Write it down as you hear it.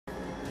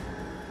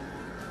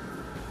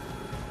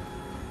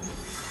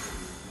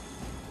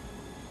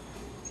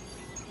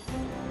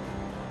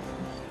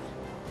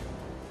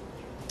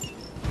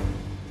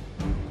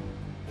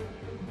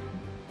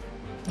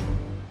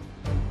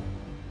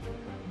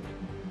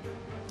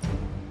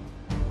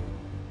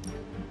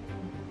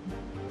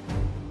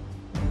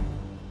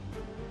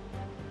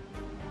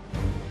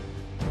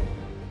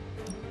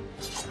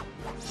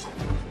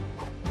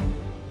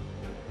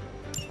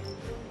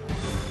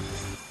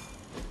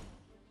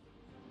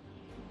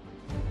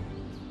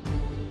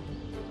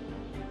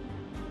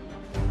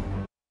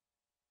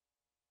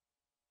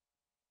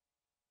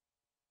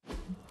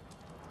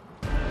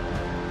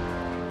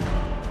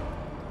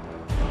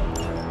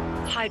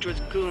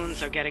Hydra's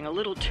goons are getting a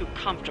little too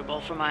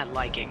comfortable for my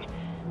liking.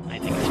 I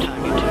think it's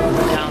time you took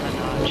them down a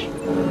notch.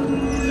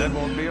 That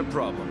won't be a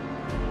problem.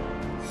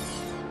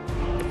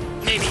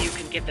 Maybe you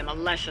can give them a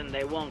lesson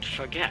they won't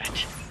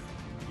forget.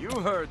 You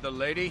heard the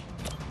lady.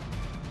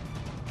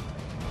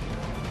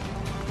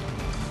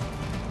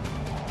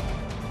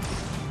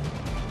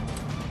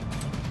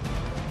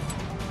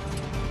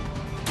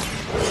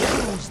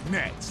 Who's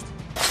next?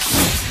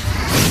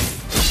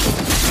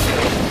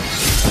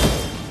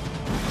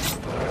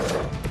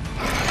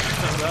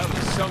 That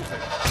was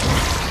something.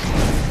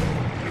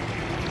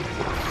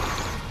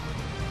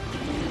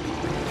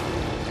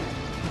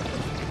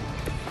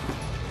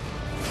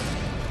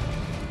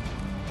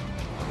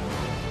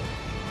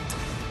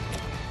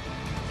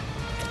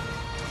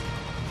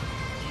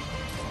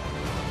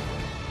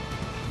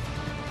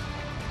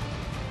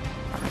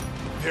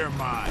 They're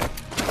mine.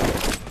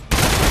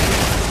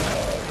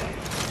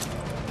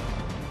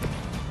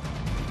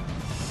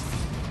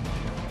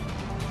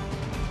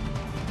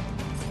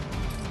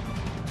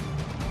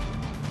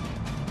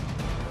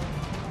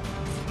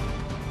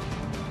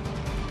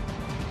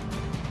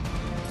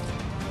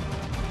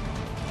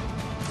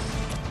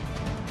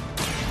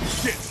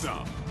 Get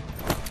some.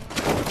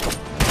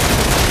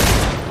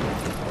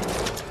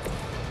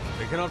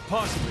 They cannot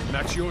possibly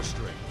match your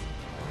strength.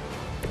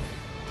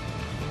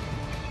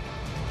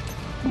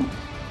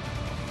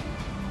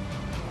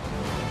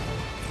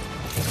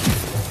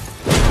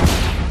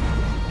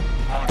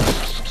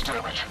 Systems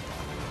damage.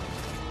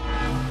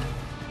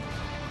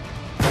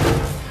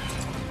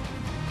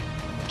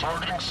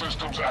 Targeting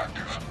systems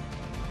active.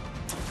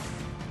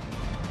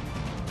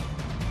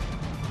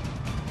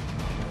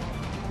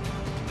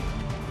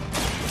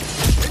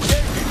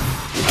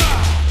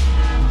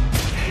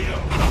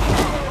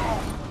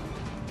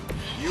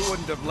 You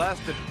wouldn't have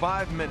lasted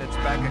 5 minutes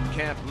back at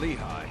Camp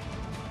Lehigh.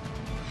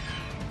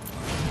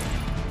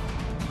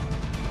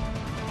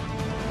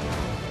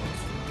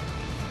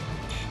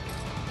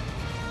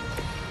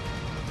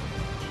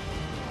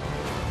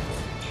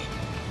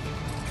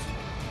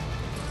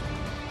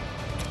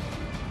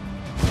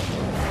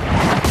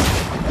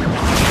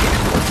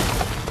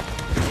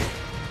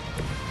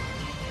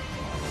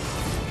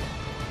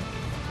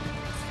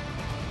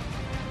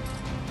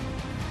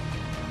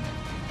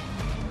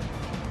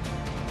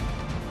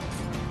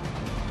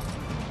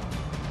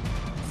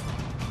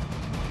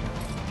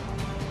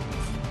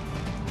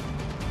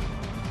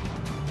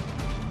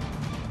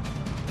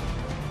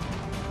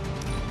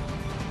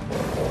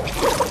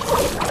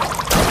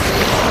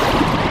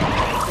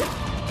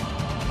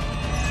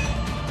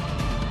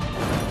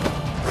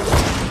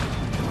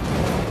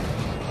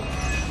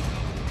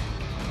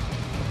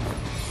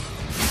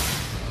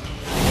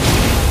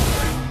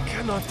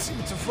 Cannot seem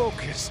to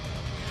focus.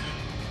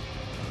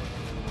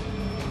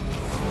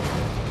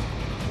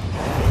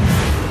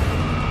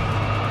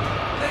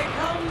 They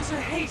come to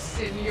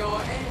hasten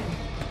your end.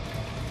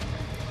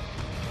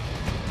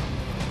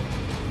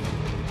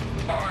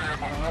 I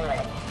am a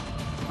wall.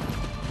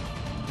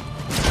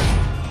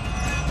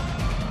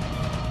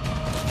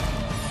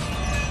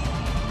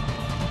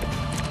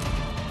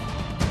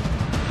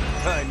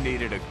 I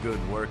needed a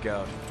good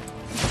workout.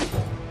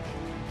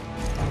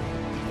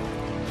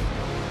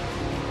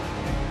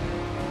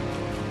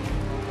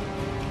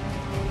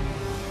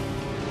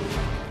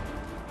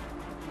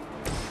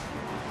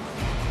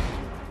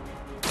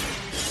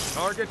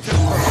 Target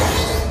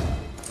confirmed.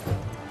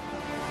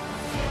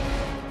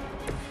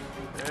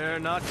 They're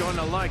not going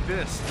to like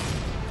this.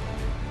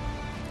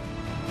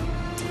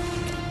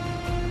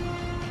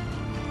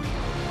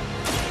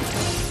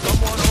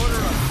 Someone order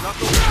a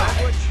knuckle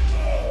sandwich?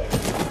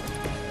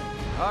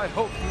 I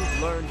hope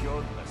you've learned your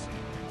lesson.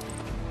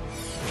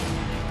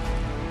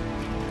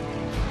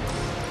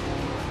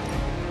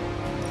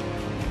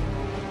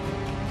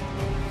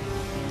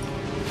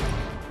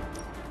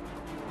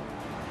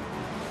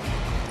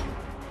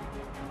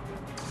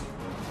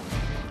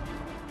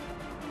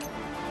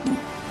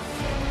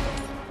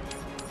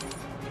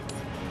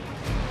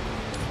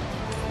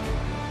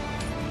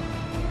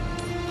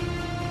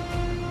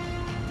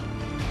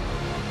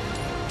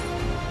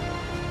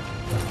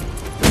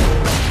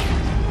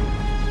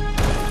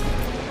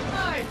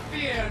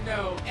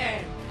 No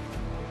end.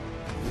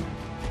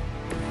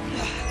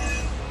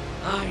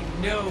 I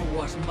know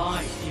what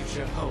my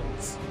future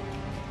holds.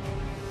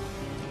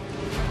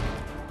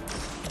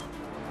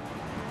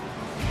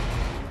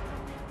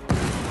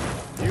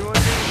 You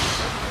and me.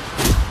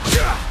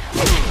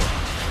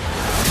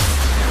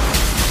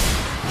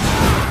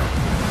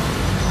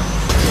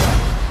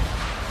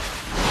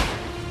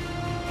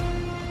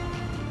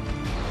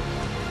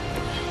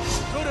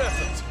 Good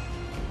effort.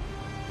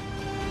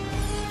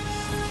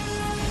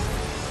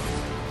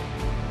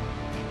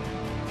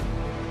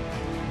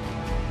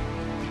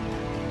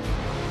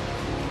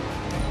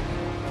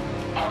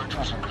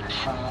 Hydra's in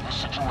control of the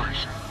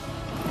situation.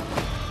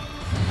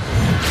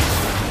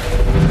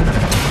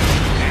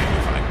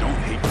 I don't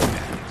hate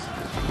bananas.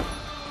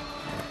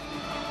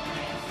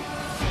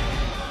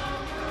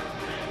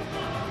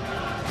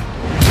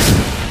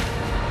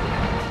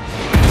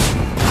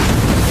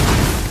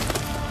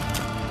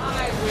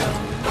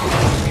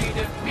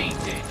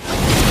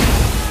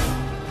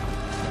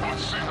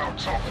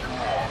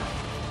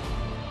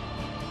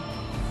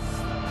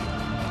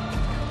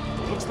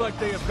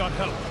 they have got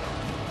help.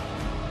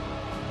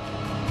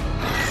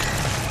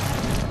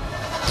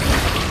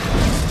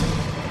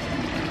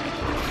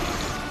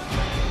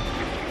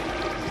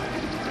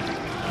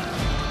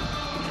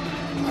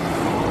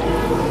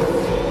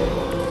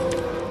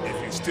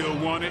 If you still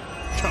want it,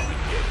 come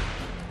and get it.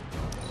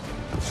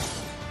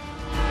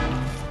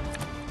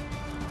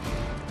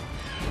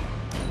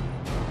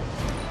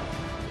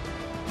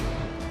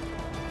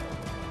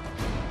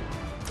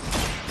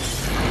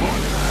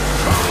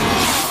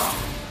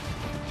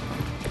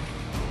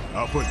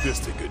 I'll put this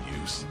to good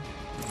use.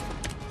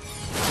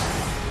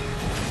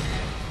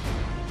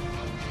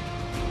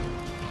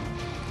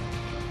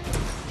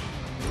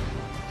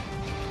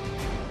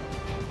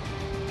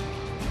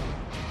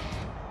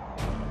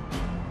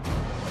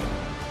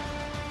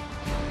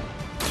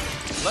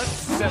 Let's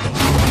settle.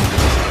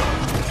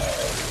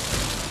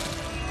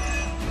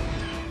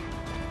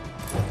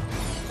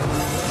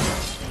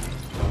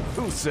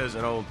 Who says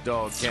an old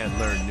dog can't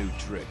learn new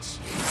tricks?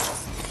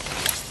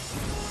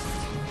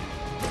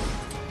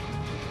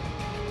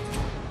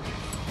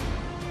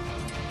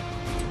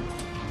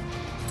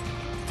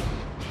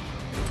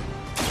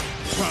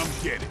 Come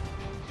get it.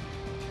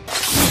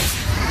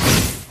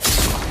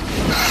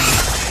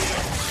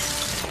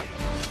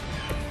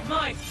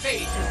 My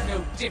fate is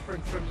no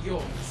different from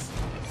yours.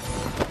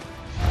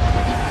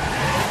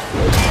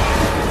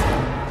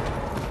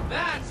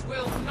 That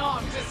will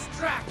not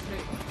distract me.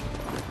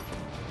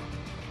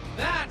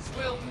 That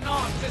will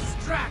not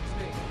distract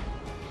me.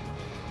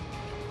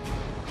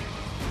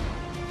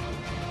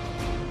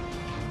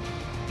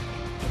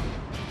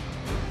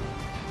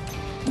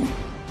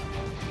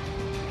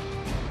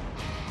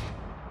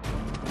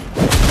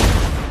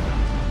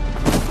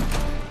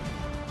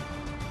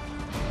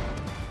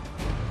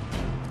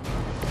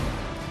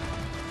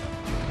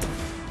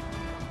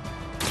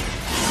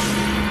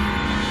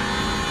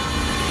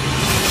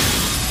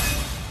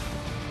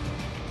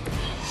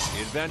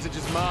 The advantage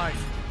is mine.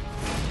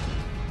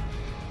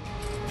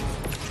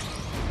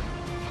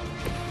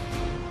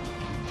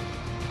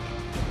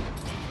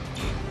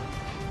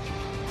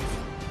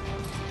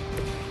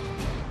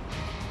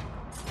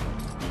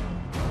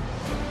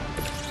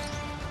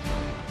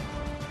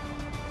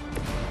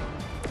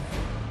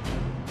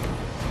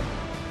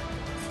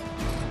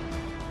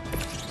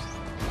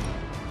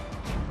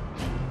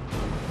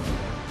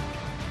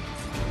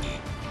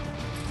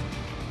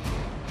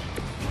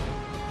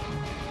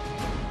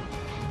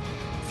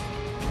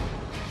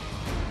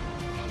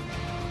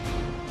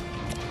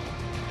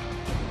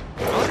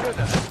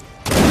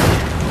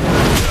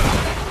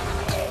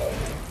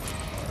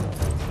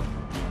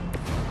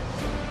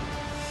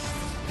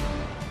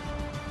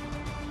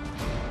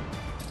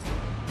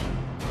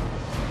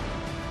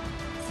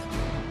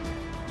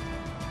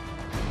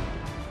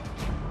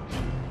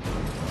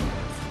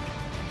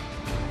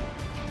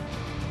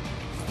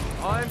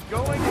 I'm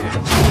going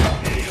in.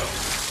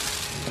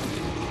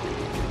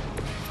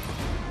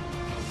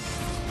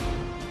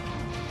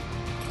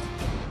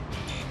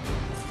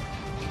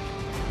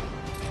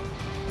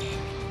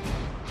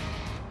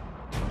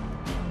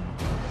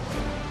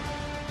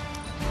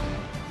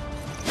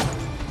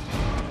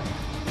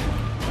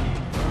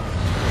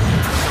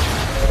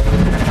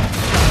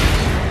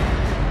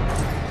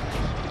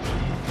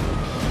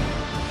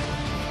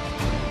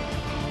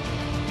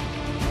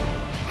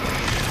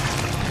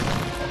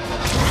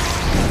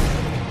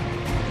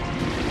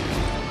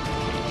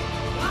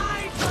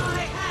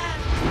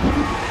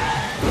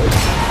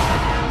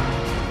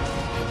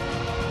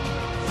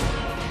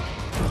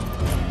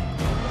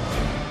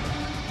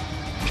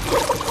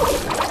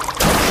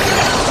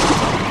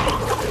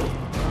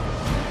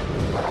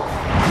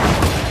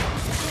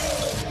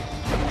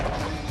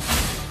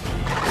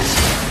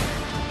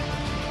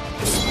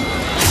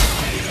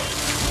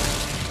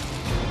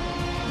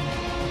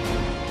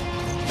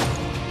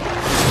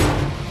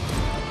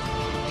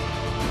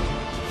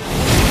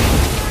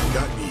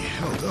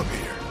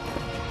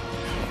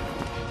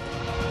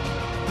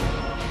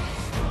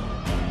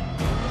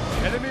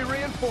 Enemy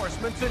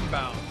reinforcements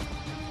inbound.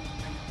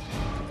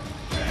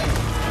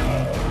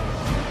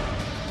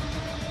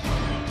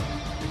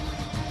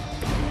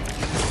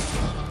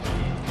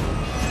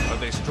 Are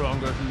they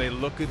stronger than they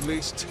look, at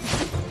least?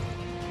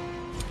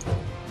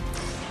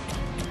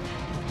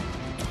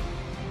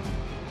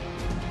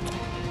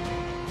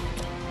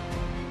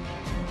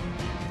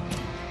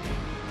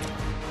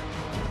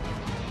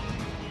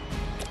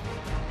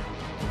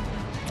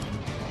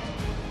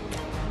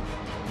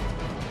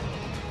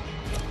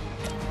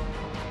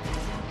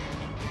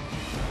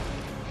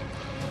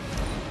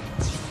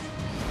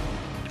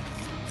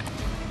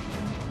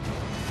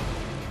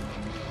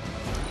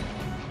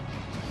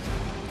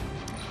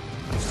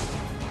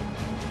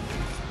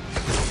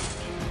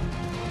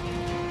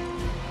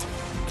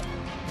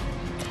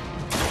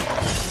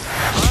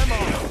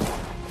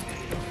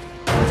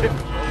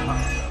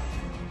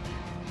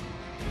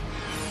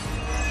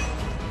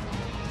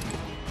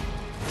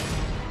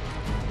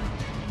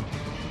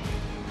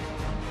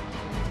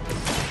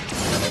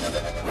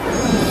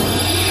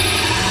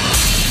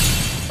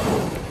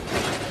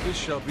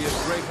 shall be of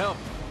great help.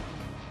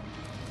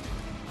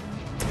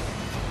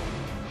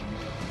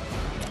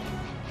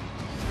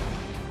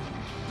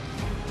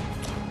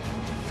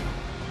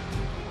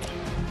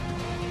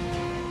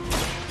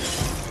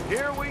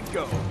 Here we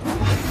go.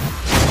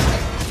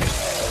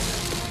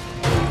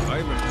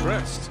 I'm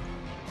impressed.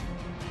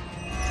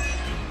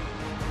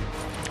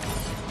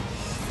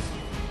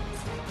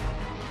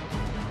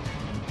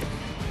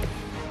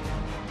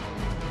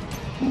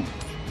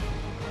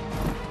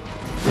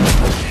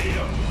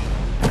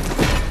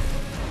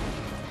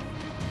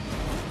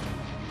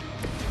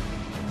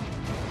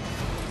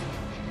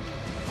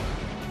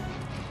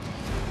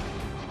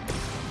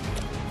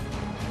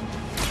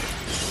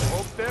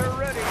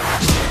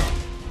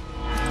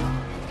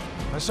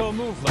 I saw a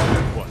move like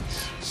that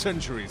once,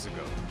 centuries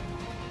ago.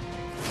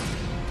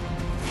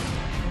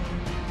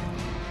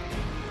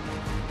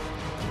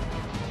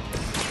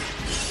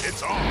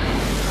 It's on!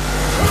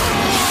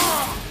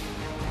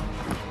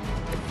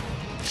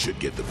 Should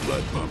get the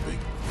blood pumping.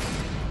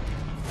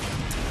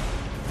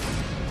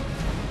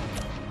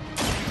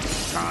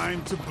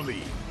 Time to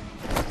bleed.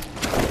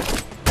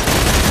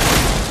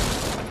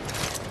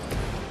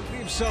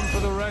 Leave some for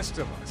the rest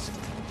of us.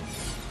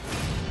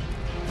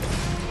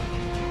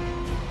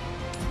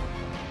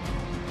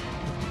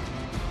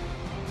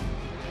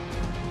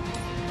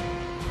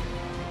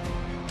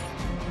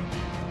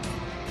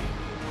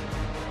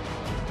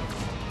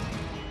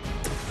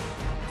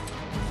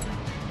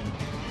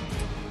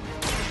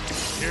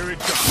 Here it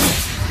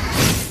comes.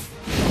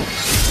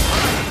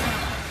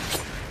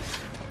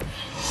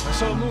 I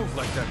saw a move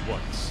like that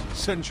once,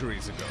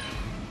 centuries ago.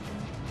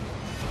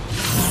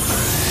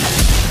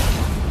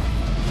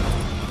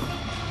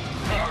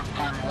 I've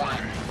been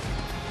waiting.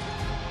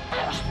 I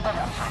was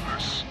born for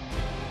this.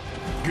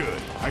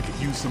 Good. I could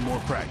use some more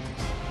practice.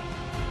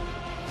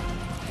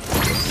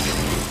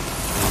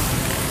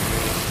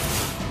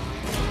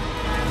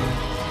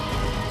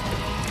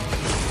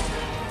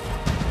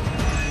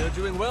 You're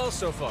doing well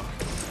so far.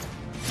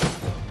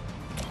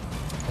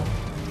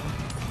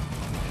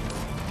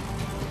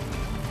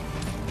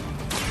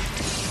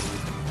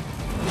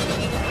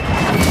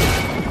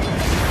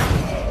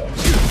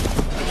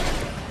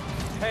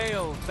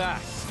 Hail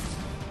that!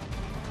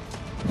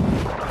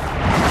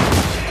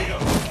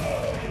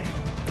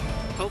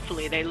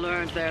 Hopefully they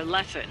learned their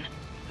lesson,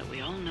 but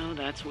we all know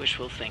that's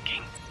wishful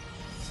thinking.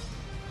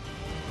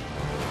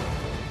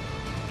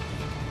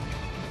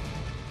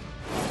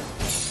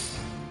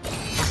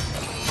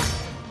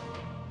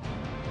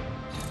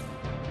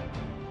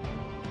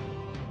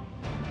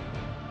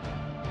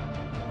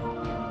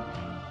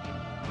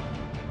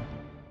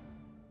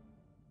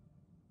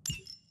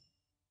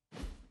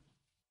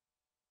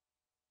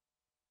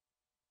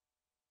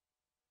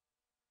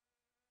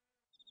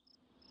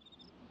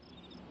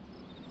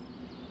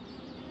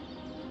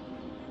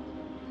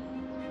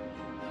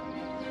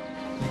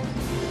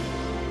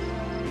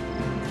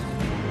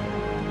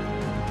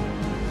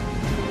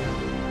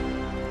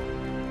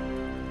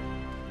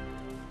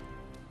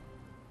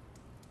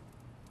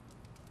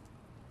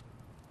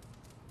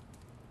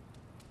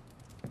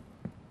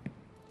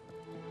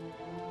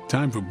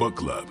 Time for book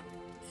club.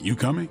 You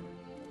coming?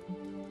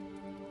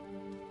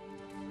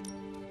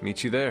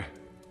 Meet you there.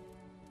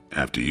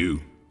 After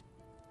you.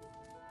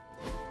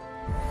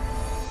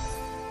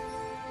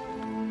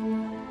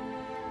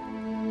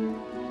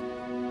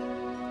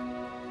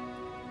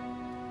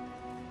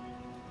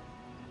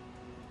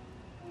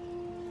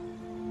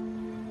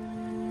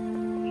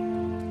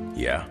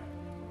 Yeah?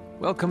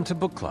 Welcome to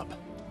book club.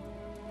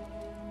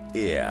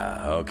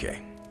 Yeah,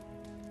 okay.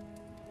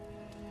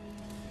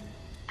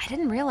 I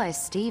didn't realize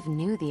Steve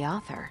knew the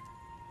author.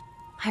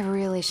 I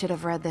really should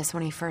have read this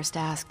when he first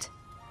asked.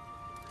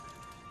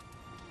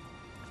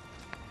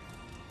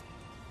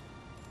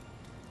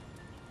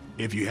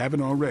 If you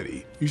haven't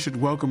already, you should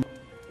welcome...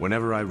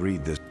 Whenever I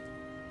read this...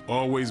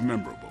 Always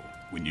memorable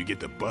when you get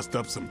to bust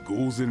up some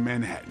ghouls in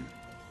Manhattan.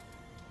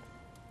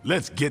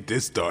 Let's get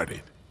this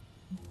started.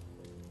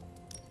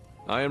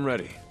 I am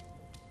ready.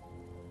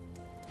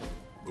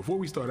 Before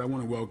we start, I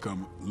want to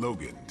welcome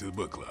Logan to the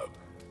book club.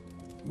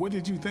 What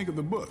did you think of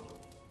the book?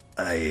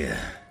 I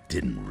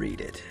didn't read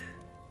it.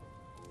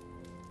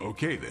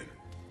 Okay then,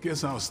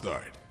 guess I'll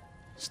start.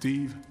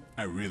 Steve,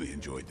 I really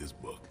enjoyed this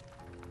book.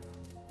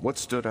 What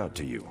stood out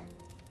to you?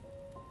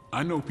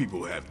 I know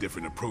people have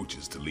different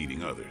approaches to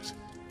leading others,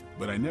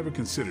 but I never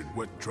considered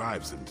what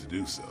drives them to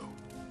do so.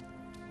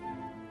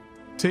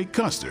 Take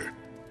Custer.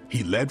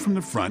 He led from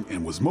the front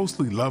and was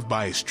mostly loved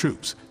by his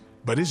troops,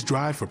 but his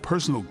drive for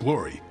personal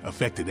glory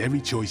affected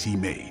every choice he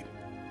made.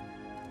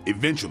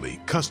 Eventually,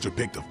 Custer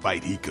picked a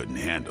fight he couldn't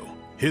handle.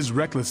 His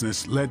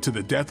recklessness led to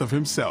the death of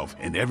himself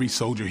and every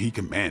soldier he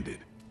commanded.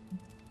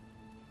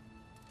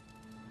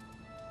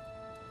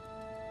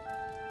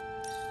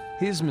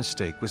 His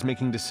mistake was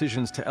making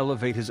decisions to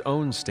elevate his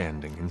own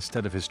standing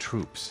instead of his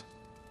troops.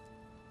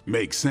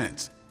 Makes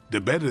sense. The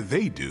better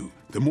they do,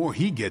 the more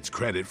he gets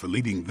credit for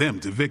leading them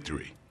to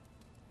victory.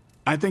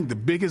 I think the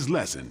biggest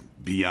lesson,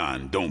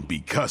 beyond don't be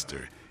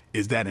Custer,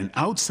 is that an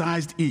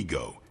outsized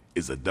ego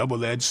is a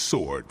double-edged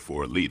sword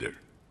for a leader.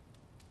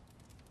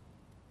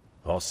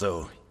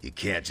 Also, you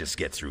can't just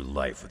get through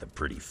life with a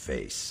pretty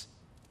face.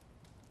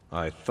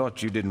 I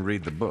thought you didn't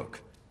read the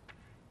book.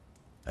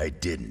 I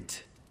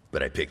didn't,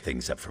 but I picked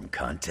things up from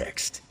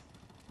context.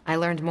 I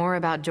learned more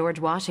about George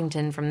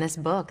Washington from this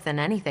book than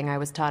anything I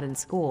was taught in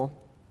school.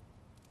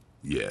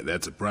 Yeah,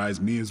 that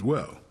surprised me as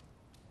well.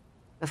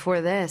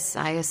 Before this,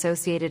 I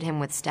associated him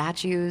with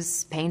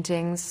statues,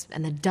 paintings,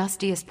 and the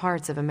dustiest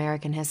parts of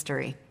American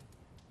history.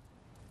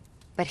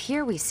 But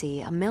here we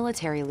see a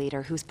military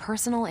leader whose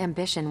personal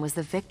ambition was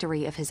the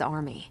victory of his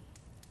army.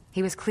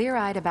 He was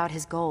clear-eyed about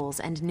his goals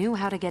and knew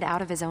how to get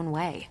out of his own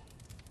way.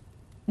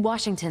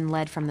 Washington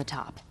led from the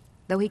top,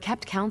 though he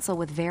kept counsel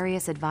with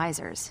various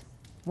advisors.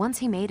 Once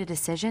he made a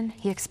decision,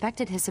 he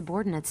expected his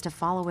subordinates to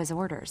follow his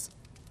orders.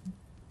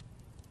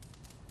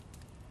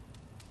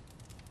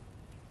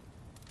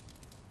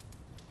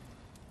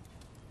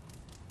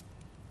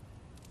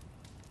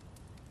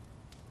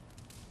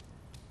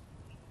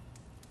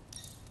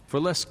 For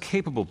less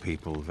capable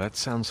people, that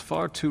sounds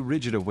far too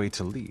rigid a way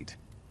to lead.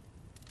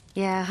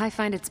 Yeah, I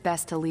find it's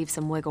best to leave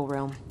some wiggle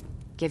room.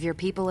 Give your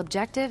people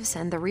objectives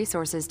and the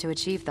resources to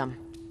achieve them.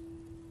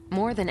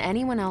 More than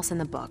anyone else in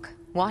the book,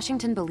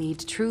 Washington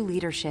believed true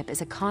leadership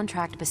is a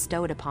contract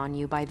bestowed upon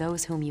you by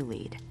those whom you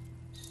lead.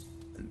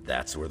 And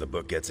that's where the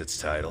book gets its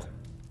title.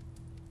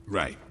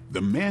 Right.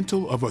 The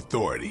mantle of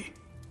authority.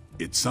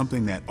 It's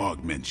something that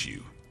augments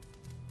you.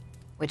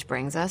 Which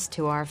brings us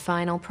to our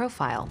final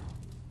profile.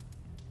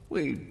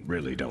 We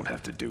really don't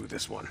have to do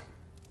this one.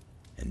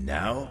 And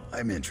now,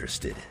 I'm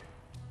interested.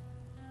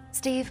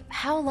 Steve,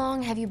 how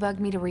long have you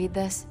bugged me to read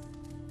this?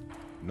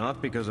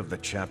 Not because of the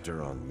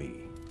chapter on me.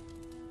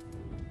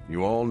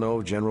 You all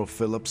know General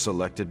Phillips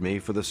selected me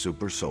for the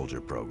Super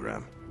Soldier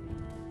program.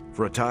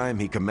 For a time,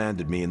 he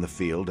commanded me in the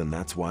field, and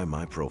that's why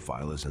my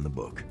profile is in the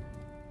book.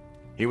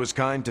 He was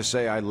kind to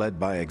say I led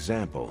by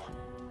example.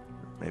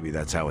 Maybe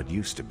that's how it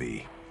used to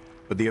be.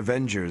 But the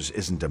Avengers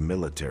isn't a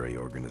military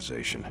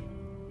organization.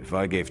 If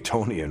I gave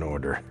Tony an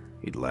order,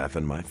 he'd laugh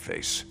in my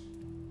face.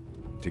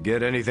 To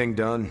get anything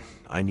done,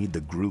 I need the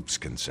group's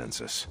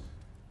consensus.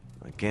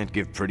 I can't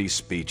give pretty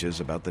speeches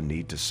about the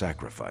need to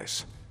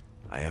sacrifice.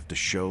 I have to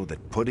show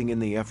that putting in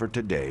the effort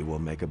today will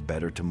make a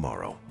better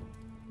tomorrow.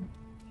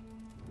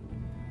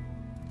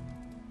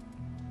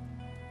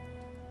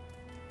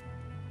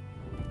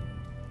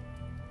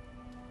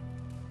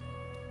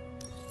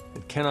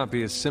 It cannot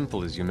be as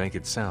simple as you make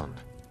it sound.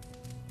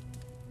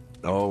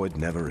 Oh, it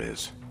never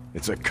is.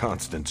 It's a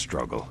constant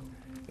struggle,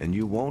 and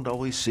you won't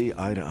always see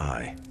eye to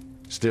eye.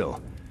 Still,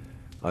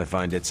 I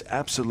find it's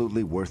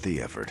absolutely worth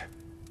the effort.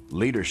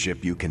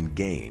 Leadership you can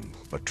gain,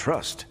 but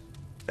trust,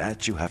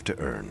 that you have to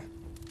earn.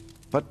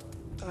 But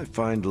I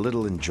find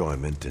little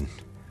enjoyment in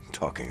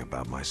talking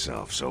about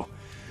myself, so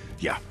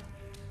yeah,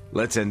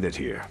 let's end it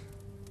here.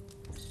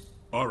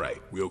 All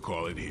right, we'll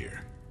call it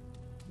here.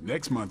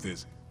 Next month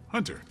is...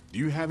 Hunter, do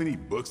you have any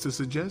books to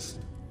suggest?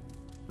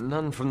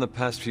 None from the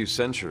past few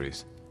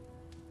centuries.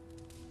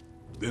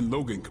 Then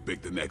Logan could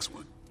pick the next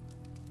one.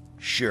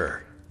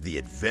 Sure. The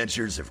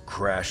Adventures of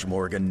Crash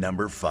Morgan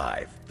number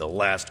 5, The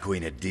Last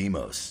Queen of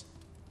Deimos.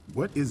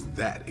 What is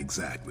that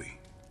exactly?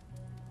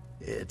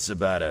 It's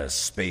about a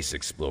space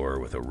explorer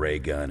with a ray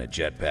gun, a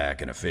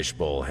jetpack, and a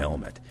fishbowl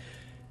helmet.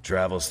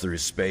 Travels through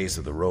space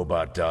with a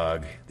robot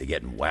dog. They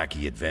get in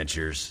wacky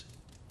adventures.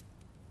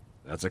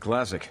 That's a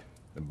classic.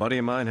 A buddy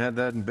of mine had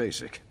that in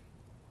basic.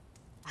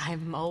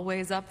 I'm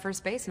always up for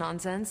space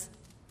nonsense.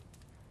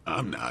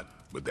 I'm not,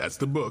 but that's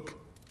the book.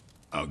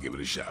 I'll give it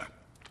a shot.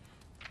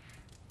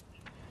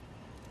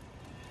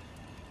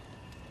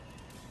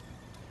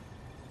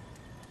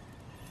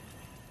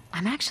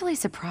 I'm actually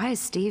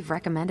surprised Steve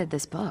recommended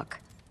this book.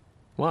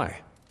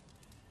 Why?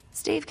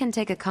 Steve can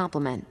take a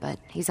compliment, but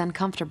he's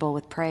uncomfortable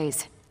with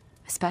praise,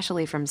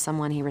 especially from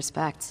someone he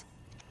respects.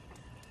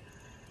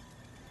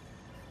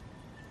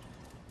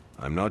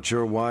 I'm not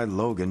sure why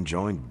Logan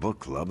joined book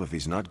club if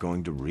he's not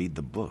going to read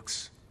the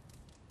books.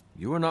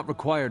 You are not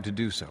required to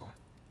do so.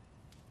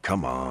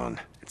 Come on,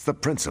 it's the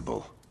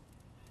principle.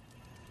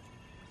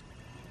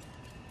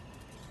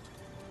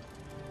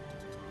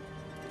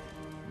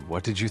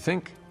 What did you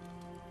think?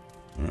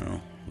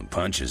 Well, the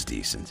punch is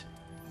decent,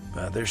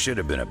 but there should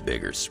have been a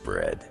bigger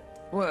spread.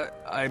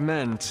 What I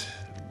meant,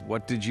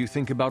 what did you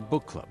think about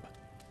book club?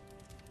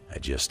 I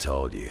just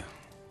told you.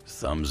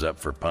 Thumbs up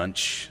for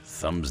punch,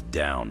 thumbs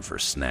down for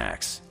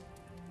snacks.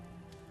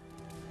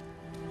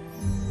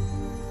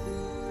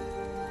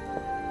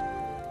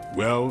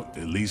 Well,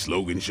 at least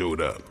Logan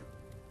showed up.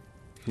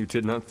 You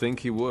did not think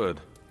he would.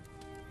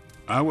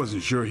 I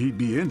wasn't sure he'd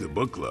be into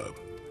book club,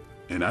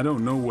 and I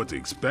don't know what to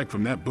expect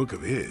from that book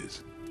of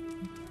his.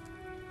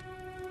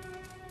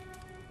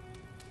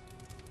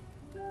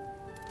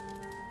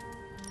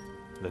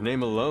 The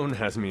name alone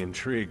has me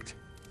intrigued.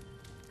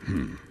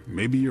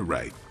 Maybe you're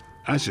right.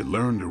 I should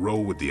learn to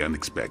roll with the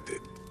unexpected.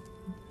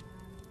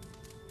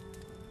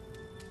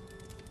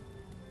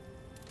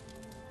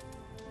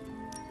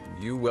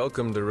 You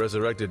welcomed a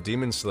resurrected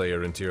demon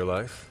slayer into your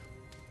life.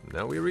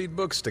 Now we read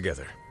books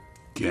together.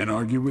 Can't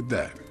argue with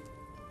that.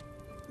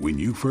 When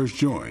you first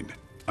joined,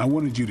 I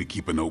wanted you to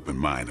keep an open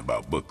mind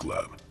about book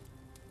club.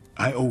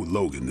 I owe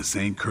Logan the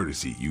same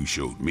courtesy you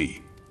showed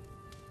me.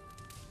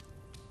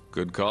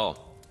 Good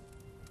call.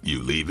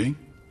 You leaving?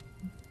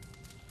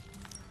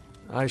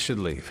 I should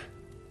leave.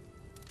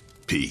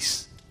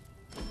 Peace.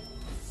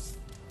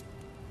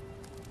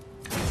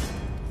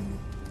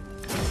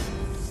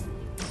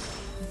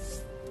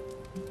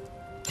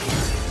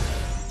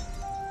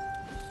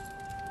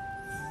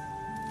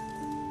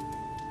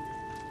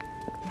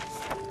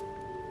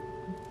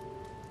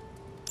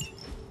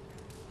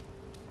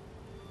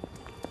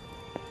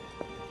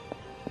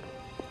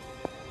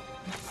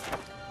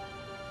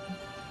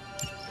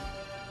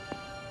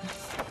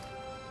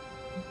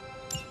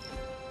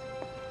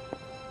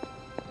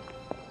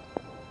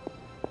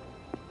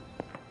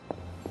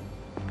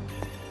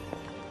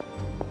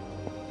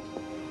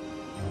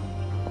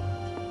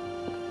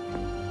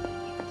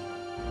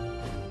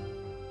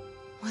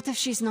 What if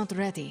she's not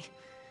ready?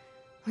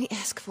 We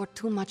ask for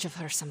too much of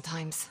her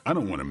sometimes. I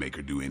don't want to make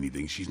her do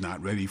anything she's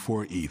not ready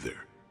for either.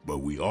 But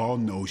we all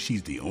know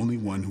she's the only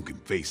one who can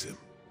face him.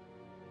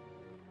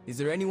 Is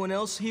there anyone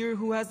else here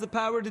who has the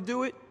power to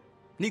do it?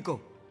 Nico,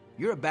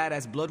 you're a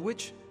badass blood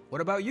witch. What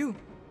about you?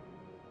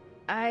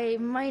 I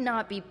might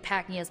not be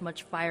packing as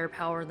much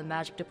firepower in the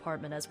magic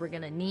department as we're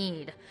gonna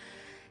need.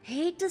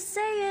 Hate to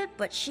say it,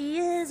 but she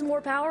is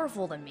more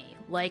powerful than me.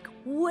 Like,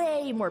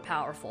 way more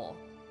powerful.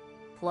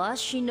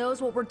 Plus, she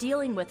knows what we're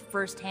dealing with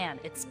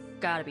firsthand. It's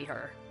gotta be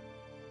her.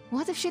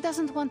 What if she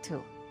doesn't want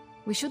to?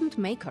 We shouldn't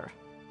make her.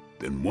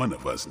 Then one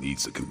of us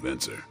needs to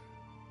convince her.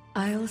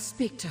 I'll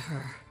speak to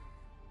her.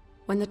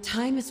 When the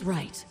time is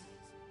right.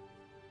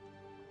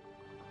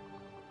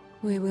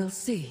 We will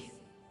see.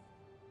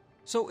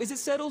 So, is it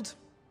settled?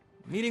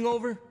 Meeting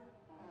over?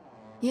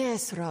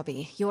 Yes,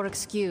 Robbie, you're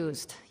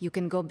excused. You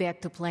can go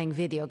back to playing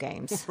video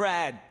games.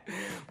 Rad!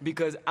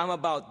 Because I'm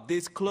about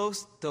this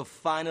close to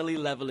finally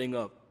leveling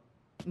up.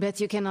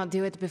 Bet you cannot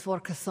do it before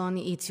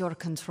Cathoni eats your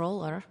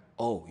controller.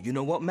 Oh, you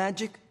know what,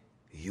 Magic?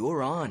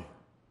 You're on.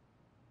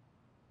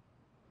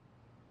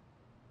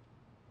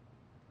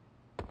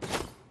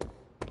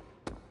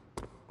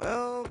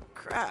 Well,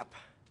 crap.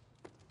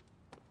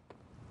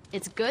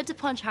 It's good to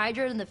punch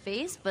Hydra in the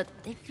face, but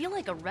they feel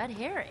like a red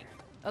herring.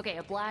 Okay,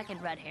 a black and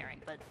red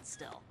herring, but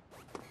still.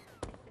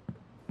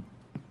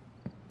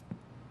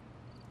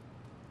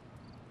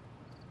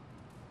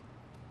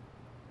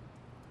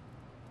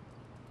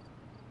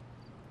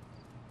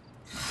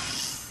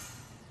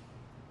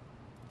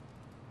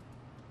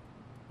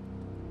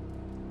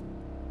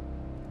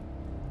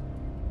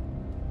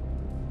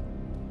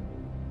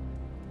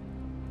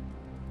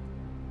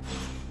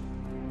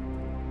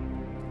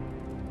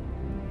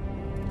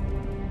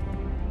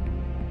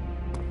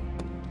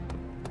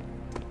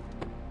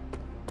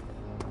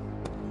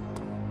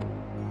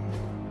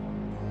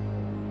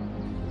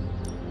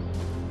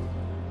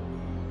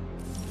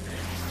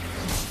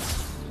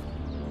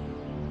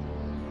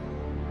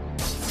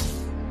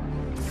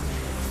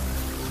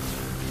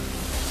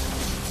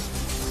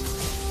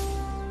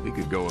 We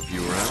could go a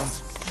few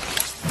rounds.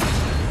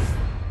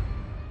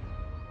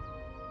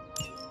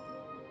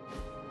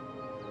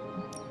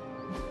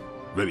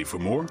 Ready for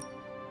more?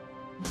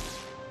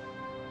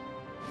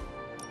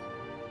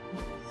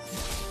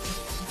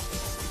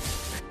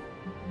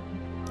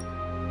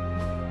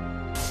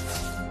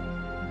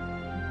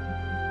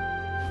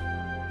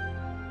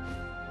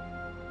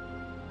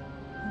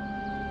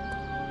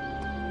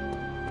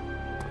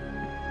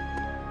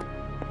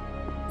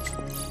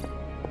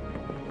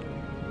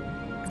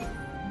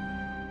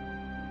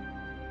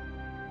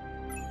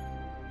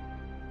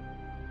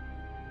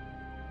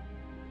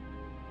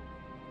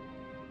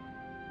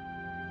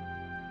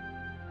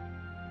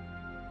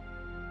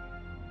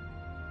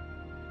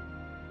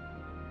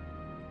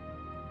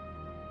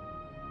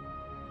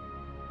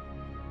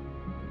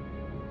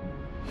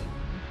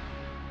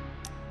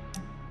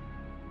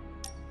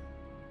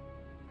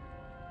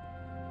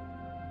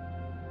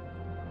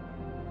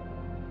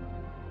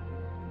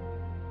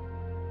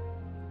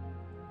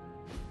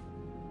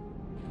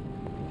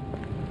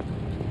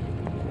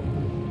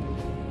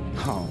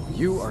 Oh,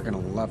 you are gonna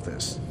love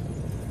this.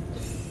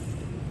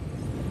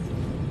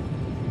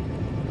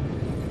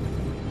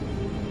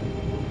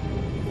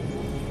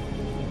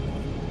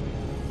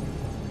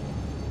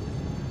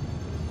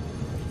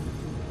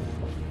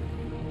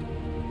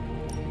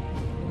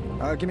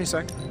 Give me a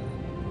sec.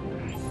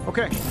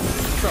 Okay,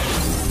 so.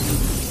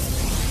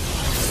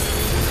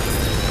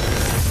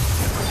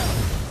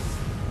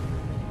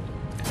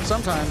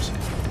 Sometimes,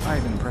 I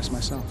even impress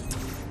myself.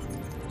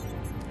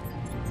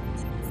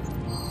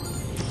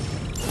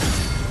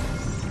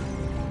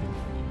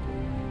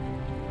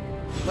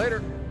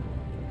 Later.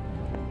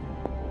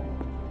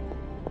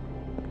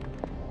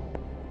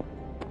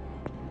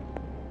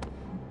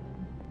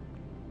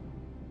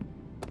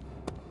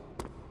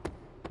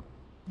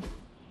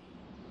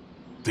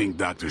 Think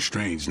Dr.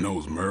 Strange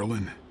knows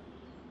Merlin?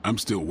 I'm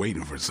still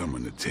waiting for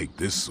someone to take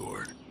this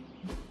sword.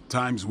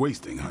 Time's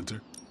wasting,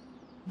 Hunter.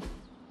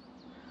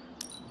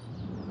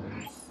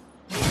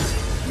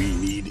 We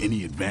need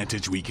any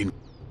advantage we can.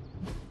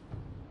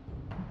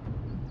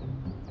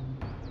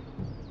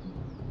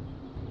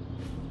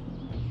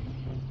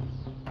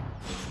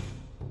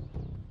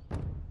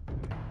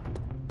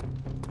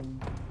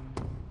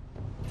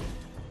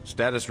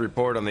 Status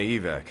report on the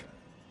evac.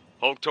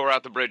 Hulk tore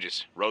out the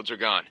bridges. Roads are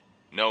gone.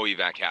 No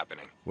evac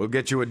happening. We'll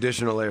get you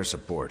additional air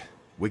support.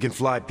 We can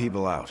fly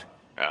people out.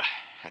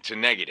 That's a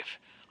negative.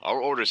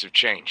 Our orders have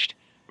changed.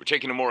 We're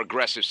taking a more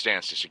aggressive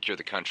stance to secure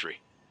the country.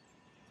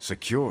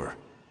 Secure?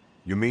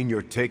 You mean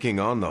you're taking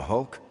on the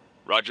Hulk?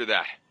 Roger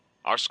that.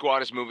 Our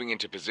squad is moving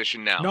into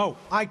position now. No,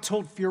 I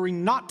told Fury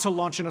not to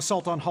launch an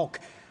assault on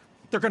Hulk.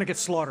 They're gonna get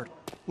slaughtered.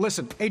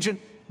 Listen,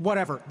 Agent,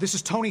 whatever, this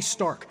is Tony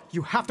Stark.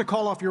 You have to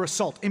call off your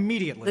assault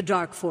immediately. The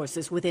dark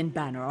forces within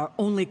Banner are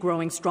only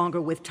growing stronger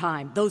with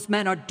time. Those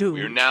men are doomed.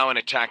 We're now in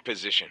attack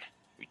position.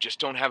 We just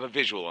don't have a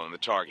visual on the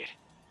target.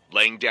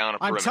 Laying down a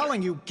perimeter. I'm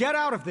telling you, get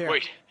out of there!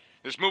 Wait,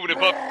 there's movement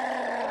above.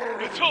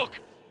 It's Hulk!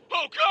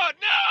 Oh God,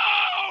 no!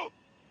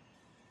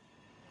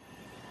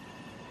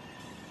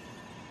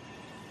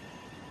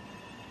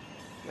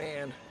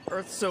 Man,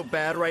 Earth's so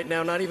bad right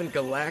now, not even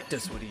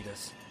Galactus would eat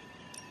us.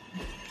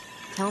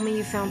 Tell me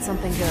you found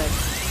something good.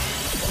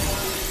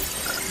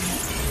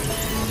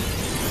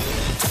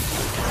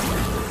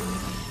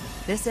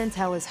 This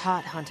intel is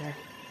hot, Hunter.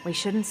 We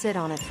shouldn't sit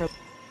on it for...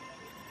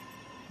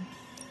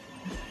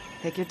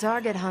 Pick your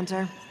target,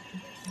 Hunter.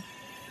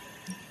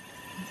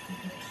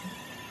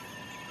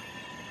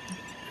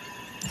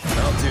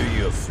 I'll do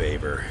you a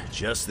favor,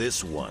 just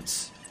this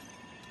once.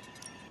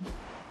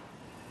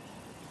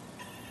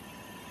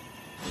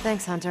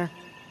 Thanks, Hunter.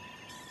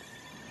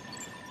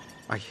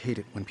 I hate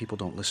it when people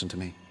don't listen to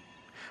me.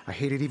 I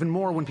hate it even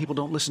more when people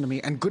don't listen to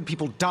me, and good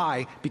people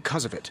die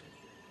because of it.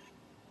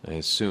 I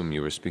assume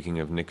you were speaking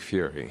of Nick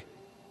Fury.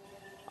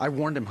 I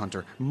warned him,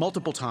 Hunter,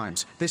 multiple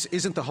times. This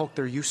isn't the Hulk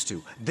they're used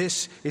to.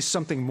 This is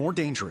something more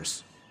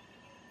dangerous.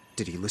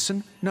 Did he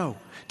listen? No.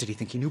 Did he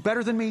think he knew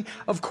better than me?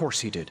 Of course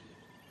he did.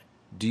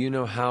 Do you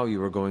know how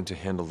you are going to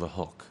handle the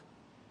Hulk?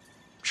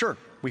 Sure.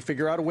 We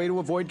figure out a way to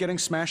avoid getting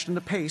smashed into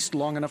paste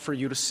long enough for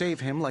you to save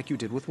him like you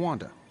did with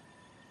Wanda.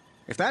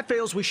 If that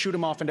fails, we shoot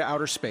him off into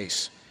outer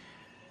space.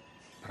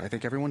 But I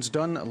think everyone's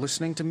done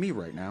listening to me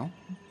right now.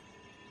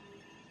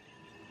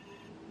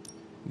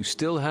 You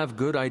still have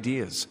good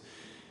ideas.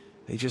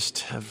 They just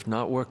have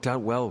not worked out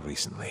well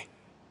recently.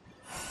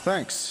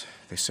 Thanks.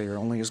 They say you're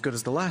only as good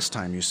as the last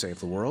time you saved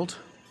the world.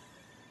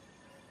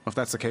 Well, if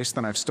that's the case,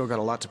 then I've still got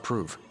a lot to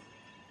prove.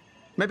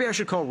 Maybe I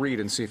should call Reed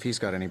and see if he's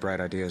got any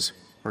bright ideas.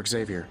 Or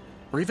Xavier.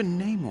 Or even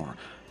Namor.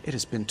 It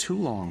has been too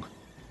long.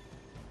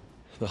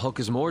 The Hulk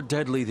is more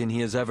deadly than he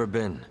has ever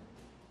been.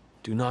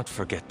 Do not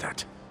forget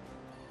that.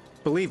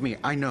 Believe me,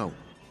 I know.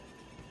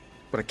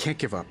 But I can't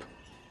give up.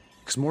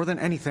 Because more than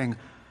anything,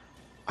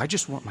 I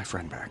just want my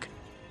friend back.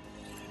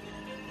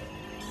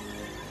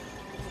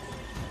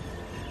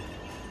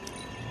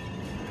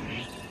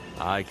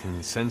 I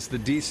can sense the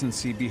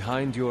decency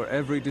behind your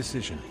every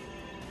decision.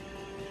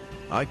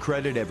 I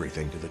credit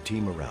everything to the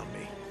team around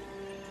me.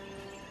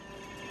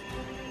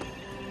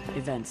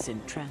 Events in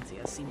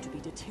Transia seem to be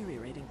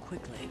deteriorating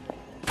quickly.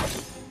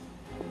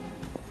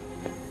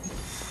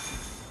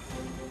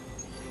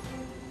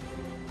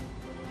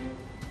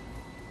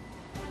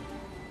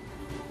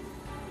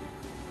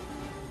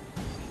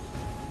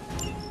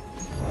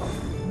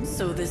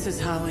 So this is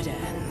how it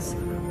ends.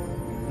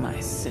 My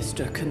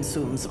sister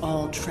consumes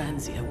all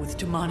Transia with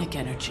demonic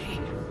energy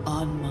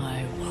on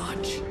my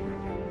watch.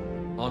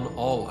 On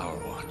all our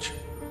watch.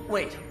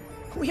 Wait,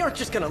 we aren't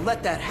just gonna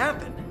let that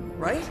happen,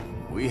 right?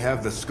 We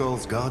have the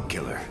Skull's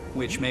God-Killer.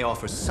 Which may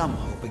offer some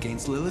hope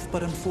against Lilith,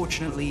 but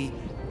unfortunately,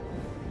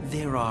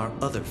 there are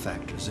other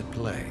factors at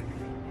play.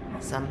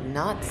 Some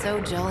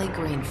not-so-jolly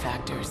green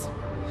factors.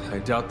 I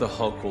doubt the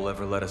Hulk will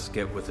ever let us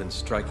get within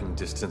striking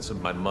distance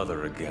of my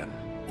mother again.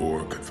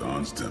 Or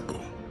Cthulhu's temple.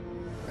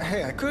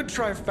 Hey, I could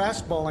try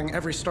fastballing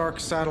every Stark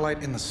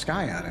satellite in the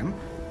sky at him.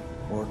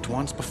 Worked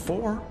once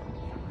before.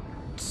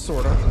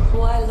 Sorta.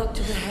 Why look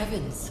to the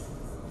heavens?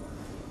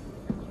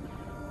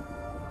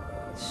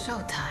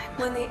 Showtime.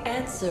 When the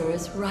answer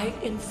is right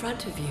in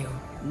front of you.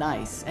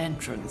 Nice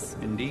entrance.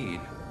 Indeed.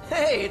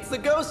 Hey, it's the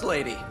Ghost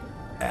Lady.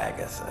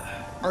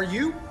 Agatha. Are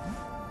you?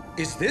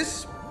 Is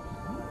this?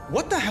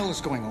 What the hell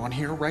is going on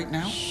here right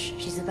now? Shh,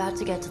 she's about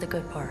to get to the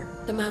good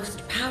part. The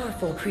most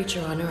powerful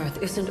creature on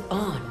Earth isn't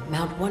on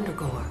Mount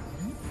Wondergore.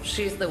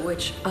 She's the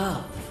witch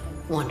of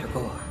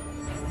Wondergore.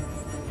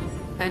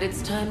 And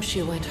it's time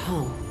she went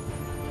home.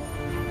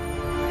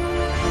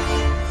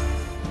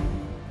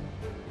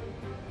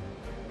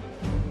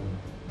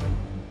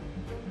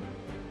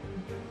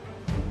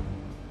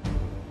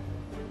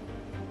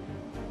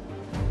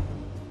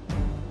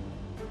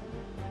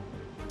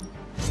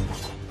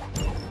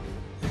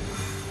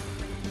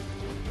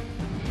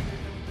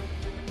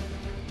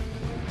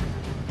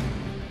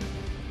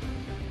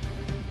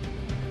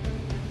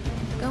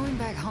 Going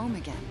back home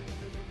again.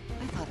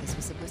 I thought this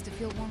was supposed to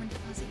feel warm and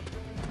fuzzy.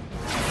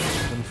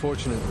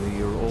 Unfortunately,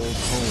 your old home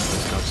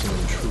has got some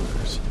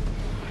intruders.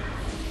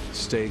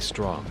 Stay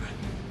strong.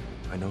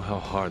 I know how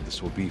hard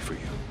this will be for you.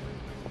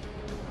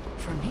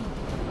 For me.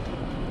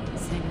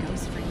 Same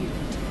goes for you.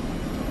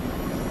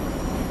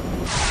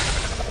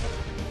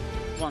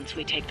 Once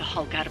we take the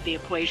Hulk out of the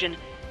equation,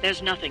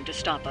 there's nothing to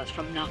stop us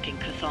from knocking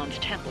Chthon's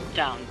temple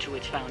down to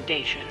its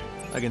foundation.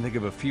 I can think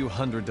of a few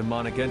hundred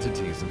demonic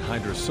entities and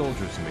Hydra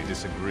soldiers who may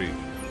disagree.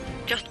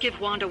 Just give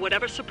Wanda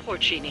whatever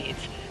support she needs.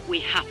 We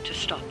have to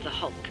stop the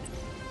Hulk.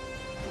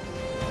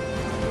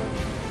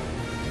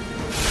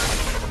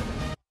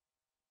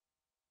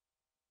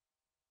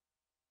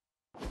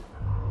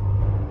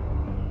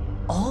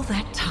 All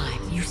that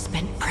time you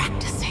spent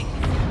practicing,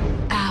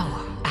 hour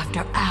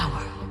after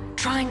hour,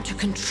 trying to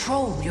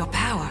control your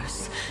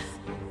powers.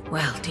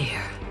 Well,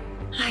 dear,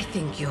 I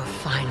think you're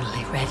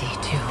finally ready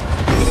to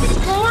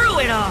screw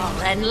it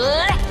all and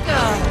let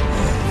go!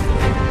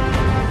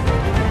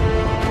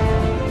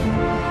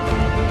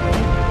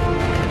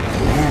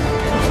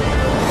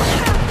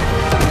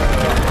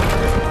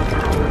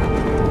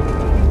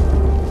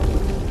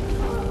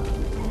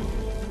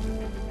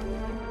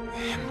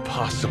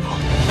 Impossible.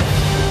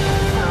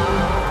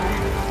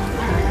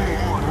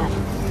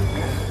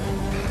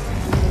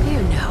 You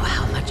know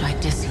how much I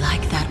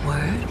dislike that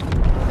word.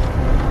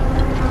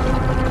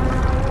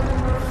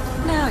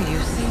 Now you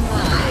see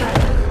why.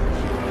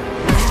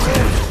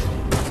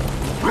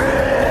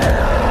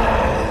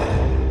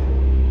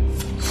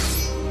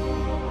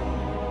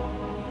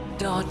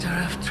 Daughter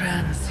of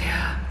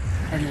Transia,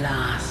 at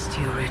last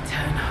you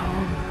return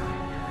home.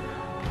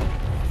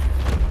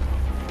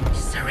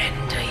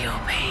 Surrender your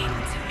pain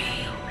to me,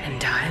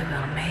 and I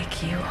will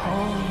make you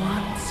whole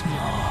once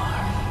more.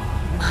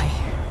 My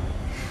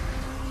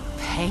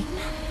pain?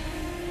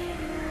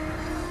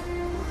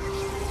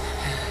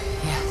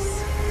 Yes.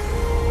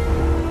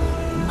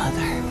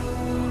 Mother.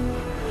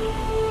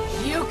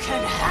 You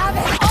can have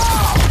it all!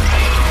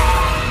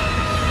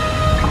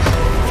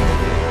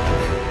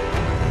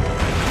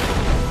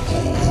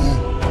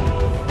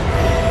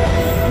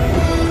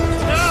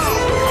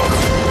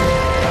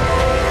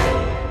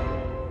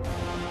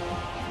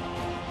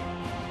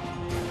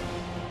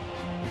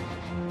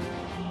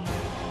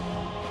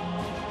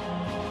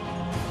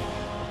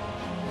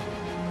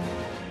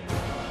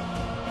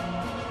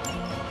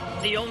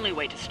 The only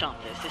way to stop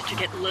this is to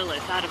get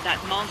Lilith out of that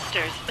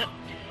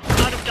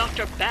out of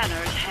Dr.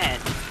 Banner's head.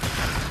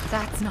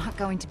 That's not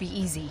going to be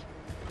easy.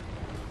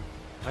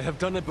 I have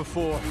done it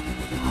before.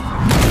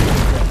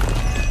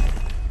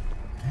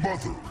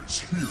 Mother is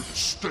here to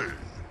stay,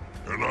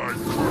 and I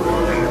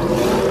couldn't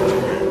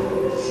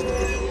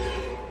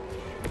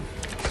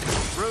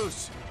be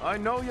Bruce, I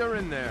know you're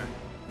in there.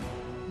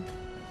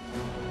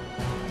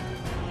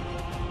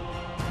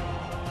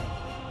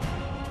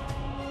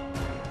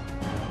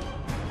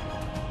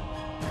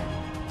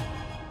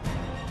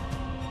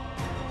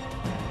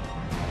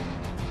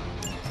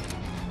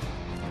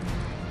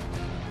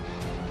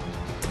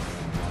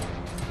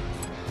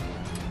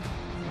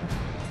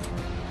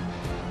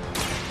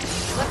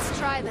 Let's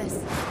try this.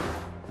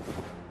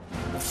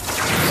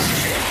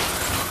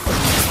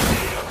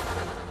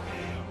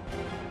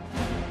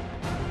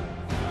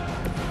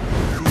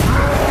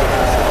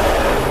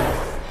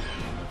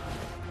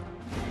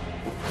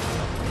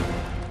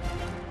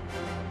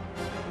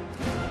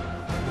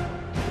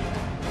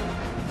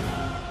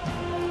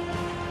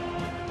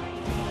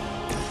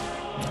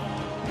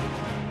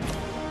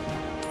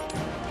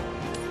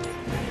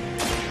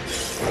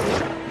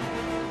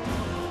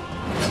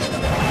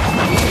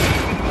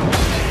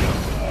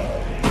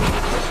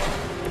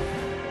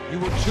 You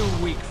were too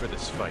weak for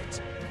this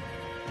fight.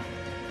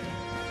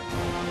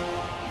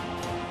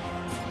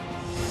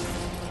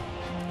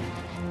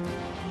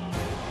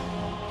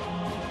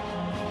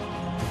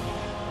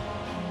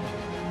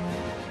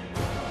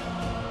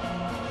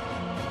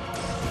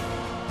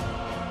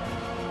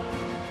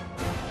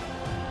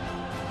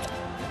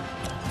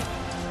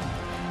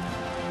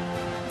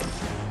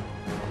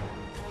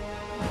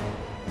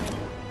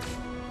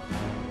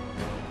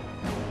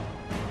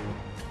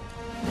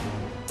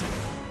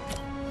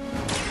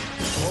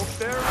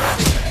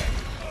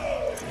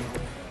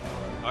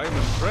 I am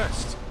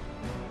impressed.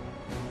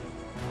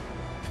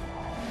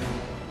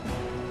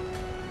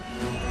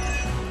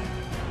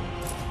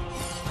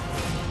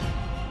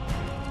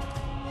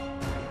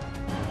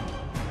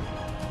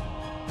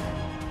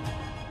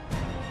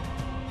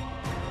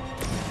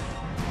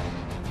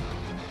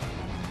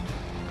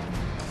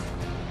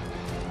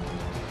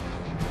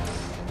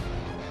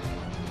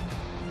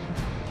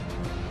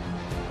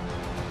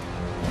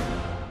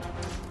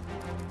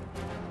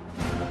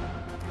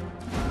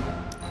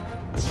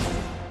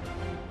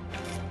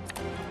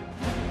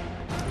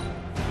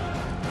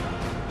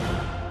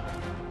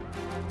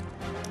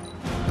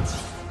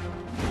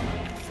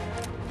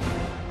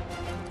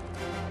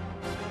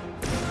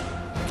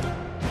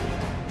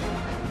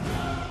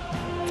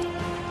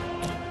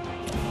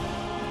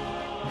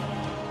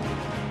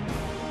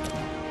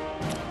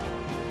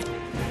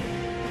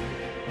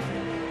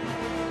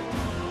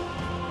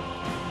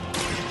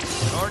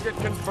 Target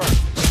confirmed.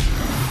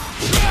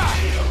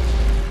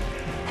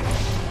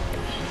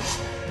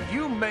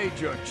 You made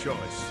your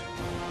choice.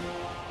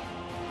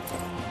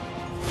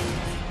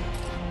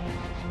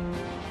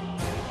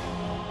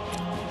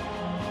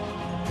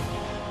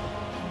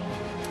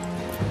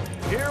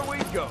 Here we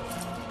go.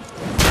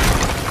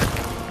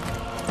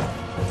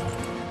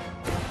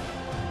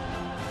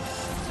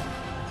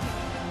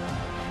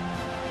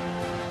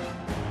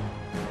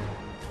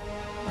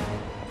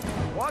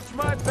 Watch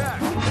my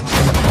back.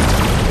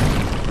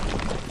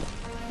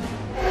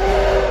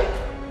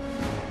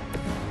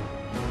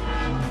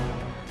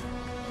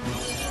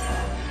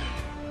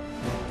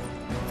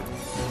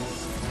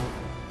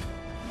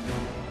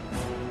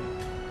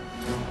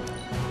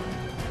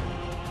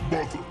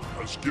 Mother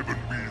has given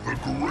me the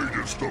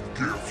greatest of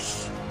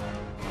gifts.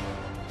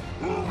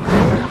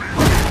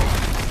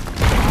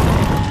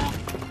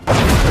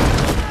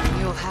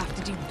 You'll have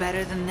to do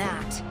better than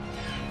that.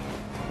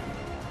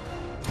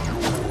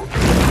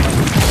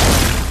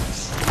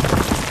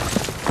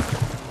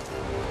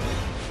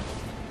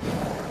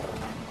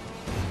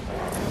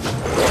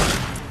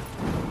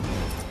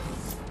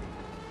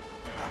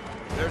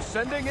 They're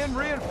sending in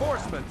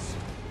reinforcements.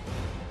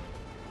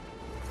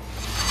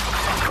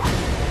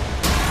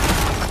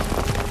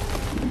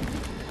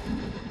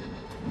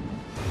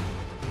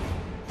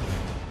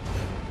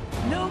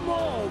 No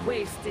more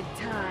wasted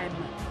time.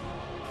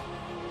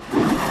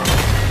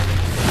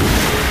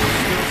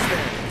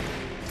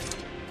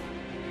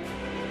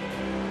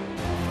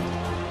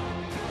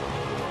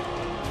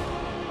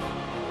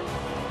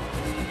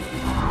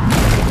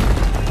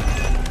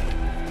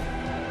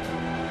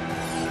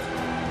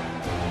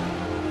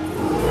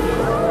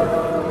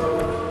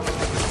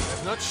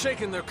 I've not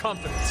shaken their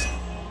confidence.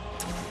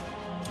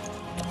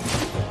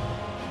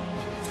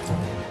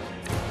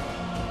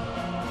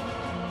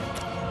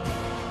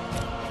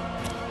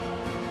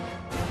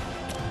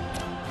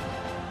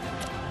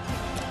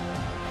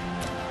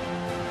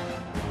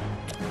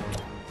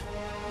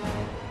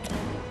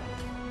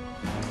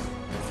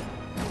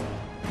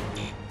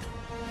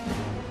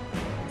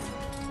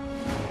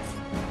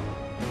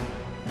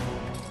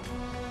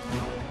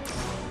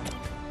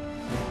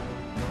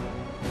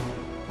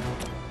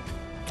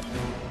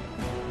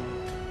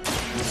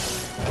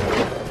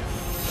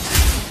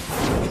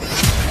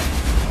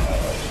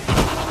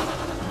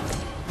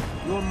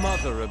 Your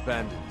mother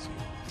abandons you.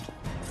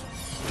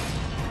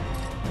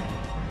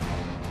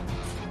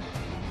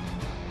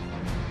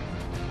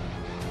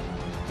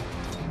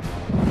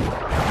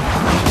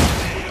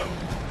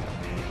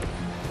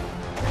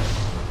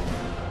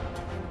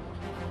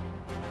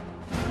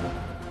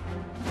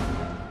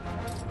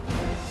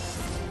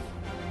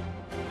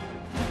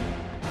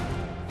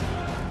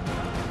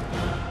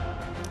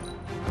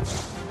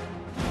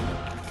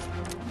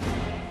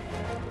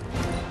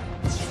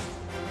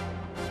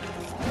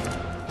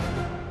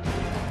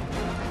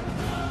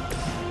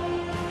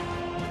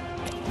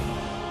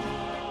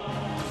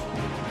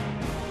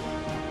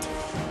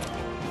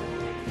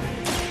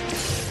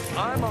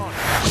 I'm on.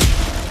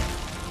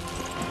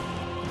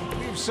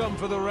 Leave some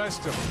for the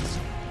rest of us.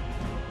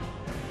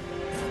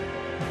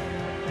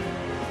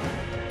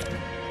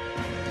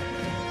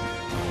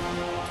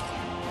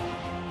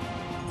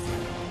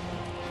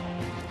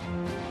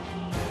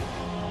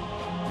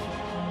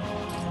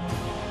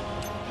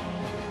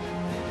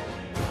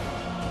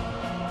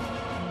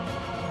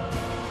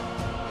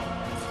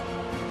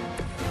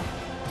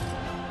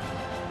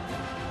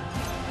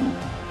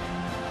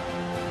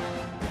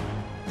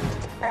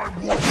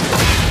 I'm watching.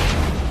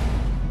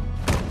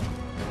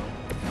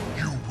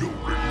 You will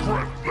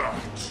regret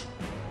that.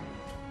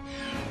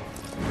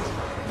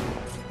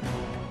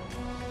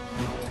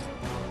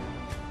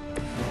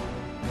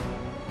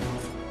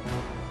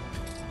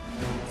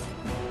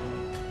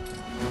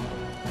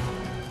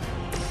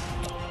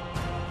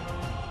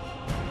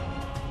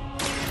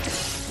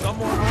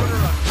 Someone order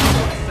a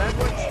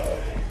sandwich?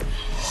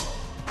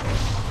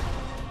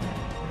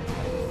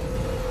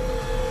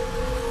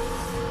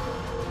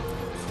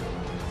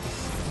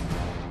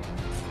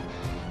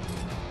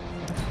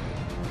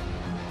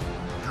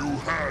 You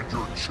had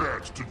your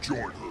chance to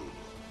join her.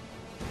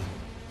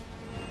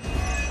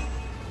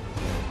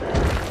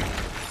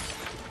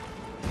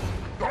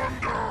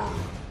 Thunder!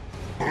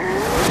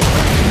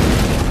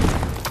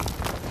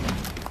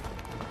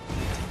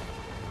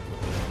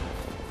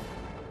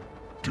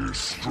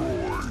 Destroy.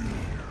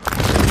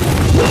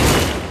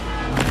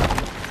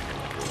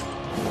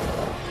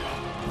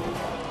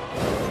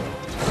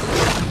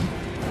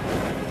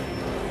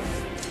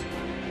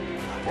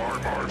 By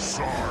my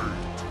side.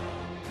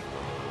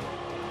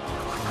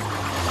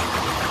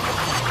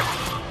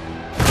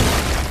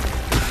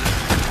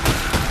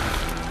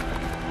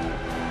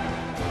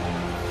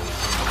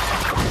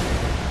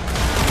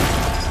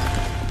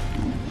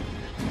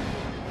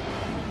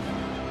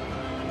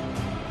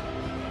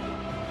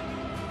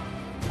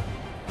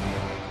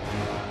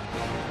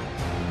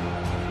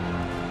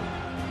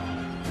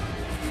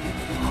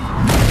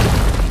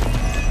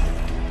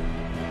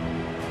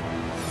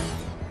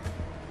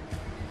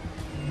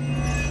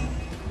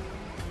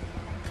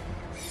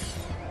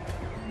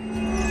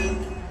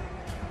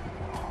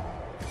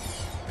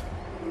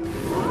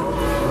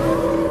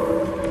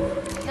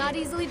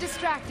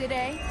 expected,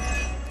 eh?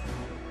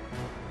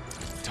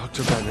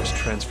 Dr. Banner's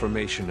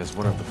transformation as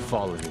one of the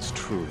Fallen is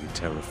truly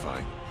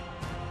terrifying.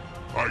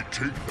 I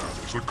take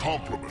that as a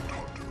compliment,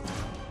 Hunter.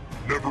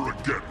 Never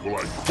again will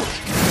I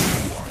question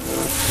who I am.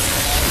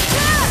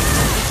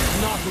 This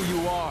is not who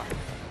you are.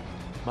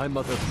 My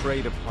mother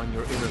preyed upon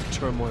your inner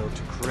turmoil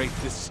to create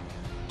this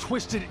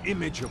twisted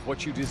image of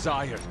what you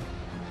desired.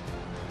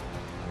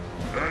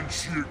 And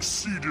she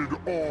exceeded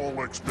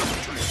all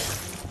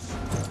expectations.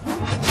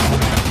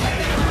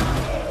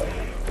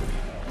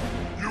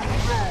 You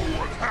know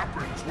what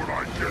happens when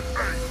I get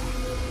angry.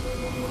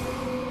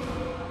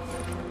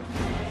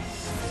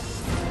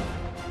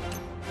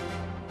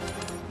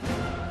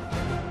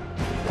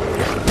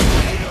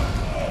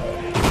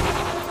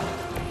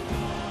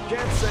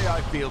 Can't say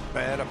I feel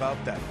bad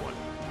about that one.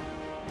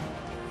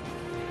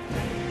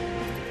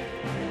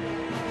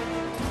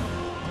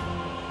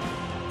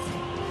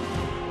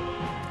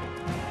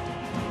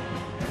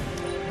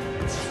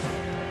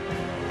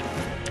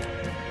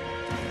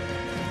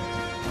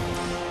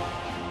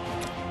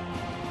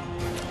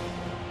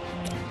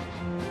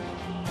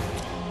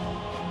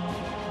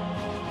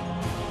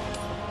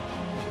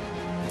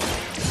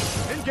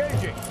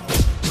 Engaging!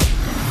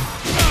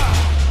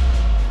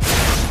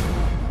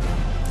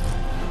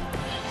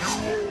 You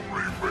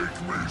only make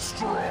me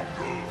stronger.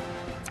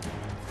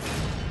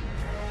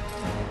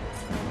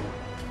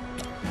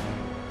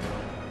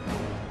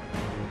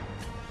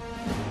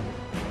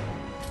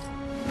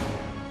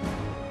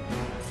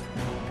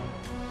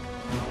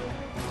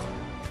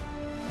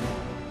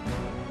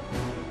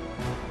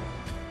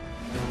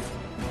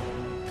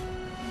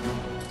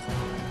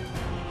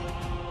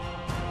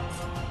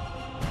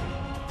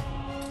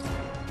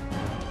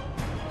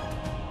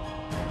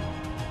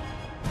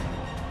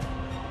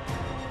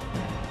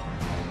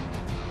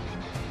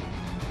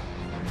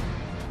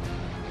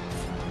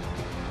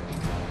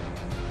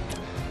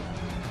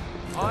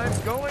 I'm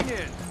going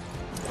in.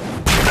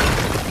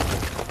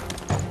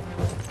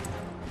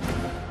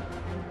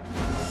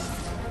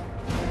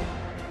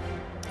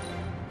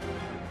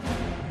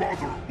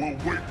 Mother will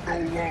wait no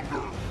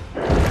longer.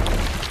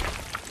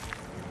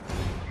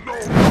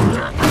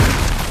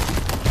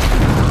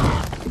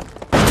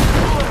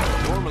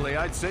 Normally,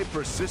 I'd say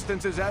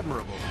persistence is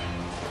admirable.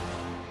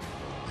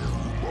 You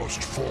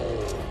must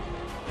fall.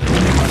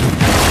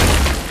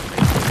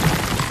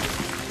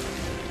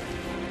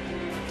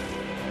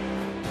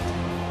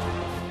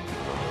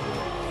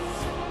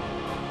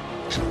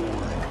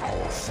 Join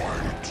our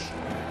fight.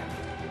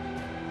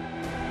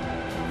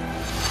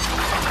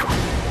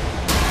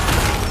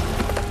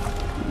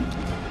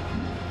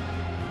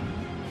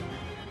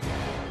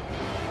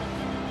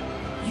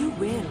 You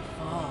will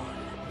fall.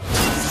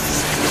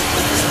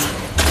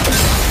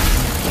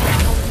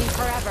 Hold me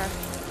forever.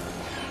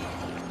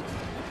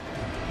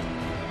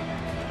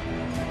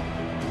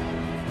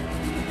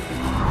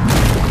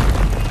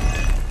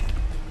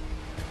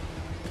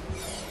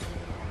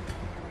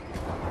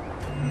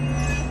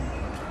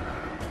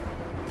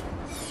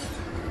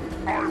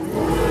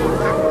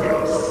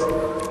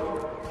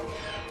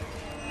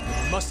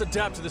 Must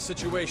adapt to the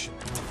situation,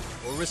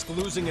 or risk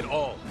losing it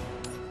all.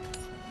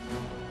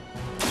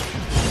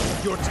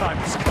 Your time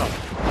has come.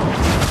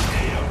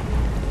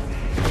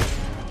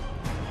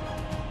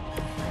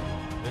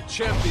 The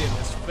champion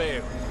has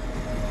failed.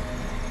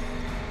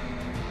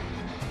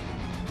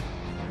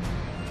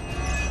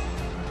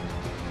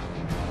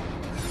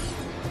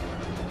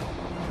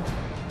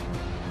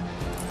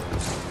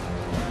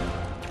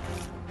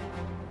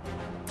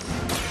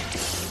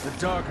 The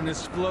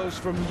darkness flows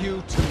from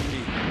you to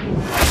me.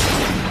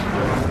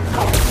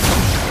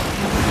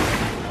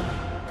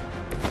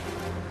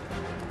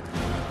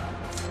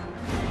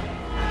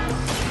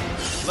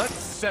 Let's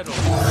settle.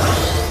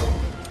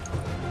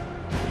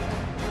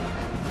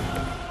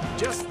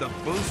 Just the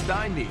boost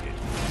I needed.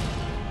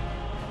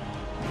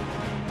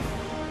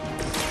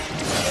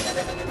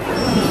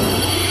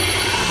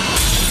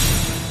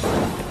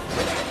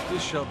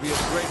 This shall be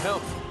of great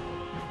help.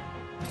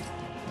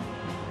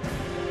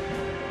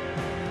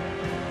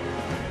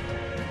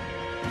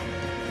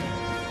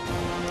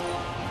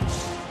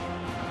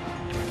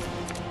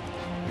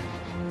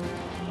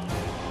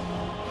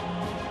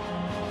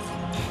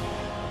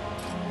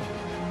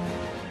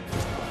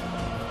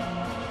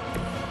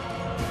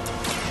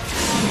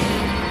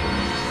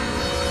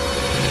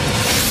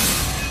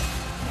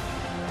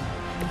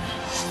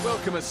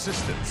 Welcome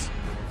assistance.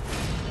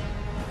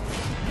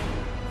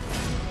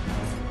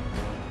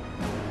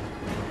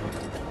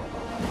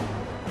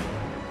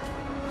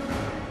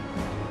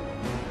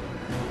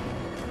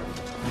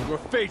 Your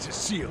fate is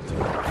sealed.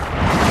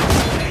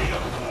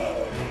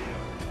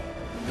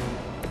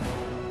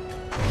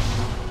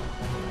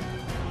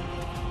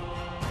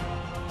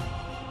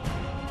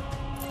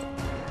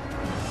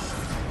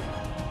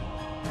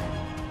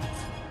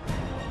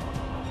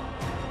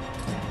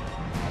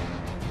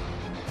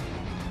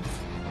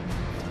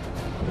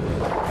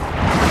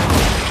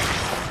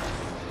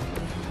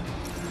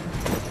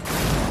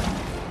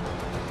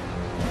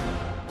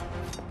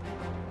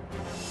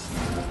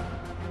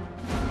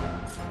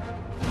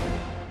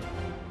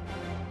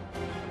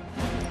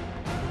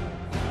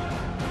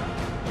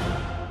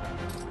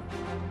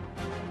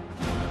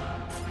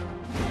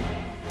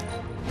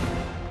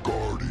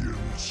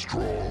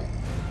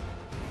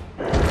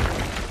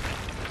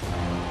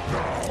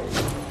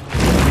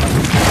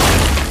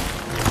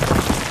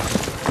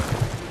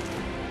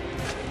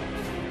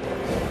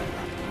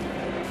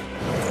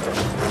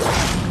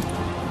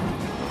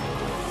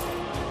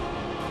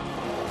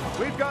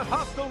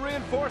 Hostile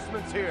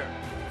reinforcements here!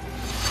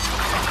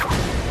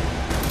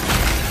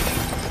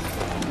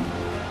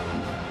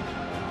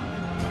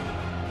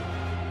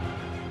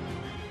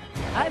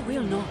 I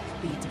will not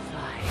be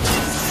defied.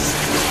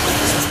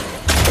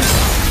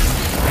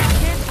 I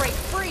can't break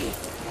free!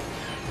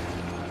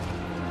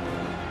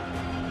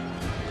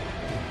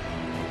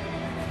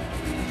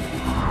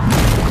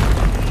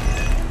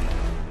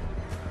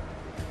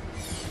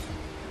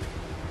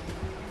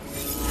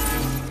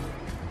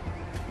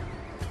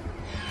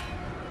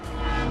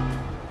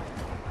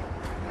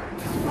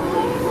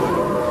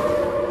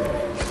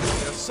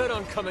 They're set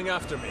on coming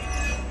after me.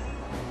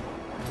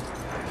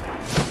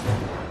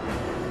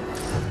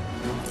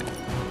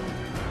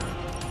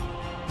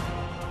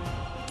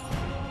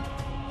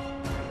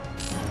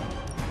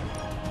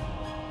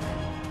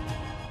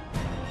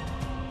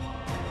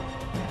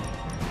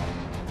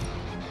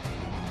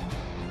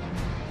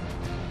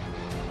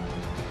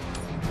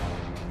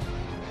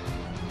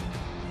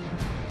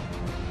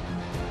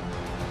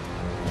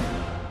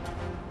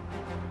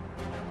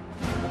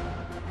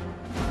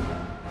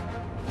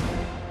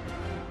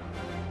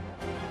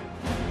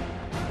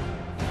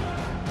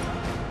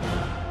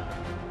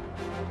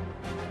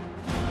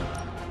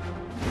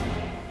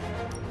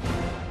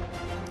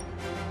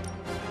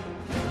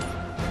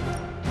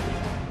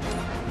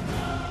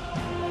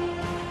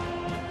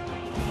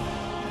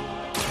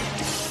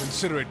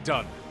 Consider it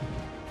done.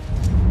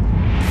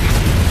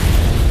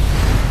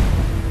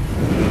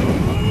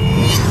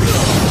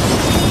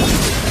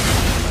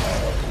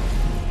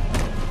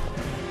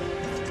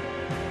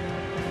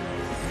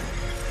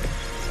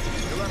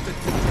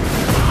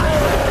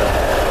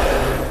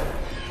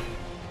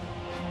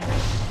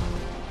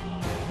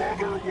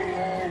 Mother will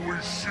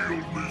always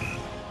shield me.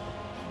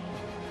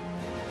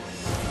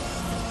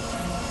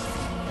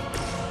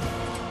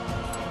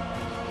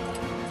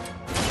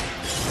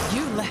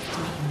 You left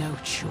me no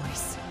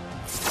choice.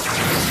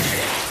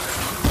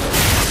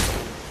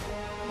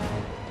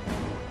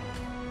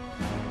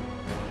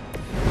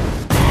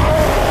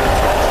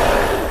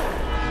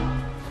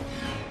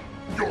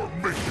 You're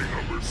making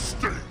a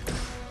mistake.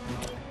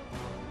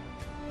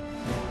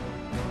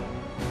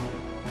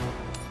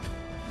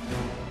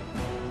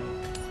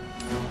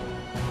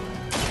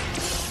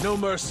 No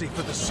mercy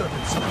for the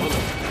servants of Lilith.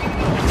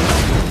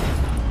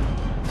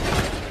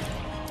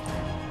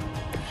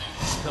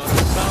 Not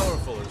as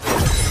powerful as they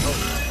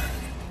supposed.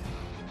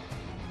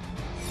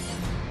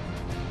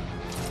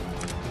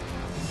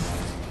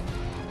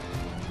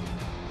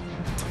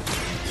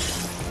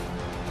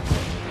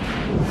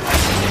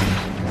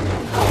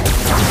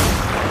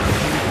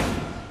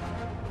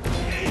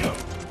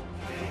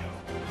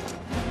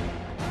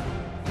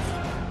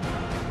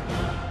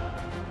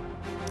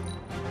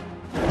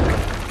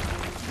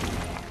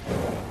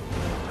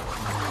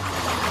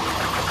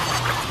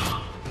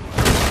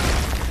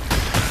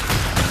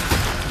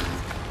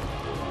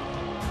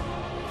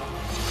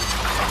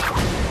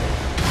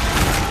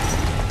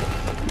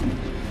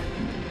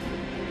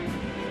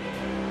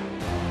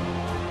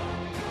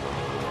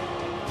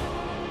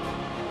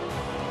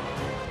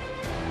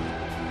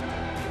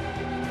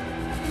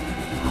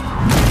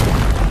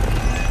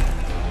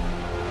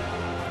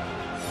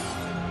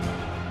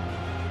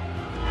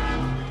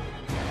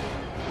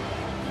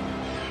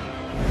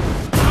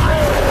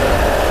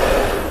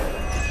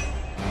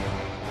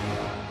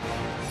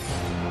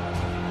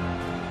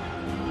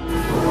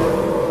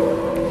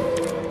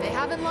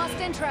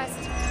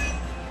 Interest.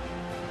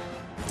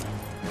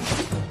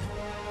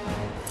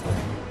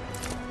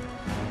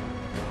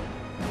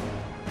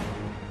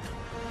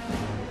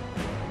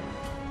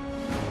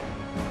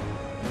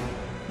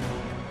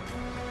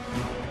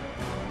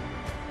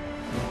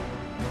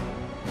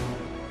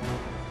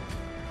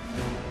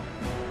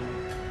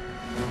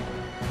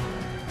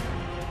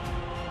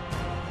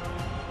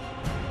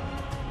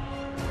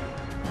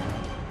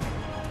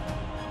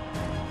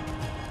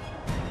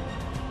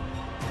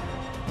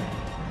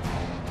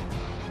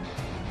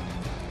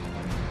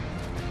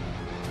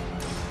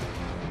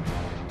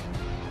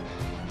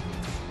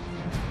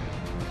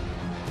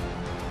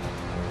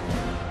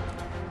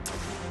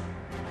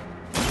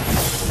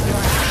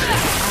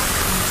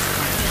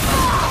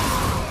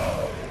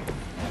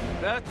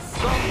 That's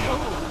some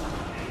move.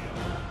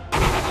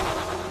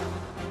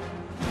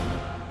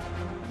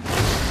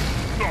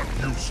 Not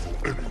useful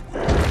anyway.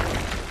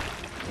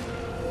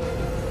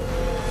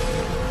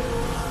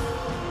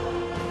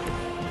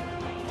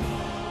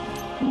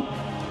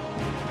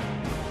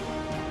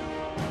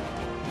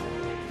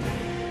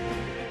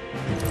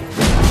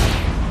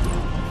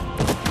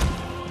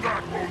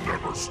 That will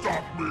never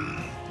stop me.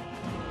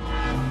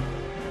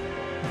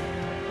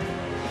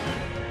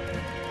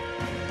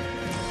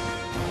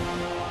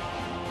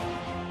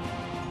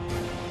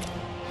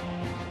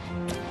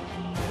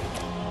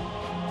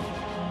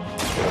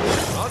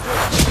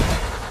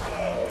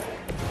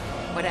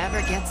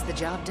 Whatever gets the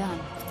job done.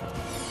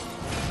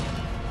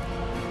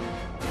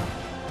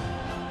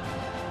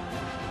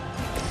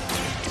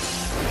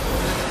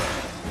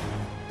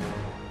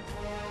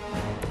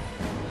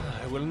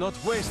 I will not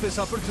waste this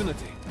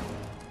opportunity.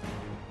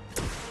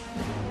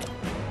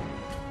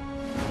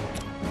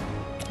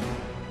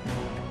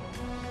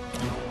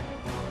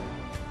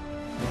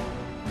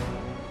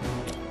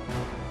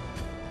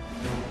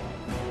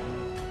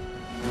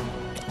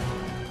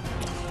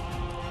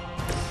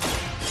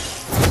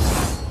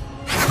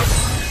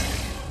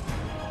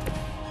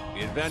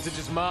 advantage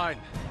is mine.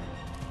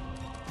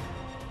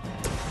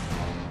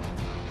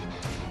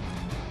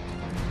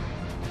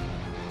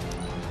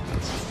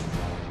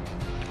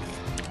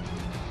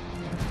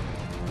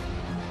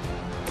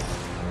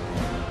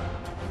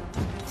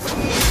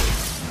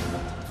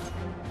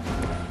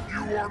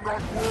 You are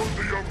not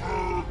worthy of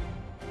her!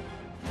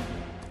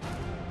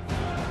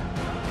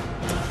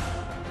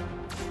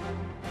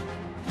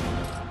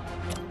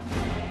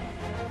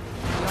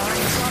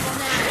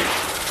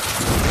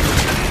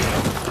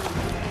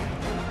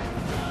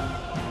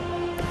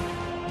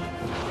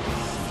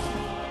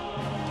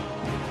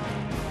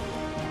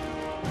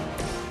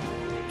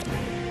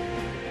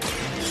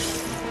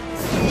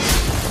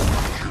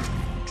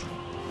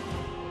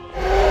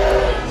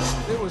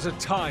 There was a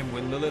time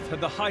when Lilith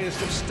had the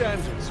highest of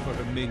standards for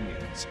her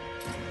minions.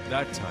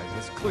 That time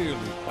has clearly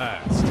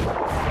passed.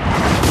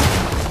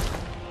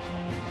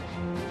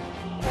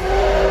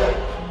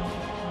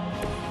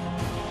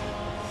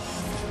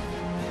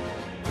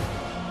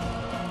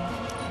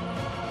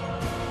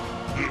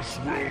 This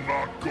will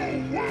not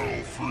go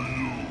well for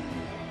you.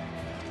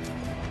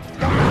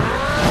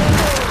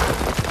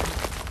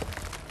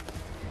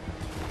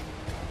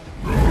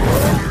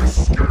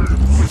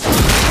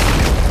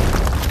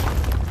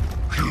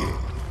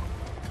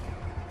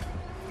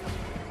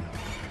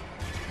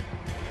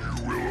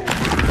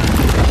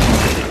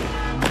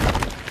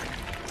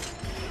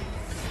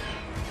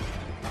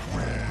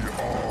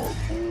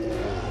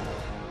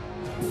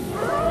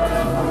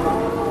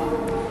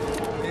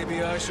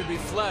 Maybe I should be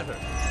flattered.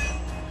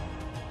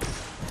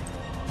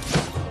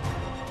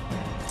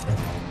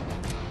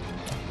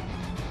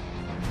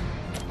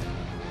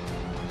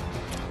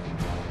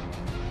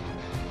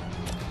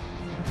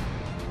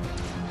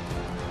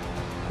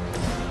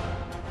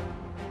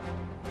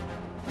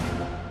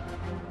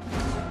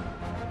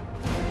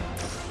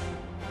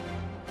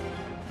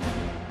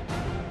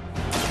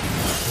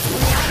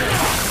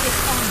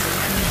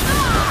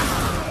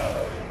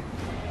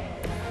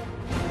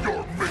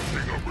 You're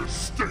making a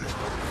mistake.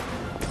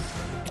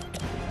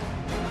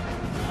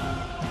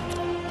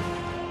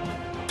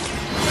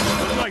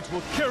 The night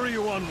will carry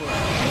you onward.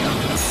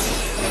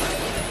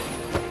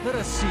 Let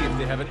us see if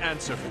they have an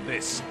answer for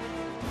this.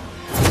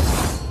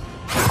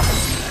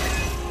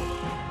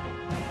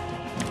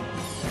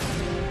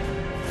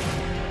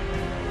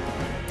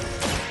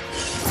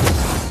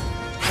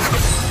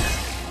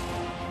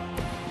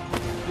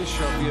 This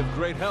shall be of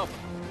great help.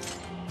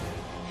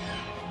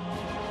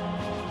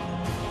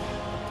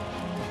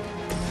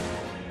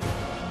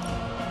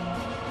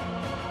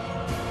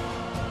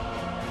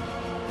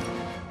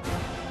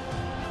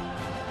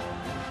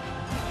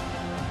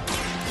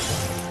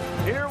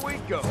 Here we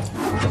go.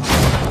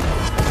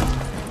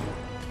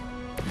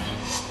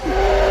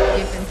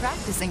 You've been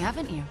practicing,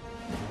 haven't you?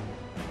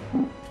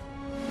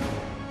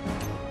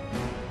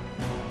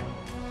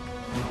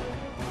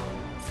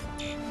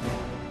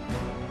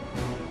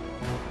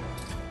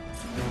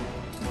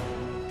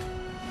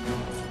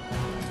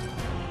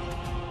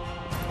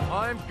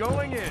 I'm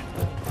going in.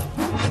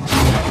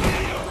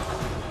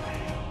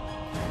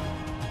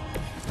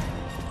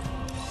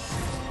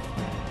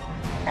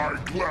 I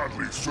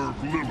gladly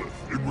serve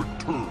Lilith in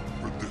return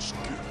for this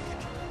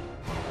gift.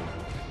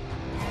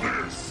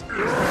 This is...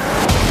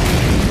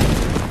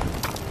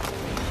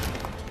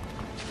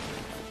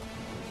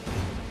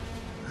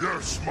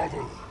 Yes,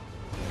 Mother.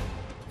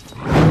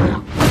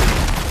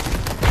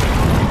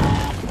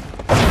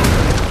 I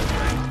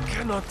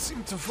cannot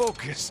seem to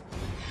focus.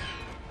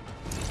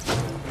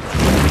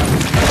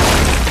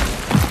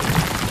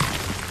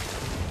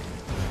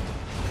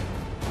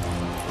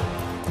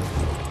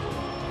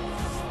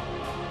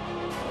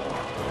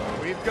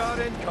 We've got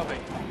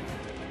incoming.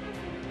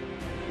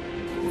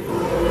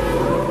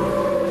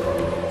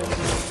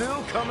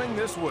 Still coming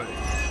this way.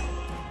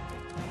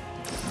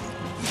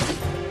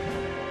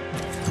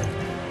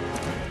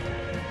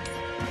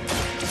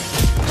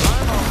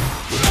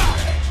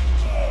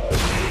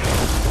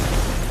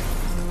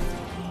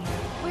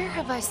 Where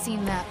have I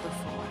seen that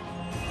before?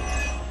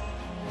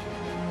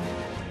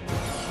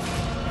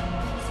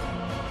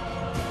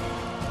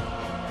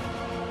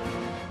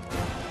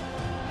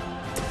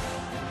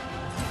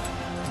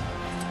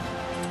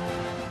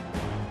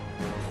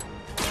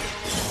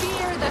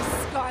 Fear the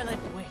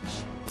Scarlet Witch.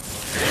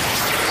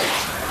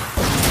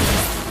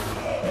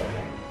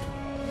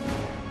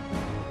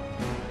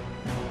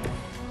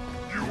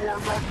 You are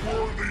not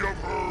worthy of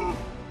her.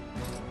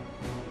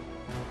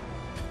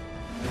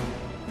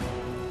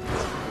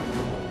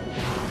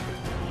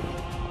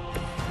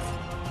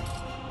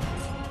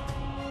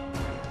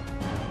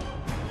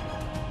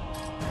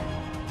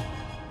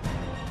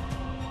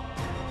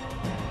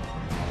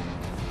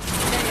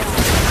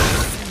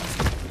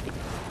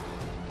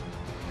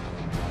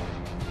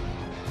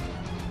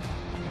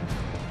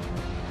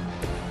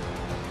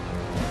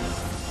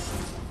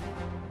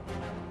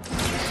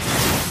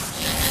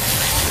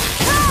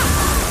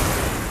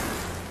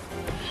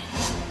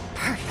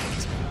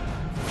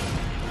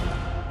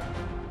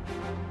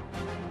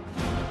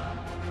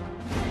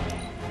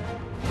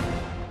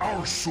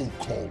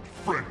 so-called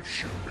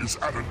friendship is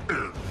at an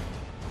end.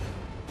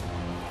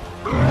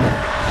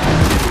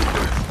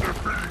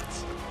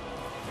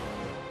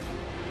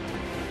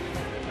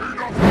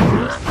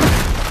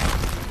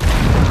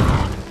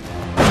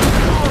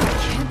 I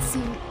can't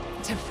seem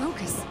to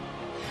focus.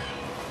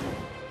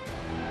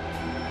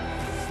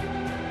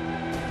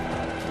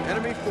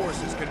 Enemy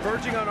forces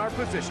converging on our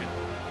position.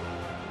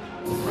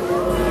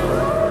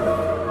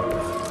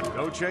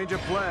 No change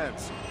of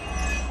plans.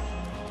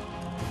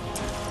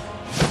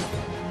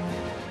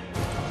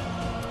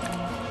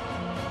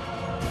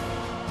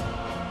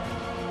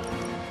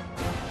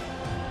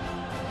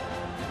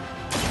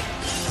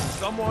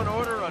 Someone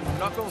order a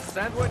knuckle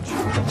sandwich?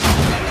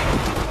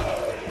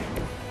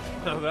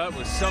 Now that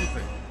was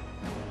something.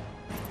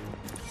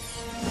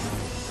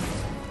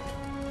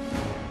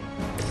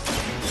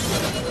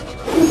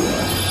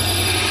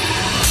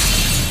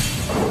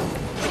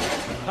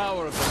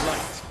 Power of the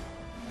light.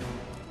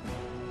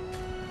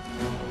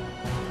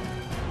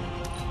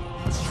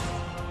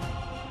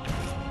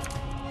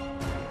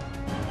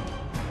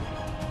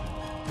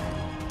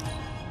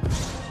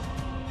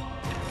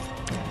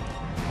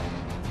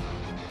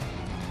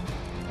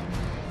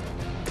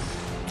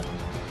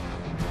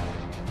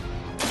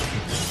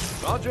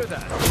 Roger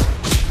that.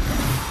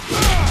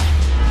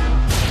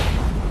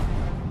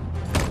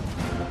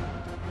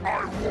 I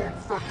won't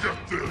forget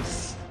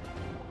this.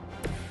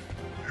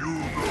 You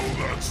know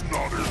that's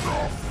not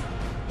enough.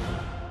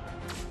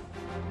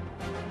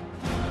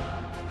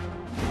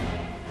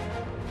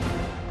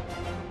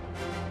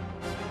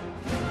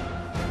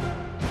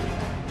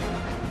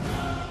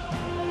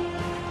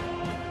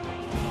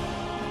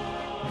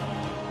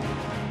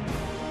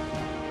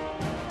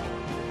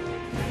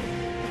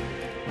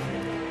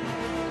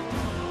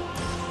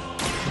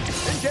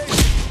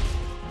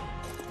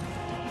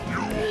 You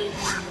only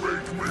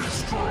make me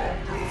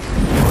stronger.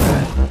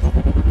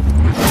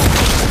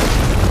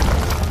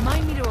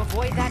 Remind me to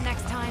avoid that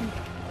next time.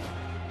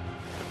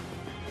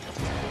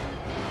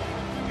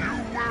 You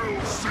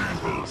will see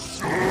her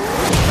soon.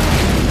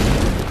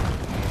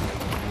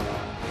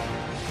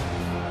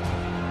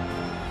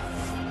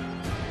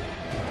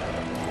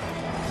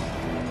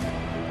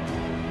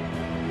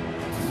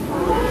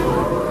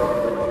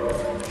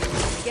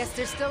 Guess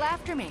they're still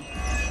after me.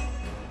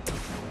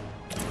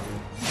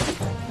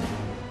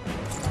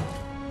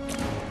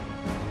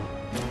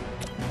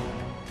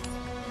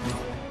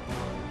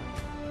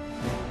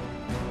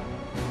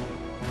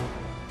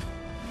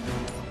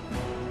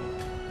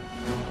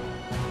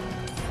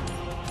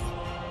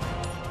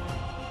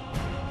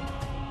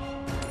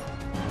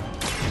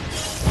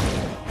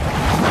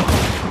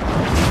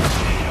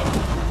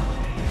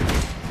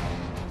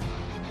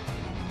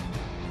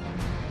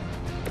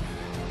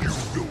 You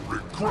will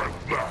regret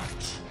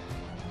that.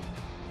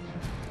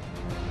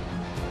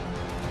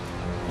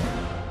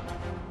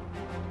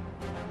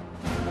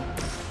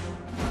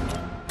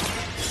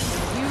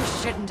 You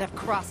shouldn't have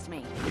crossed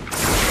me.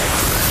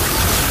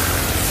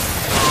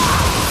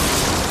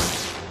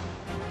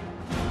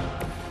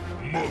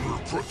 Mother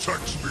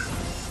protects me.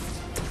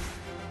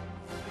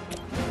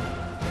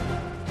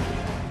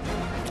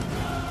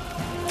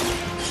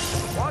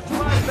 Watch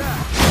my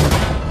back.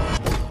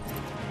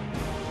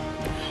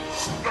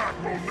 That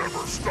will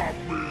never stop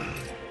me.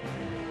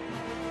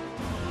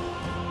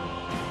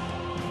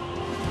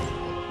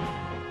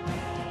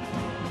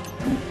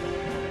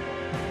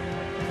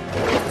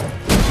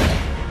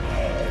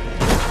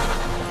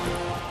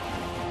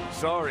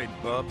 Sorry,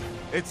 bub.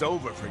 It's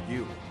over for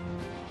you.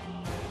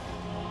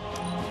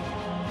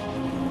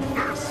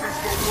 This is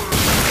the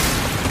way.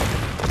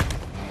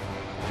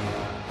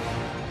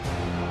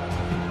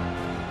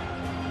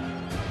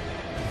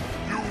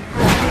 You know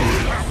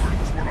what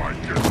happens when I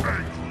get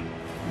angry.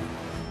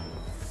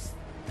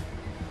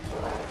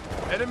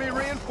 Enemy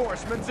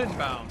reinforcements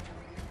inbound.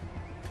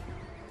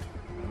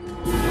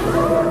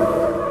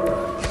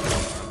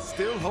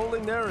 Still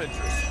holding their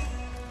interest.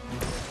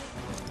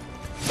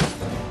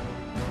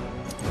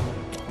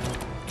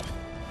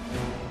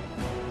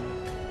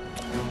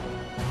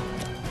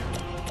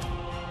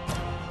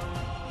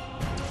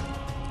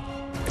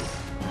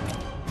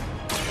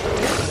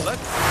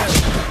 Let's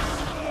settle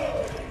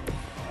this.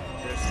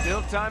 There's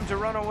still time to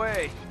run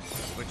away,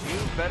 but you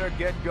better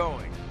get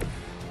going.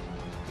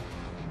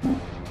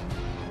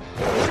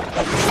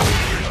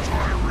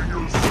 Tiring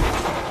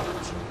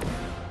yourself.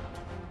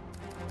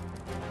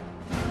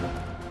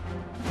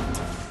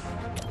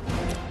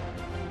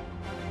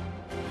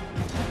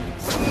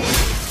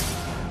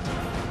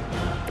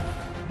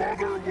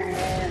 Mother will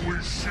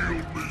always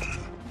shield me.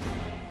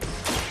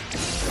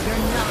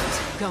 You're not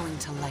going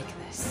to like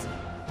this.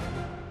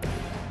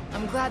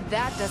 I'm glad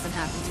that doesn't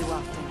happen too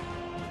often.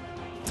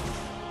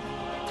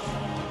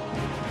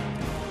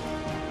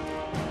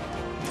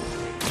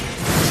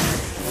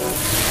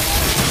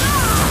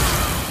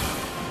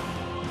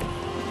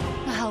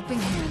 A helping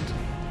hand.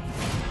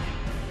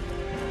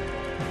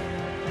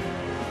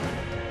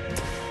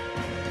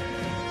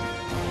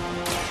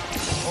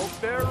 Hope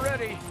they're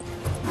ready.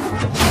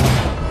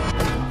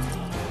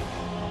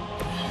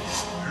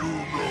 You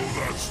know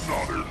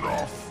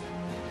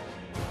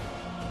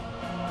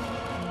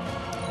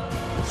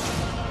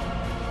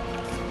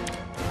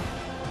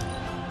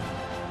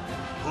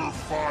Her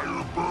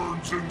fire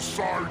burns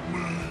inside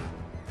me.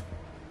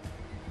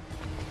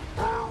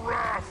 Her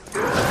wrath.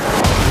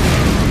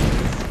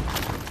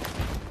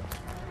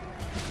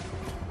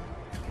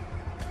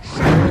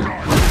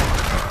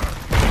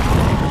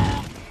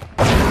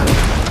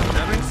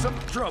 Having some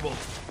trouble.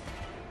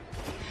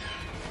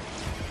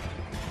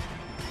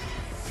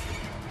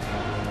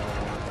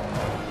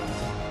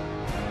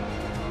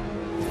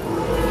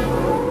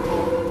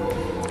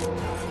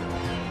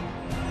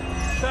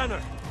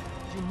 Banner,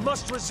 you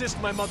must resist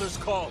my mother's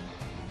call.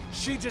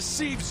 She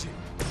deceives you.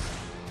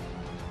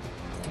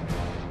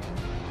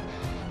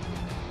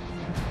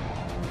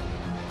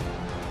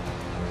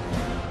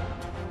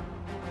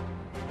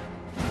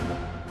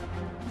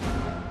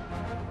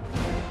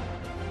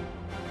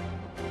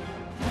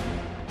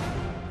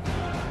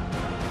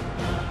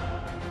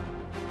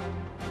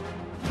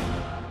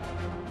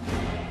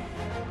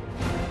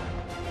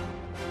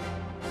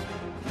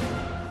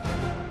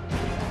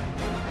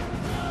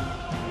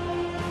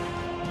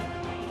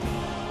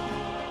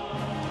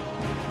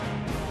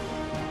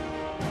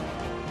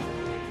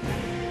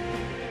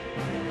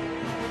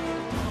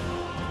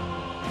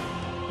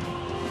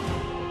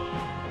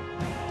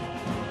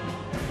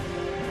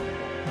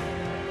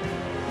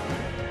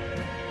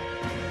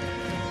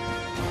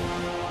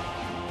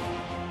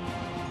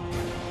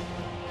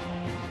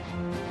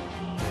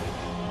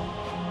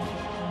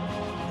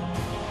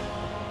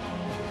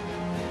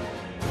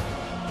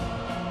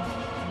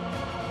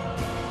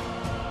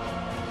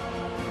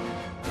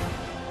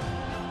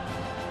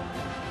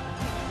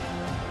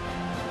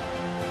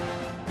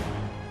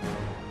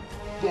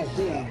 The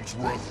horns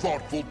were a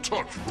thoughtful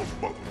touch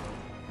from Mother.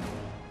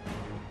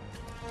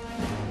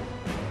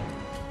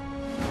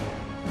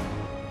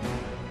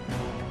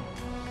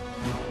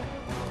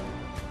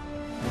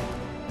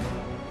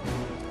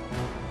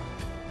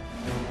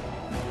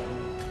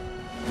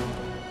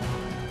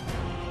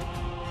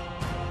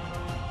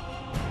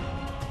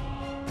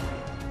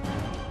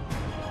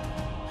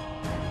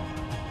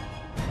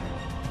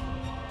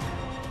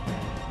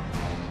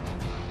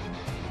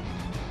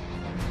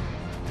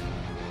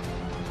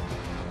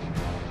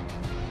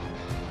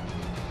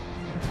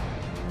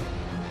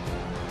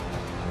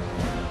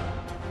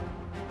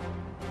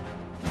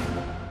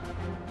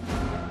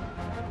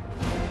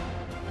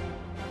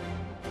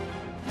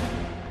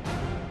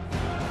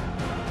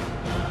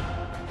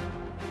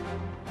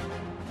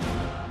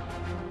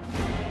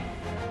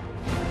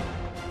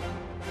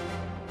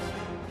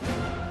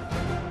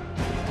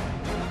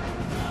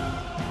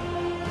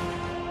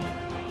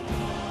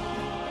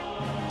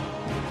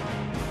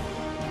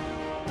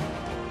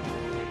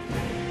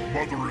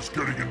 Mother is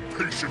getting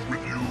impatient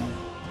with you.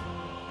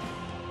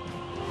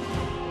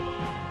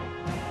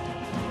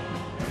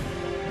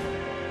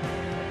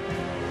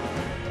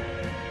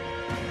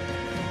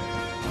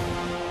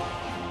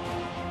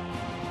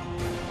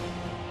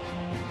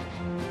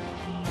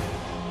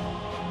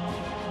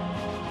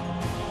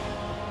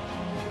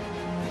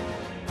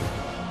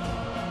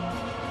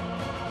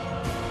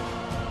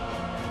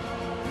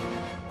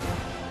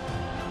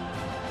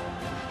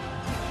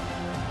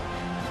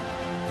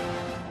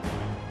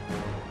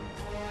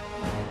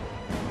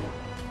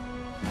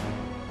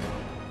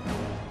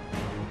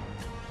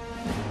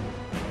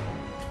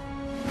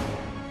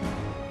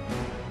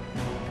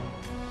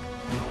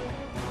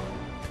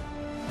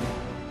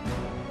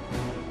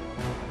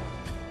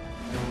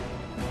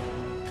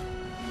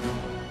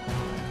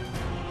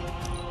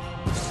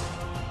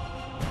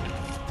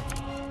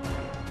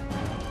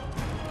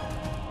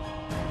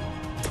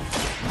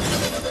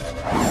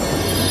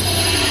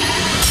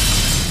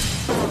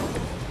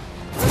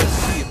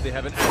 They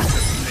have an answer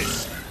to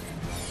this.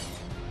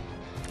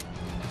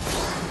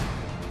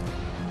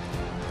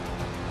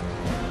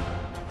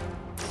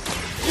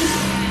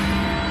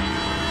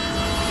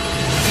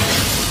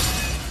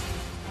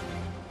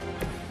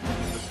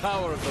 The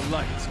power of the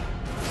light.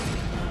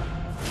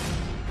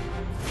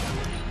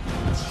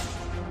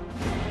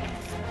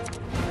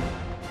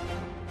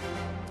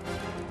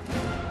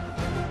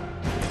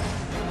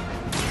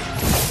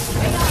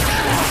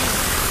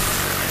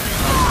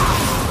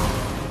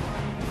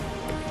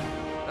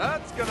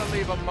 That's gonna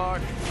leave a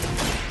mark.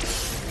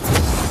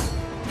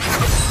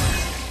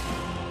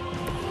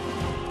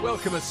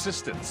 Welcome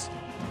assistance.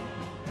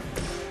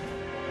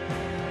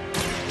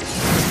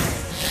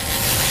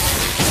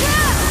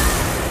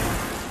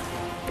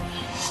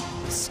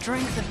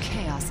 Strength of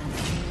chaos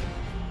energy.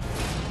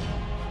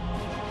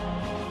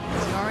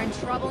 You're in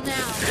trouble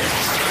now.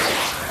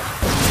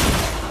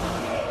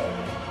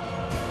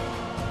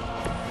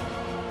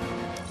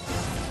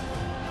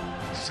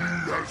 She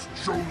has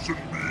chosen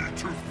me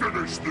to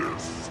finish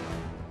this.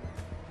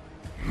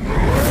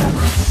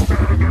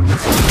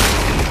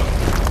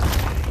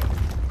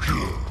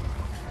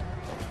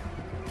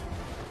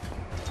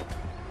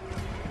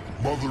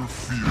 Mother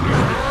fears,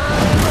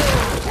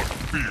 but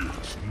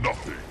fears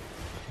nothing.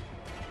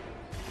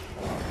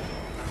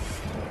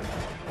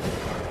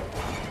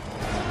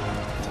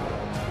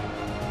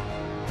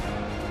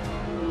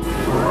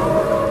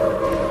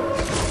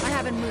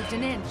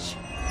 much.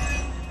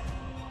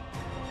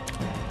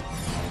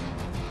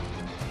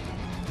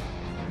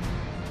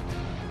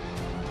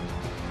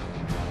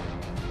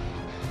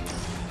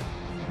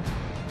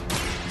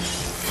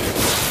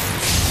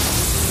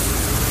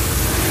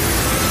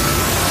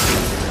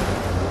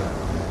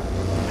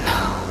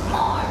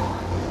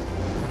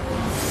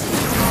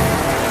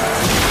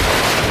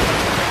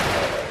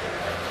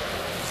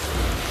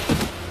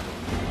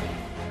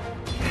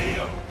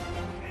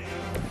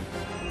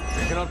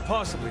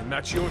 Possibly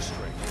match your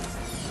strength.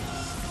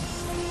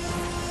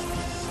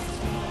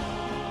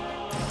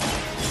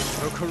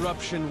 No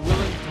corruption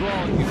will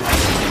enthrall you.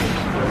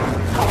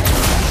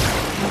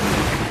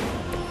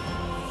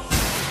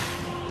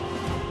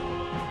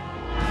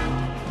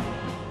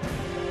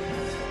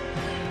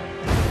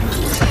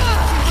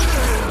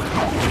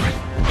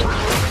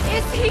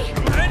 Is he?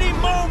 Any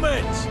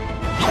moment!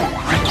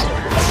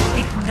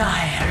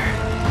 Ignite.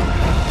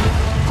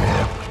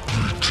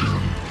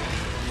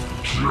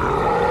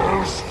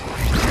 Just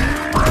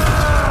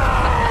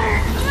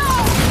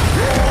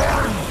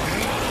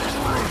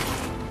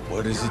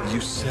what is it you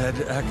said,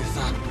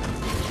 Agatha?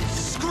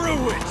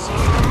 Screw it!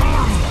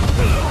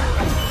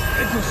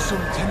 Ego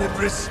sum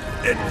tenebris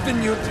et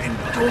veniut in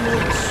domo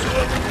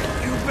suum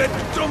iubet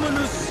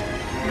dominus.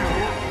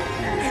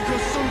 Ego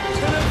sum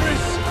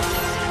tenebris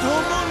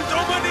domum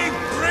domini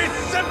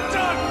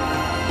preceptor!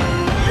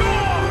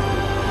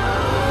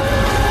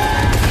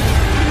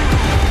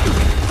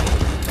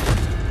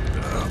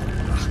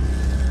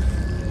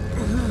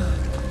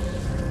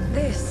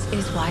 This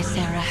is why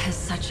Sarah has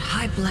such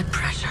high blood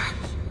pressure.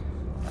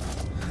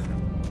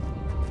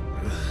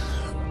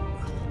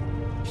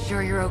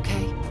 Sure you're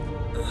okay?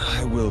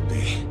 I will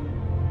be.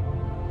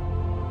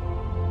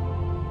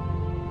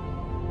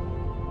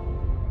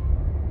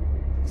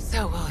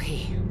 So will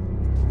he.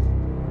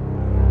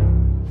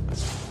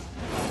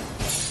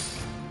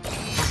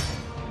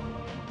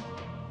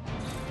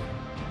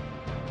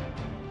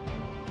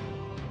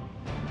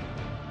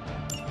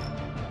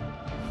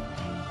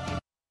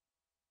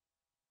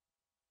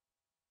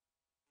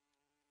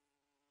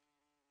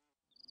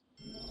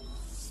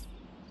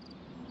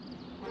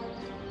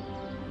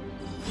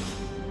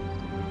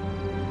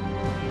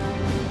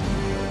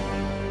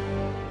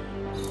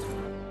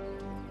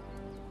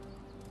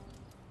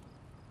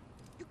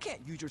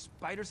 Use your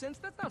spider sense?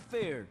 That's not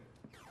fair.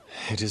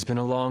 It has been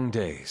a long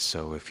day,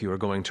 so if you are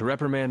going to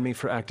reprimand me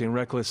for acting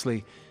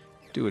recklessly,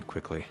 do it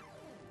quickly.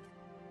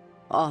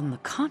 On the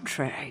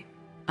contrary,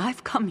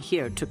 I've come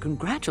here to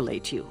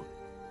congratulate you.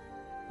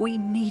 We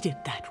needed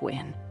that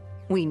win.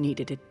 We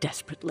needed it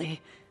desperately,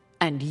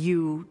 and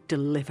you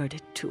delivered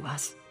it to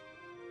us.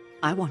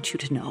 I want you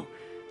to know,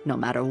 no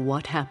matter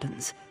what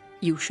happens,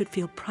 you should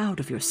feel proud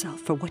of yourself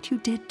for what you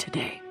did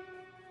today.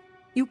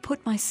 You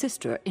put my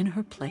sister in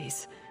her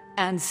place,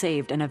 and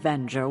saved an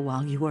Avenger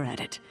while you were at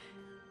it.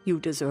 You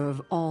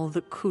deserve all the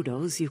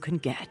kudos you can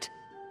get.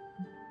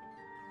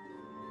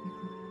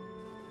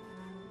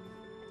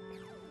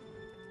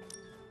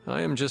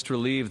 I am just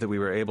relieved that we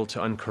were able to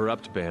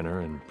uncorrupt Banner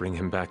and bring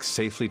him back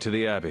safely to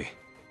the Abbey.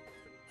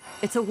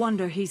 It's a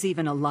wonder he's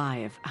even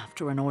alive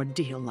after an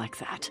ordeal like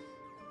that.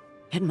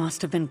 It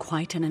must have been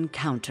quite an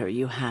encounter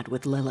you had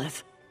with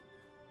Lilith.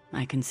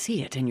 I can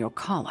see it in your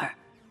collar.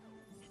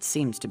 It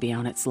seems to be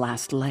on its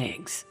last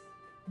legs.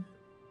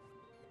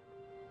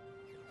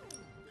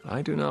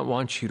 I do not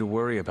want you to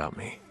worry about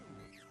me.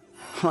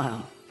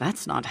 Well,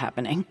 that's not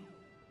happening.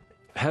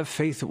 Have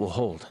faith it will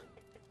hold.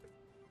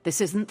 This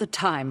isn't the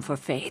time for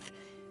faith.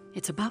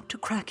 It's about to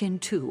crack in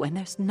too, and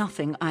there's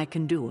nothing I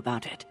can do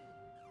about it.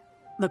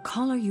 The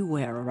collar you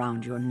wear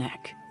around your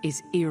neck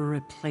is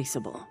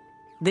irreplaceable.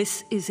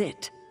 This is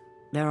it.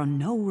 There are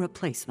no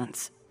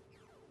replacements.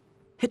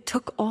 It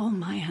took all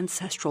my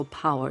ancestral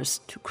powers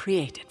to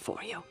create it for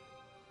you.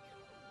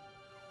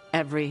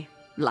 Every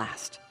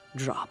last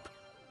drop.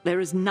 There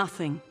is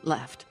nothing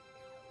left.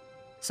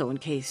 So in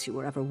case you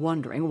were ever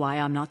wondering why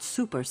I'm not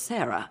Super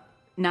Sarah,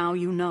 now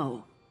you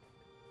know.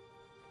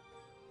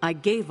 I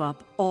gave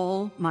up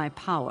all my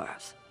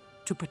powers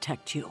to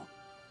protect you.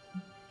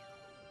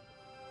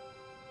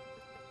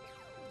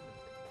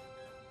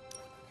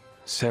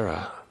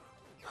 Sarah,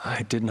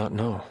 I did not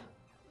know.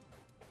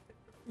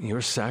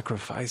 Your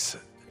sacrifice...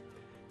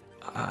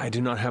 I do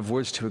not have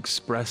words to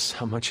express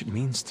how much it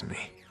means to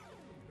me.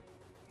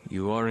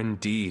 You are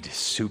indeed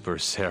Super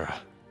Sarah.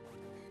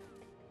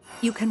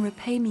 You can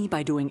repay me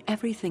by doing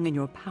everything in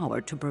your power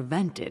to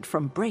prevent it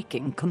from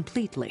breaking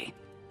completely.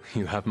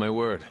 You have my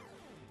word.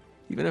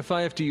 Even if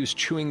I have to use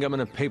chewing gum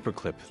and a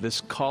paperclip,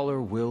 this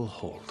collar will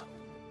hold.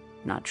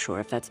 Not sure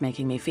if that's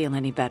making me feel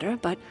any better,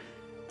 but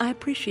I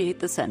appreciate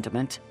the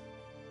sentiment.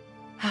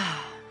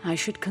 I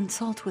should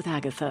consult with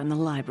Agatha in the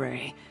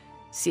library,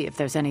 see if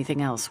there's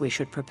anything else we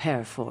should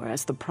prepare for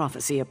as the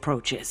prophecy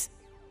approaches.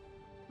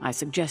 I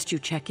suggest you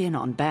check in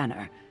on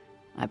Banner.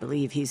 I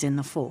believe he's in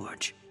the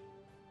forge.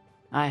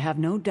 I have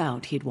no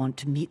doubt he'd want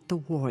to meet the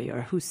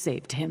warrior who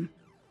saved him.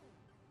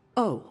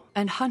 Oh,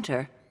 and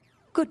Hunter,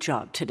 good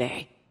job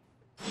today.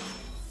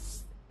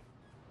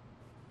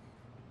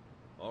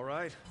 All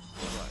right.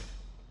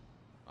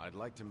 I'd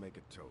like to make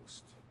a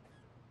toast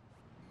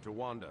to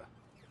Wanda,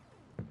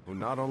 who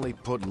not only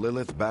put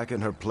Lilith back in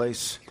her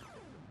place,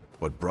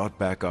 but brought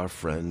back our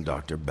friend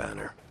Dr.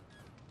 Banner.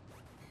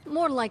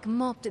 More like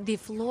mopped the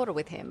floor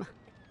with him.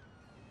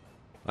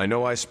 I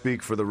know I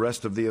speak for the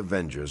rest of the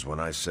Avengers when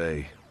I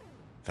say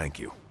thank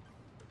you.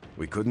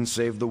 We couldn't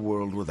save the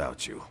world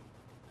without you.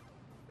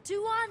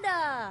 To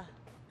Wanda!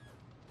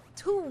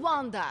 To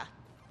Wanda!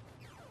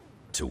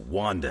 To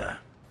Wanda.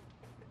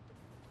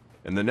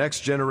 And the next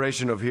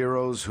generation of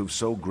heroes who've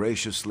so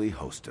graciously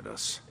hosted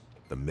us,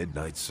 the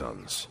Midnight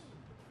Suns.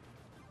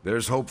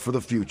 There's hope for the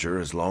future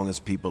as long as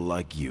people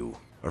like you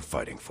are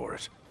fighting for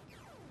it.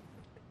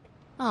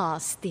 Aw,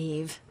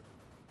 Steve.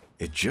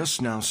 It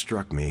just now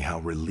struck me how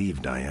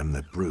relieved I am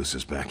that Bruce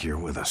is back here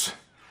with us.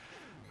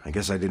 I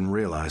guess I didn't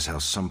realize how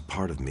some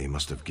part of me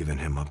must have given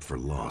him up for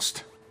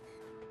lost.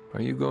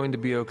 Are you going to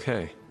be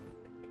okay?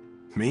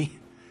 Me?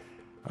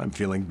 I'm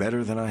feeling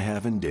better than I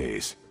have in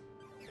days.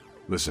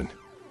 Listen,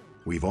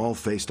 we've all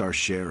faced our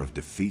share of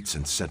defeats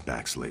and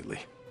setbacks lately.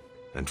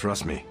 And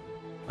trust me,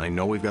 I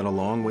know we've got a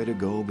long way to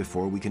go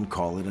before we can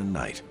call it a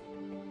night.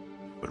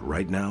 But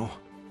right now,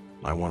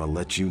 I want to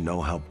let you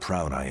know how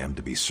proud I am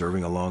to be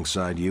serving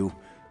alongside you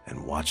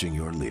and watching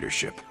your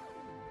leadership.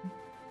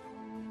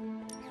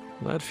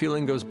 That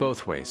feeling goes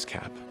both ways,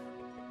 Cap.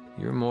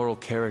 Your moral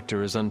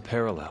character is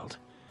unparalleled,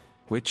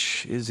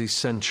 which is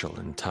essential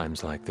in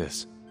times like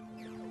this.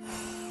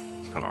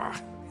 Ah,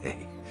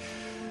 hey.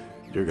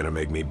 You're gonna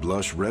make me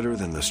blush redder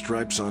than the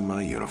stripes on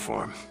my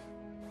uniform.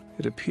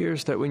 It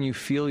appears that when you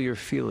feel your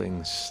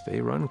feelings,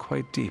 they run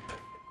quite deep.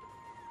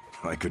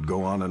 I could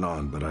go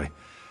on, but I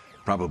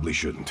probably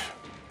shouldn't.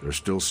 There's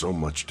still so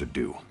much to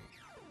do.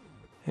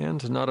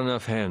 And not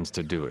enough hands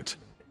to do it.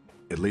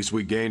 At least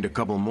we gained a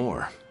couple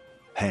more.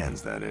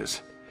 Hands, that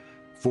is.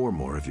 4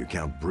 more if you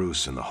count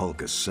Bruce and the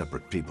Hulk as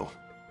separate people.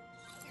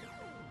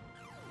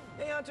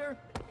 Hey, Hunter.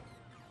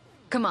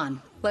 Come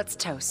on, let's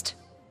toast.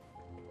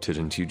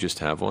 Didn't you just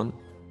have one?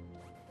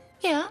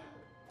 Yeah,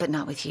 but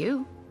not with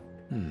you.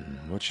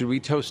 What should we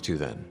toast to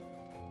then?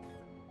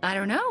 I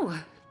don't know.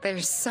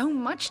 There's so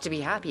much to be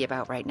happy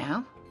about right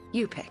now.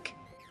 You pick.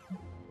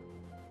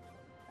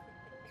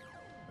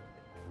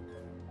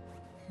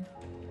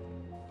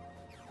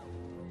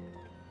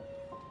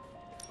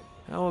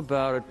 How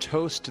about a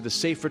toast to the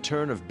safe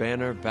return of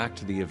Banner back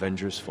to the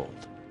Avengers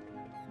fold?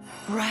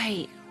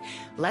 Right.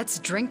 Let's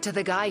drink to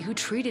the guy who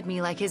treated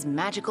me like his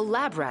magical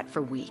lab rat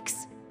for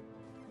weeks.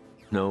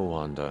 No,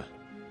 Wanda.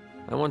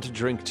 I want to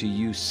drink to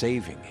you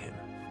saving him.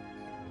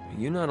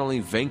 You not only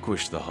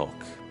vanquished the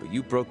Hulk, but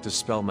you broke the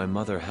spell my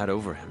mother had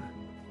over him.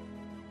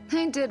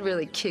 I did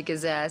really kick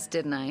his ass,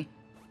 didn't I?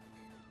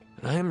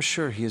 And I am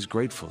sure he is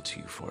grateful to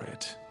you for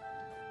it.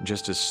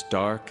 Just as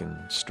Stark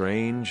and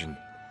Strange and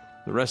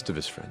the rest of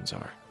his friends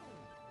are.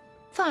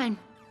 Fine.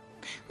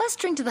 Let's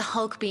drink to the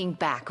Hulk being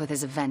back with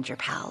his Avenger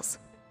pals.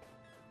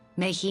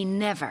 May he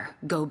never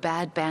go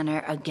bad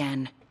Banner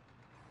again.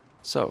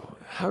 So,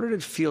 how did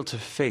it feel to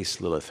face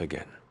Lilith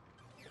again?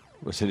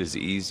 Was it as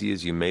easy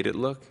as you made it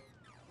look?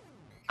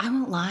 I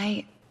won't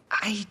lie,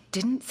 I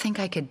didn't think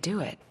I could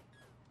do it.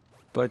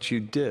 But you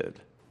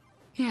did.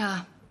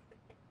 Yeah.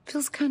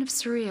 Feels kind of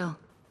surreal.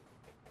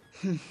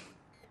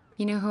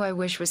 You know who I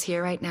wish was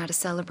here right now to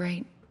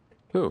celebrate?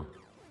 Who?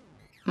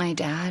 My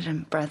dad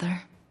and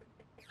brother.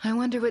 I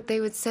wonder what they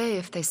would say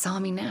if they saw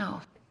me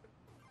now.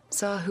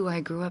 Saw who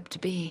I grew up to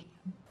be.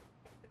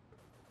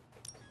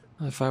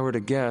 If I were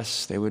to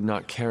guess, they would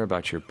not care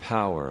about your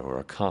power or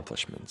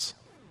accomplishments.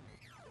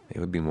 They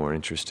would be more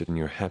interested in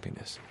your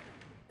happiness.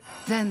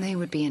 Then they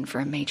would be in for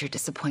a major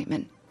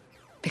disappointment.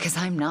 Because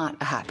I'm not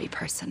a happy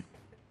person.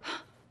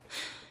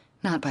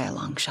 Not by a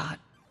long shot.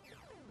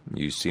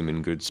 You seem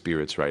in good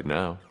spirits right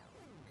now.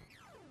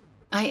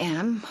 I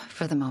am,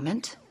 for the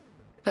moment.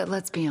 But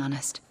let's be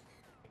honest.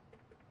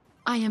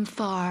 I am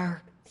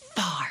far,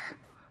 far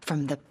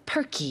from the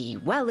perky,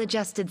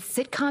 well-adjusted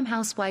sitcom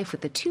housewife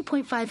with the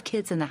 2.5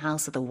 kids in the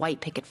house with the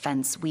white picket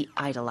fence we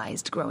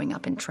idolized growing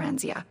up in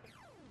Transia.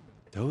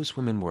 Those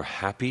women were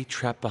happy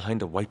trapped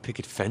behind a white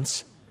picket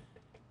fence?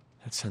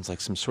 That sounds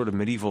like some sort of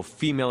medieval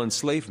female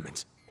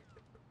enslavement.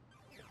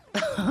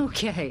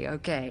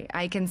 Okay,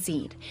 I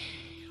concede.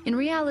 In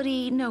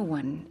reality, no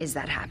one is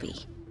that happy.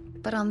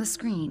 But on the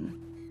screen,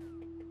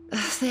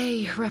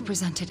 they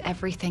represented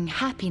everything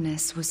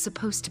happiness was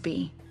supposed to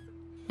be,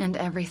 and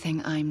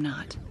everything I'm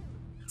not.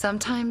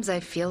 Sometimes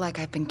I feel like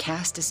I've been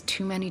cast as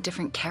too many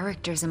different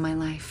characters in my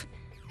life,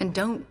 and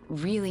don't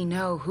really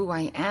know who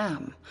I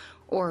am,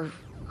 or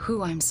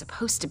who I'm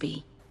supposed to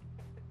be.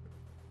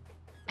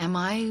 Am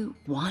I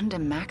Wanda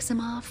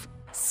Maximoff,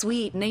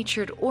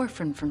 sweet-natured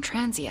orphan from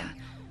Transia?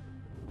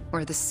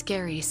 Or the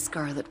scary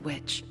Scarlet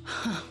Witch?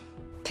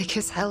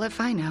 Because hell if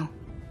I know.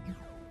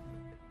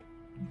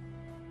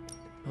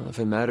 Well, if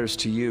it matters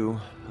to you,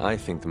 I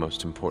think the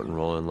most important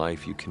role in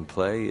life you can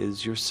play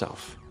is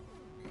yourself.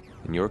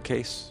 In your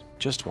case,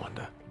 just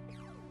Wanda.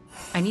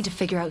 I need to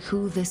figure out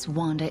who this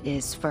Wanda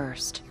is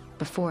first,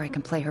 before I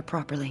can play her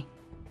properly.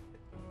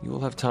 You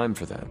will have time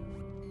for that.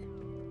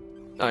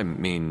 I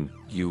mean,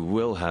 you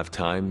will have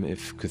time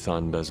if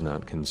Cthon does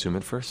not consume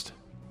it first.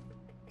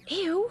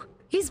 Ew,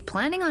 he's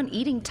planning on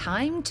eating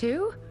time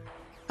too?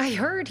 I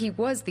heard he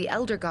was the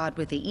elder god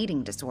with the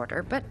eating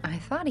disorder, but I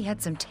thought he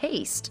had some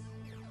taste.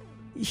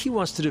 He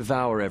wants to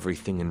devour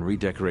everything and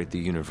redecorate the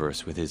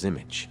universe with his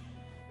image.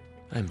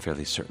 I'm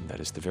fairly certain that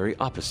is the very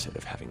opposite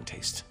of having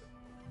taste.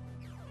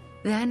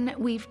 Then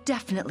we've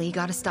definitely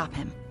got to stop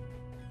him.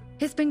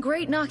 It's been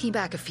great knocking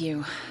back a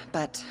few,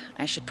 but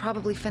I should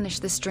probably finish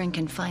this drink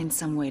and find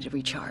some way to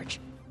recharge.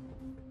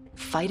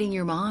 Fighting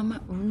your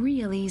mom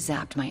really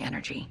zapped my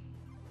energy.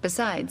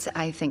 Besides,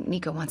 I think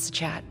Nico wants to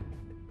chat.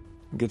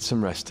 Get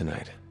some rest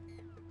tonight.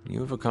 You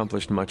have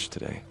accomplished much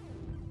today.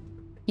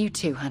 You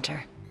too,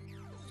 Hunter.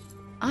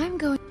 I'm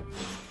going...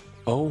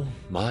 Oh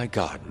my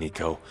god,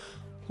 Nico.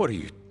 What are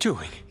you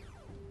doing?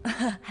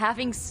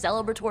 Having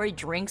celebratory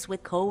drinks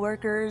with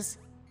coworkers.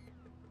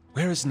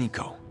 Where is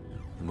Nico?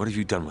 And what have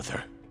you done with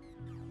her?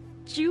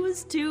 She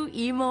was too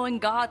emo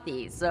and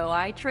gothy, so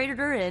I traded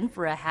her in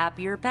for a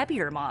happier,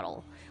 peppier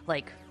model.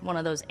 Like one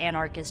of those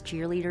anarchist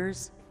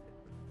cheerleaders.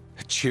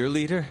 A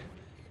cheerleader?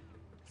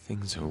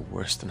 Things are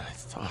worse than I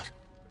thought.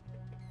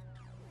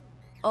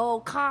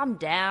 Oh, calm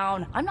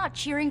down. I'm not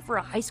cheering for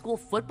a high school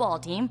football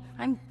team.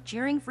 I'm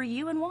cheering for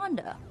you and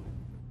Wanda.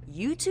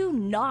 You two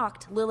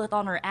knocked Lilith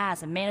on her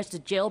ass and managed to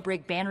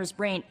jailbreak Banner's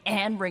brain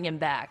and bring him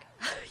back.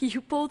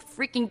 You both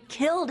freaking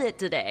killed it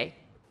today.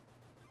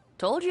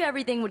 Told you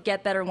everything would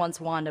get better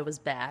once Wanda was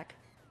back.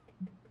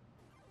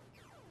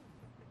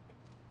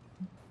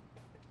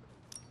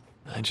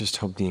 I just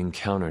hope the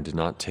encounter did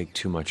not take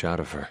too much out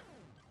of her.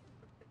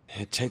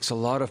 It takes a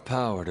lot of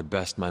power to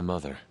best my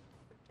mother.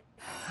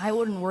 I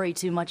wouldn't worry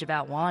too much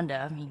about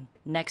Wanda. I mean,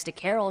 next to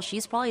Carol,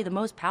 she's probably the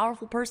most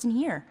powerful person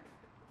here.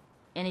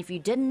 And if you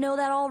didn't know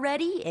that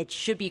already, it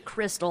should be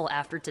Crystal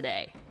after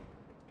today.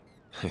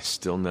 I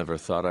still never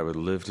thought I would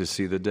live to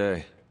see the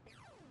day.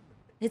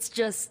 It's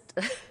just...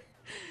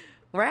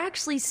 we're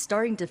actually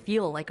starting to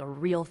feel like a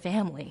real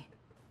family.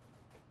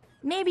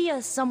 Maybe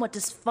a somewhat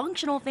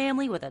dysfunctional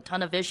family with a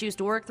ton of issues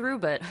to work through,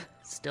 but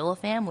still a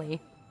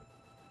family.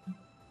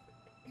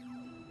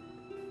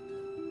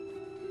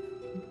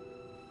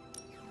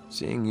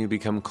 Seeing you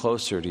become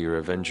closer to your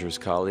Avengers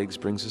colleagues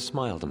brings a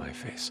smile to my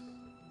face.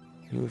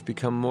 You have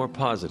become more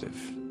positive,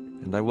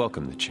 and I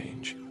welcome the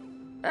change.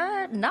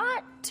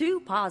 Not too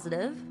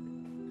positive.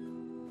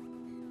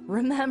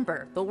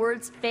 Remember, the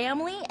words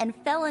family and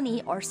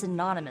felony are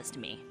synonymous to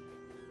me.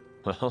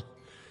 Well,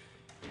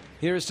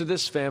 here's to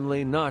this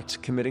family not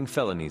committing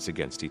felonies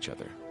against each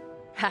other.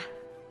 Ha!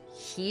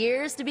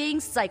 Here's to being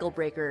cycle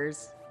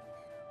breakers.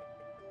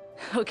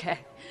 Okay,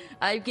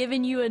 I've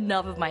given you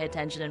enough of my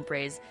attention and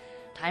praise.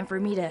 Time for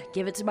me to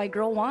give it to my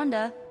girl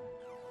Wanda.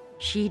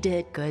 She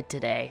did good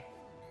today.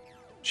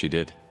 She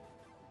did.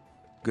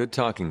 Good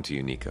talking to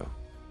you, Nico.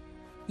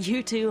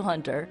 You too,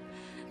 Hunter.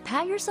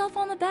 Pat yourself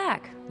on the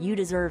back. You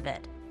deserve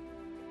it.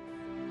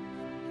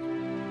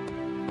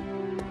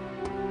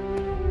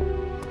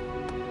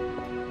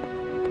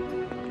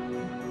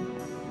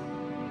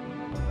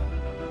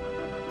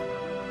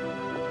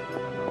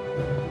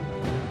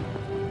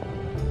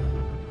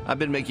 I've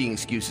been making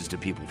excuses to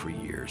people for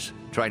years,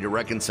 trying to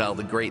reconcile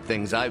the great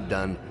things I've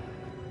done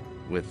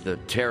with the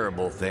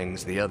terrible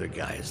things the other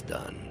guy has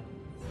done.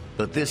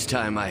 But this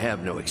time I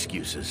have no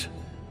excuses.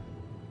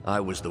 I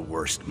was the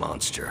worst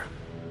monster,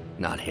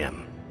 not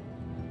him.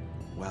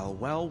 Well,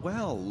 well,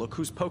 well, look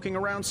who's poking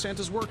around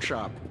Santa's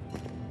workshop.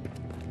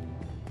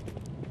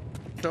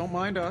 Don't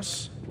mind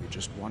us. We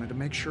just wanted to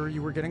make sure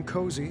you were getting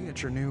cozy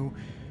at your new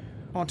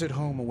haunted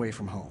home away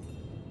from home.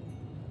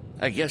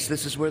 I guess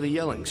this is where the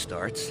yelling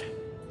starts.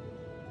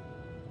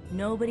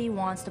 Nobody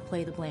wants to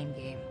play the blame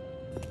game.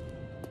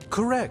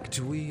 Correct.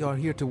 We are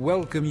here to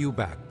welcome you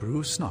back,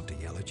 Bruce, not to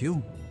yell at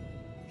you.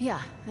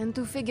 Yeah, and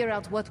to figure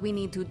out what we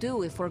need to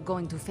do if we're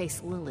going to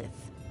face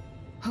Lilith.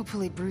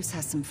 Hopefully Bruce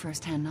has some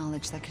first-hand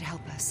knowledge that could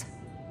help us.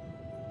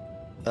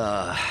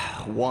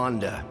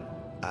 Wanda,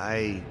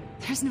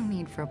 There's no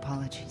need for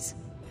apologies.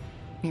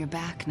 You're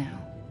back now.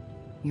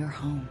 You're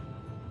home.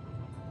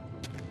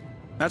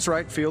 That's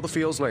right, feel the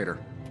feels later.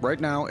 Right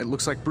now, it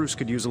looks like Bruce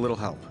could use a little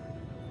help.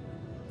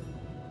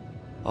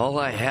 All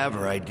I have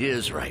are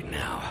ideas right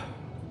now.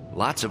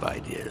 Lots of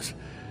ideas.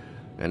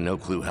 And no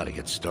clue how to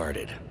get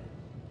started.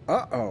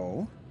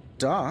 Uh-oh.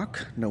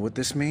 Doc, know what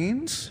this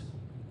means?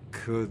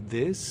 Could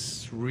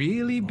this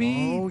really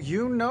be? Oh,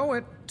 you know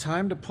it.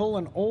 Time to pull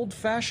an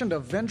old-fashioned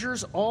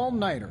Avengers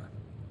all-nighter.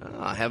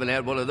 I haven't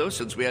had one of those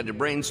since we had to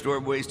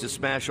brainstorm ways to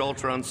smash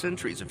Ultron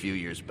sentries a few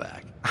years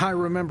back. I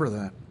remember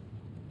that.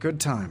 Good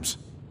times.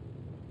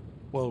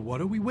 Well,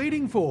 what are we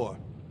waiting for?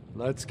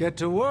 Let's get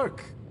to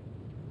work.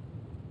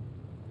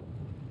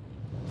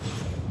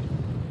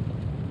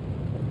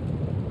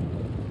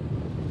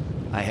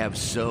 I have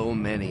so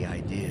many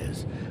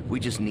ideas. We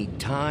just need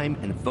time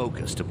and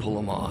focus to pull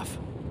them off.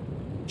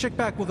 Check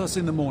back with us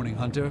in the morning,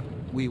 Hunter.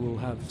 We will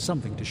have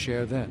something to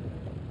share then.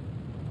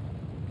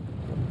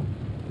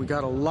 We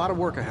got a lot of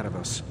work ahead of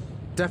us.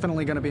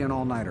 Definitely gonna be an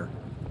all-nighter.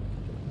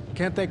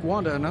 Can't thank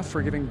Wanda enough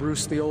for giving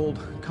Bruce the old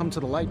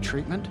come-to-the-light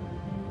treatment.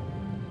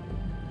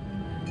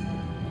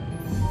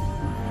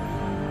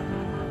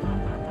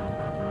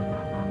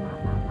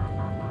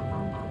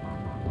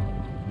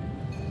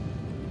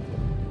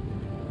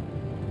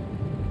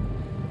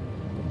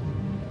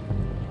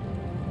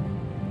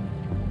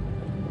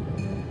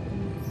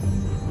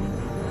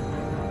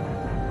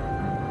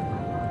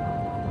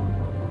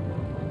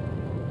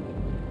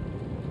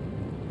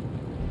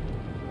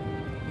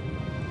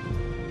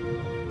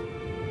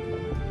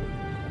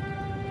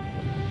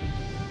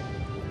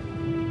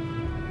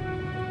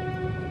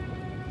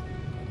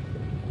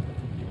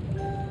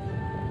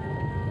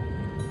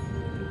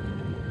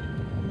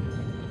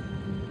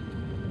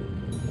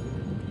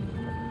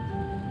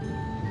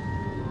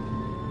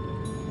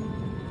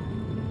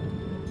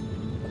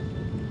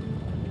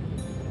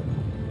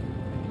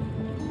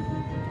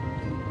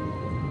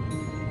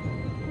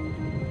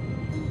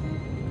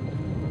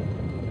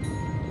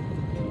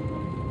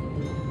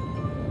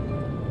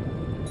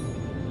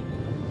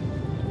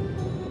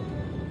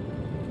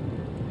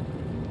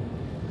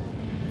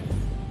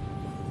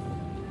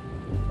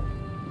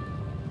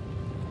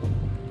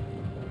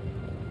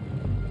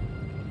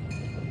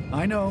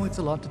 I know it's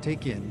a lot to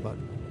take in, but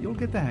you'll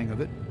get the hang of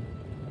it.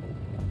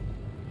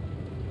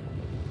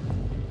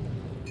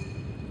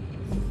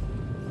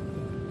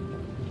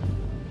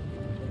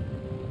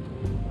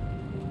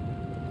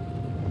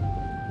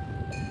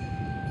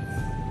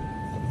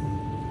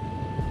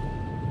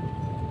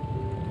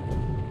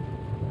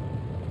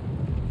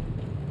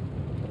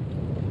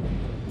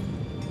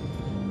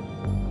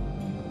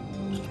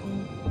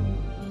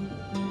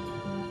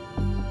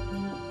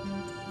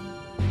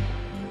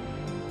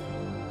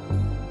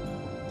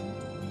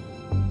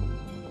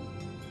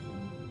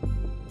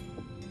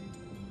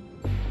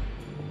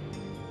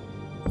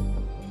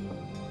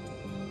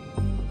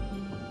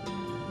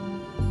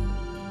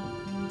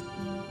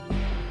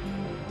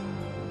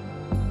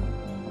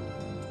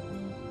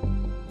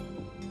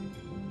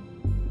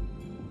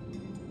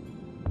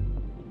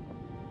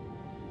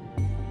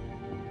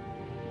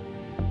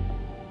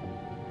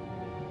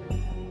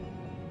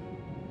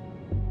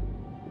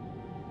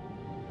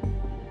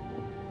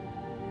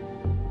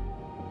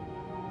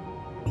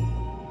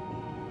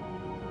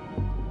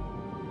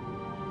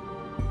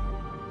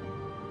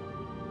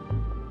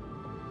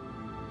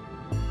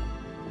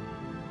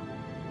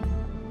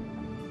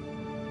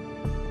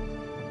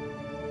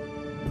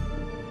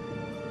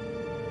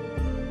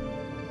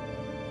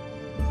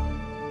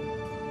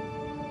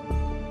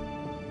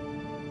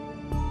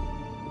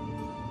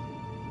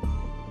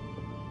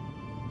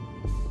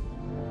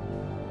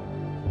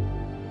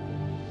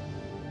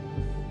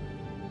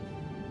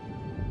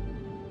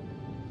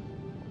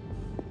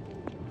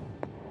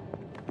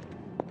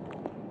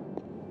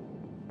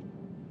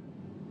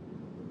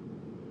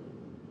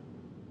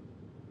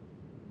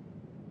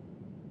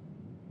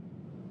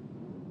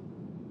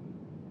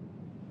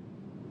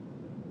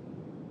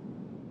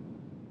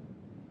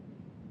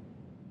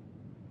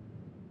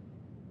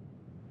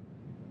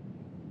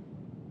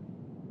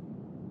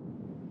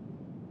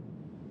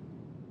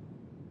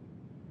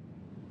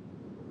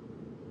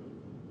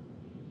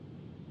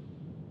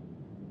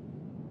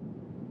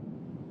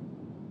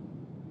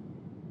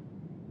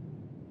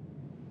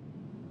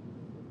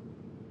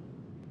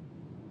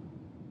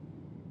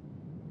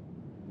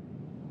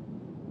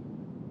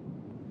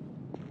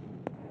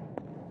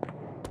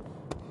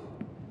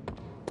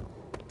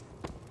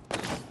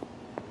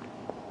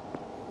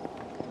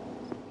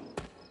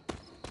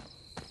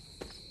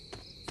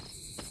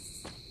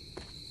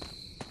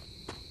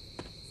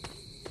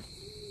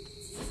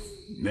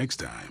 Next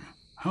time,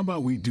 how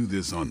about we do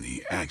this on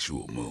the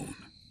actual moon?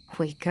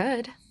 We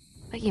could,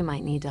 but you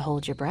might need to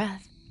hold your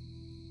breath.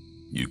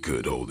 You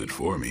could hold it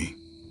for me.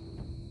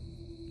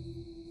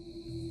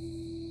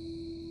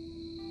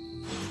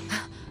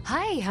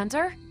 Hi,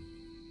 Hunter.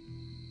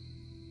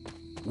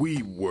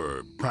 We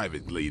were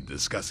privately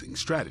discussing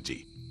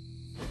strategy.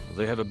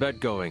 They have a bet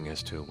going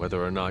as to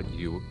whether or not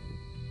you...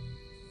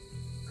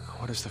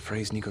 What is the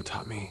phrase Nico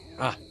taught me?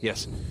 Ah,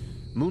 yes.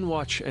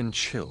 Moonwatch and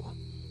chill.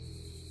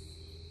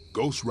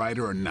 Ghost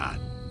Rider or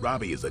not,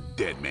 Robbie is a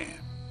dead man.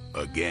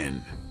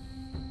 Again.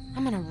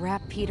 I'm gonna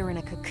wrap Peter in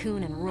a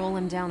cocoon and roll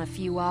him down a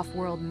few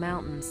off-world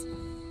mountains.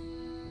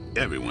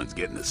 Everyone's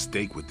getting a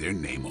stake with their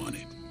name on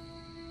it.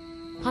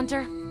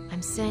 Hunter,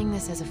 I'm saying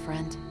this as a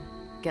friend.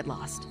 Get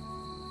lost.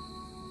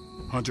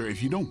 Hunter,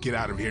 if you don't get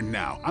out of here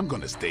now, I'm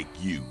gonna stake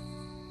you.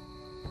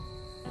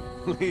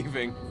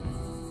 Leaving.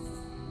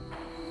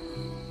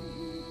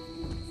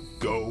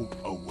 Go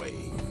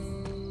away.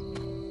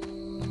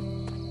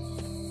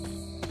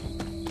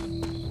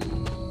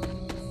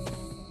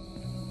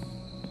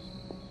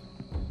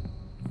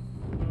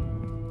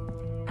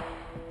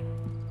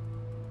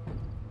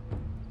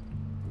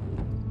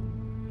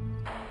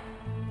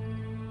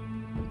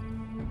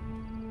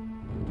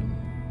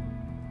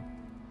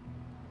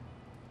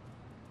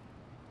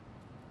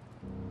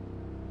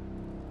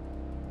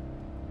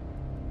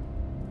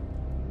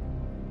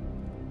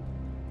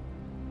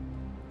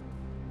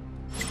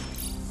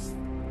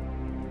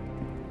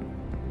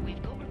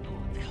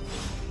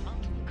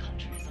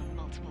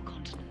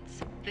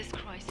 This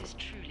crisis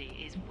truly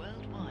is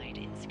worldwide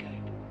in scope.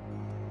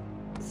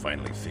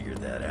 Finally figured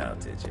that out,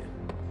 did you?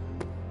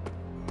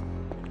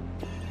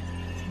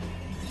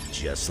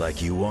 Just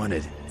like you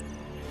wanted.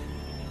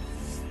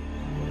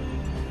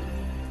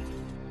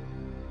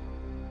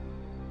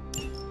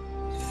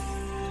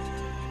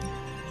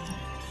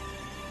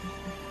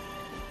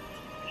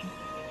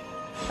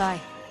 Bye.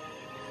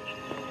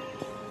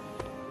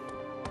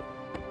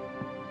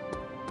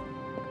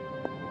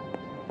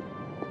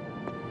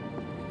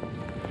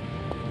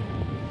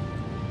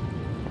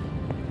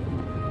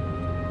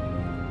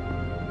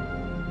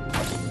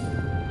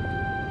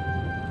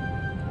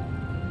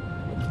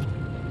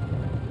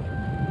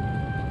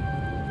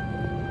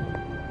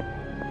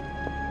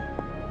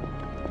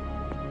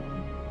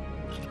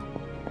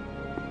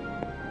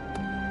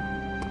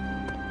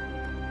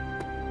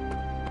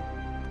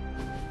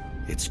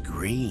 It's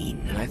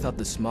green. And I thought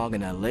the smog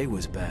in LA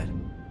was bad.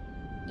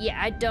 Yeah,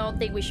 I don't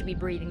think we should be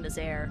breathing this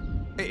air.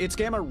 It's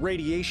gamma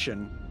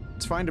radiation.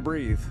 It's fine to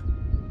breathe,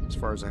 as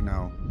far as I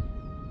know.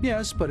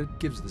 Yes, but it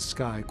gives the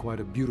sky quite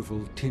a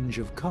beautiful tinge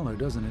of color,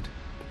 doesn't it?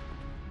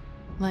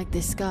 Like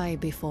the sky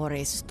before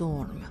a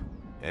storm.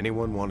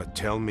 Anyone want to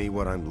tell me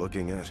what I'm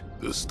looking at?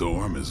 The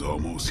storm is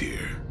almost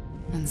here.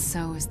 And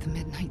so is the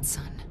midnight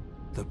sun.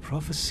 The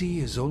prophecy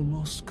is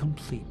almost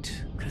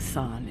complete.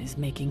 Chthon is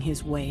making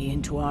his way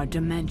into our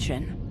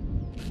dimension.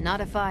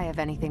 Not if I have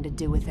anything to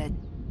do with it.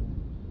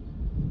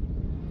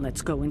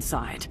 Let's go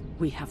inside.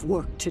 We have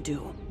work to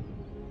do.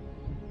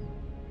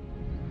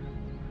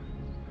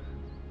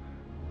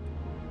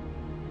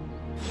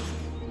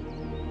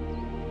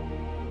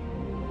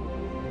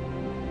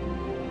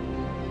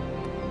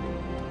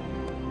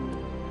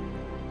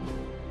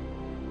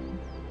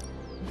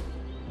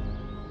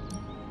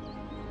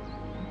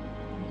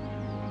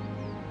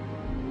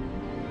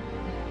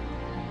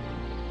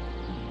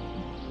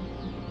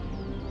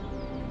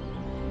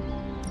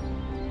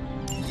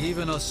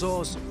 Even a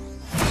sauce.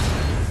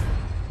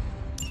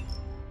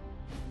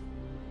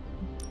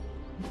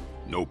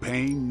 No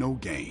pain, no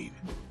gain.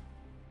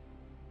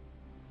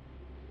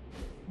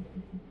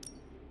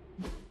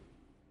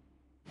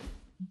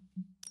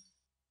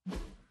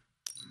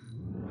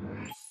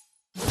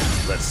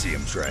 Let's see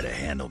him try to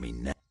handle me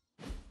now.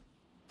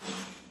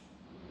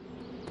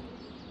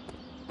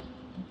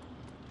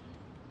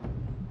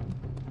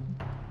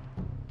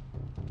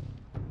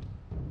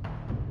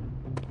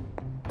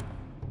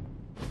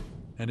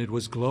 And it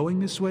was glowing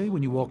this way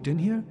when you walked in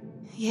here?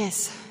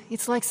 Yes,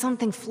 it's like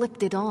something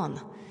flipped it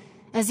on.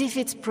 As if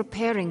it's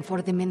preparing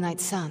for the midnight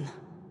sun.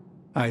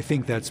 I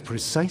think that's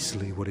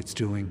precisely what it's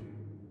doing.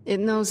 It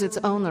knows its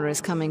owner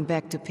is coming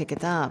back to pick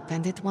it up,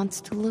 and it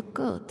wants to look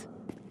good.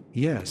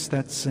 Yes,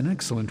 that's an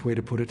excellent way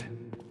to put it.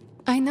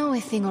 I know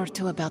a thing or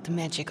two about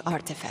magic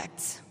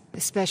artifacts,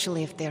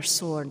 especially if they're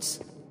swords.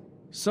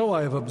 So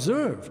I have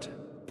observed.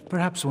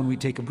 Perhaps when we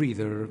take a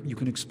breather, you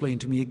can explain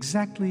to me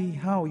exactly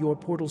how your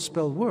portal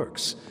spell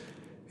works.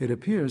 It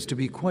appears to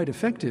be quite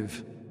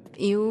effective.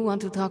 You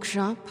want to talk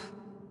shop?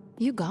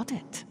 You got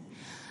it.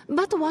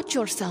 But watch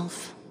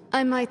yourself.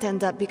 I might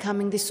end up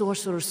becoming the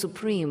Sorcerer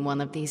Supreme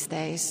one of these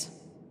days.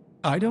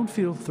 I don't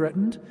feel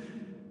threatened.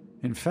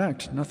 In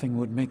fact, nothing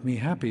would make me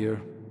happier.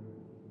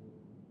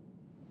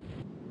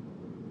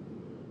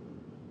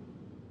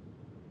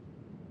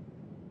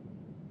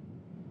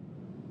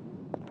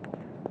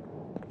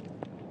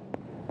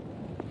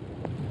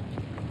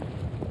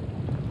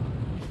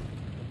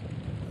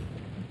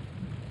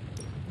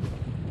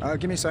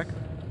 Give me a sec.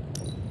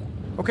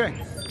 Okay,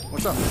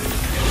 what's up?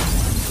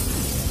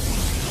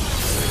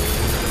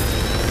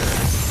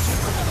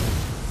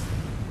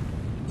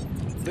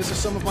 This is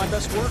some of my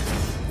best work.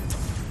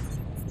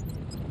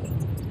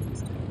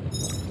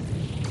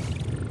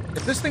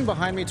 If this thing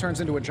behind me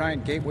turns into a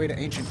giant gateway to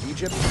ancient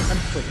Egypt, I'm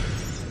quitting.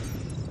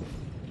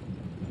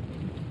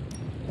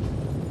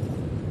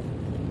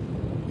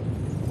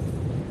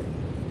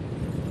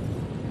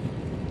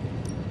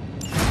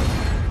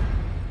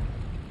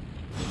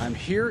 I'm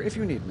here if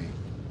you need me.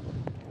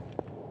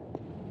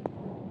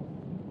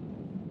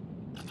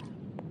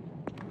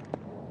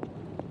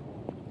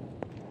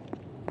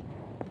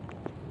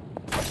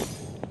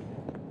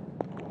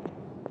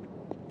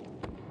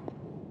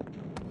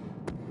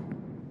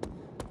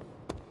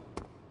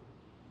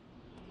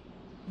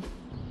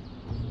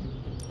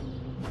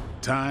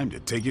 Time to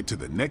take it to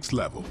the next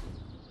level.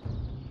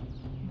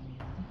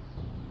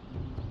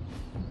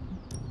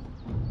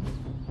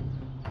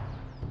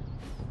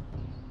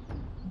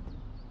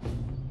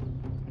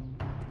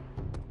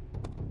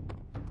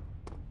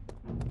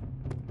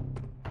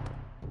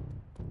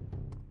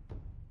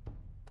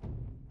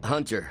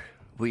 Hunter,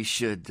 we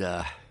should,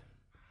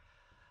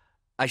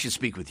 I should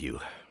speak with you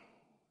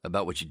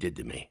about what you did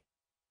to me.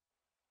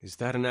 Is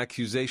that an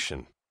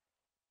accusation?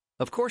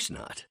 Of course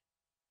not.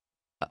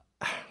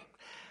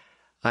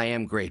 I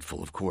am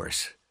grateful, of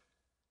course.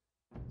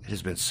 It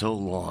has been so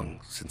long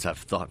since I've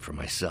thought for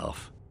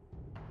myself.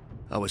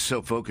 I was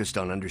so focused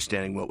on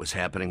understanding what was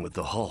happening with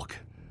the Hulk.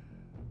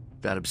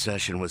 That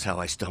obsession was how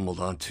I stumbled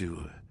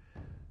onto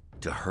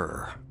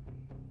her.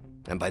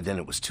 and by then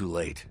it was too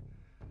late.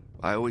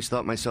 I always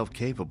thought myself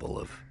capable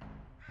of...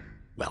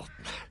 well,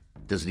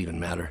 doesn't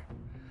even matter.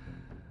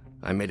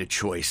 I made a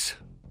choice,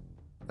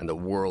 and the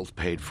world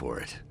paid for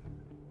it.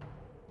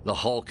 The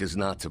Hulk is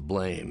not to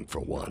blame,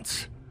 for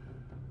once.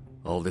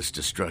 All this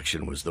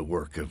destruction was the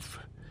work of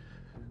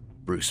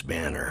Bruce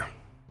Banner.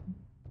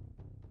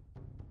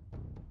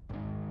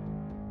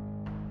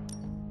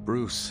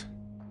 Bruce,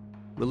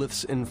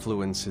 Lilith's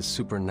influence is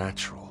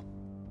supernatural.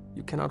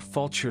 You cannot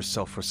fault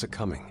yourself for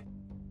succumbing.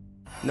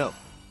 No,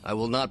 I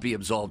will not be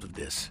absolved of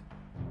this.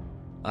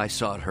 I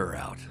sought her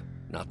out,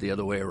 not the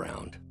other way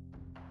around.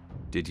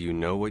 Did you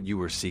know what you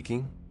were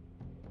seeking?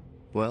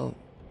 Well,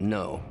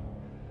 no.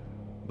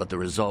 But the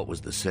result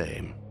was the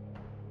same.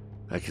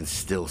 I can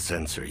still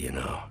sense her, you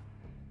know.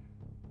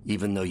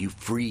 Even though you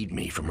freed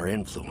me from her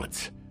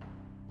influence,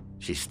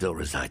 she still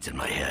resides in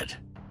my head.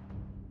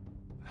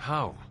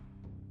 How?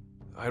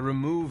 I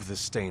remove the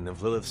stain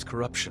of Lilith's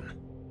corruption.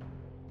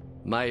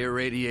 My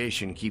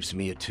irradiation keeps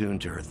me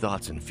attuned to her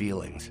thoughts and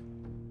feelings.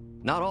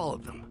 Not all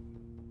of them,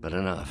 but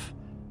enough.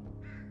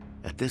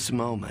 At this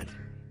moment,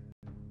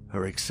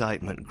 her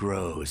excitement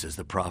grows as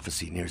the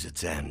prophecy nears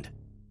its end.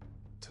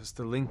 Does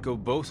the link go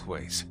both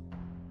ways?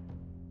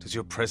 Does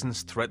your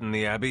presence threaten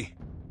the Abbey?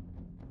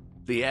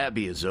 The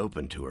Abbey is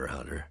open to her,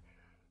 Hunter.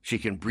 She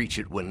can breach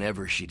it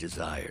whenever she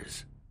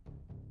desires.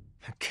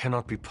 It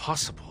cannot be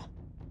possible.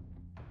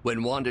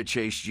 When Wanda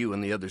chased you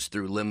and the others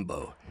through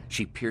Limbo,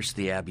 she pierced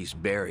the Abbey's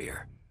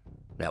barrier.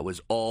 That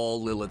was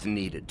all Lilith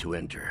needed to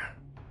enter.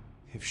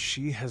 If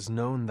she has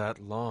known that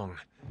long,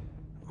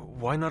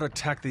 why not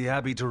attack the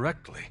Abbey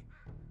directly?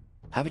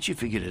 Haven't you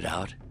figured it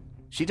out?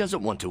 She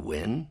doesn't want to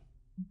win.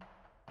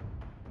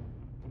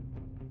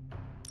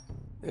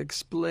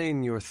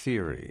 Explain your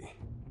theory.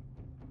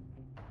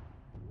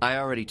 I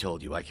already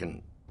told you I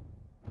can,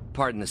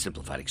 pardon the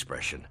simplified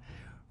expression,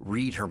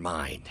 read her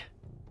mind.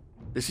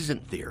 This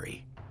isn't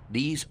theory.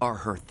 These are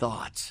her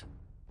thoughts.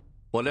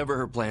 Whatever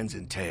her plans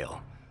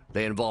entail,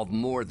 they involve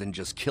more than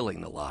just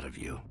killing the lot of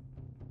you.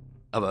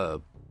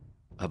 Of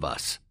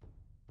us.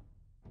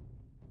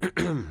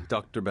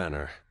 Dr.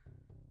 Banner.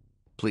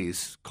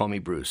 Please, call me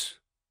Bruce.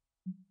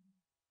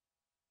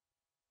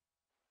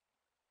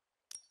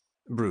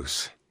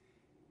 Bruce,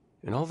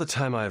 in all the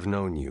time I have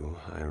known you,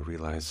 I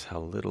realize how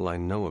little I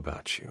know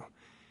about you.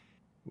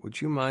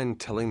 Would you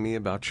mind telling me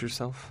about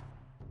yourself?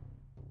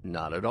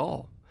 Not at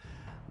all.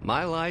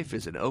 My life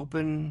is an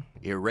open,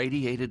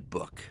 irradiated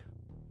book.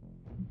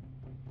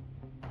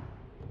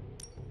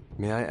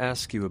 May I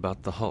ask you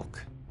about the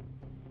Hulk?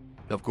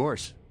 Of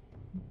course.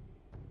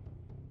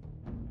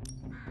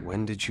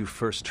 When did you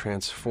first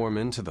transform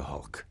into the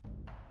Hulk?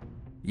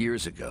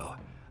 Years ago.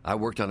 I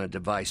worked on a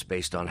device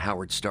based on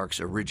Howard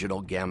Stark's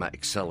original gamma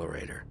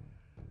accelerator.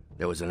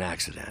 There was an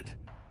accident,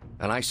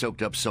 and I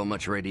soaked up so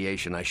much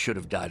radiation I should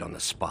have died on the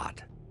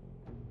spot.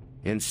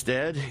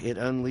 Instead, it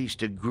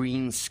unleashed a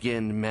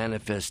green-skinned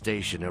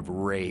manifestation of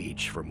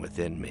rage from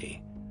within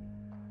me.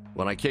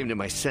 When I came to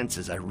my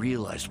senses, I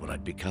realized what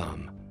I'd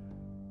become.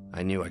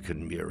 I knew I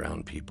couldn't be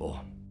around people.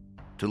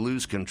 To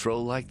lose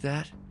control like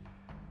that,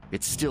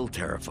 it still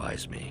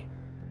terrifies me.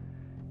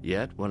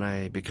 Yet, when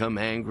I become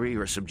angry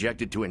or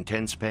subjected to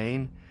intense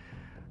pain,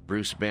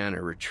 Bruce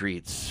Banner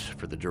retreats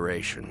for the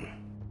duration.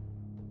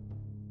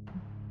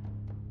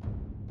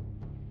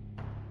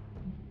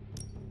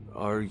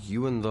 Are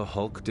you and the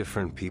Hulk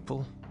different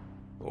people?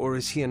 Or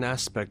is he an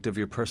aspect of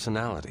your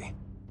personality?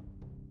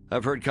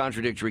 I've heard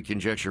contradictory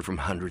conjecture from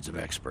hundreds of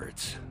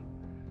experts.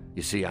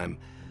 You see, I'm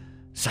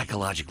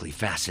psychologically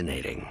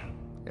fascinating.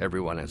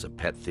 Everyone has a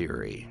pet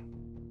theory.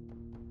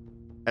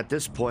 At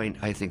this point,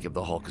 I think of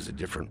the Hulk as a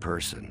different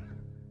person.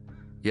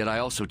 Yet I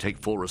also take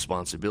full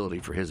responsibility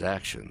for his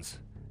actions.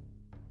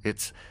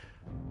 It's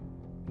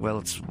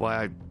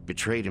why I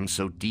betrayed him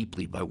so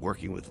deeply by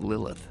working with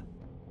Lilith.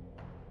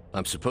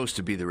 I'm supposed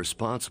to be the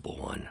responsible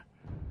one.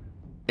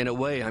 In a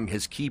way, I'm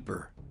his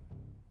keeper.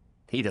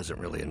 He doesn't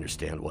really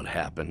understand what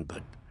happened,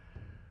 but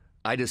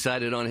I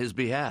decided on his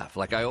behalf,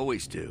 like I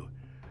always do,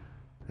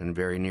 and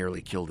very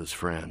nearly killed his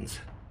friends.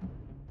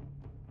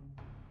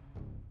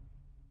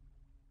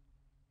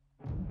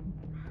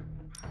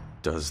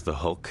 Does the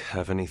Hulk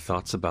have any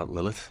thoughts about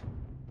Lilith?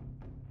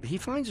 He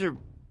finds her...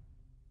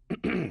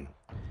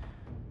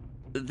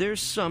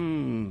 There's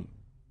some...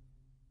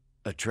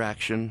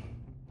 attraction.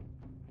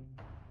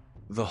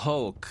 The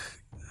Hulk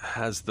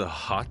has the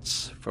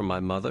hots for my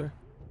mother?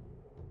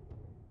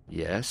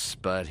 Yes,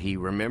 but he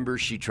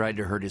remembers she tried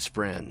to hurt his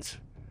friends.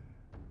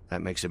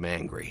 That makes him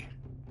angry.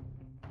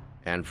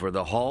 And for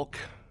the Hulk,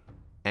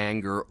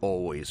 anger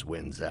always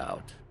wins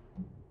out.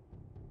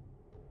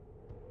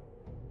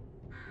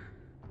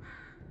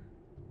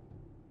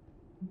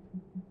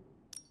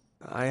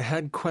 I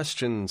had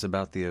questions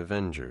about the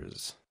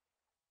Avengers.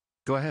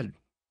 Go ahead.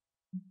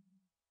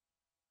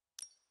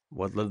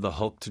 What led the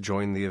Hulk to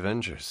join the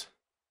Avengers?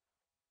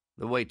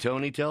 The way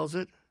Tony tells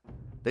it,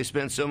 they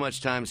spent so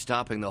much time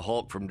stopping the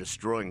Hulk from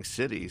destroying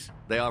cities,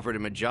 they offered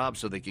him a job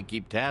so they could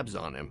keep tabs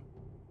on him.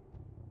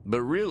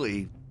 But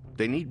really,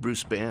 they need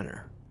Bruce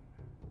Banner.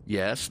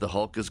 Yes, the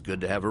Hulk is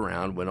good to have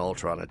around when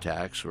Ultron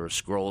attacks or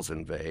Skrulls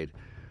invade,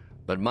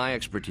 but my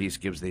expertise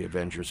gives the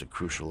Avengers a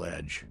crucial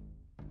edge.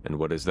 And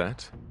what is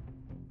that?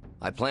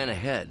 I plan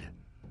ahead,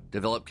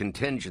 develop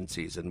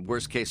contingencies and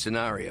worst-case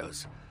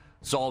scenarios,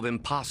 solve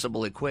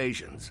impossible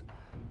equations.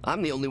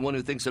 I'm the only one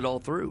who thinks it all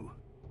through.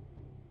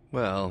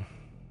 Well,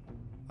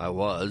 I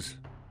was.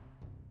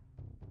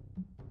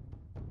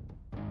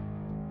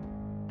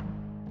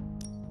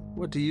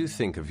 What do you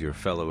think of your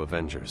fellow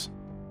Avengers?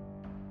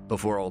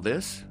 Before all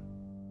this,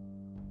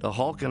 the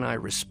Hulk and I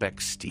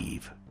respect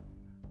Steve.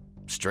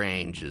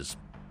 Strange is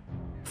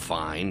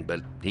fine,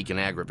 but he can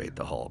aggravate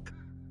the Hulk.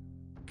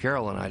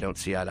 Carol and I don't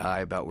see eye to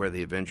eye about where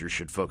the Avengers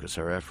should focus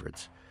our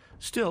efforts.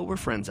 Still, we're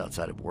friends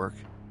outside of work.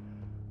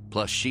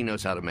 Plus, she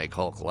knows how to make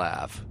Hulk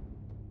laugh.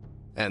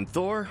 And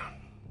Thor,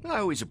 I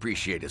always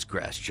appreciate his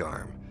crass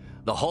charm.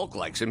 The Hulk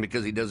likes him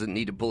because he doesn't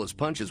need to pull his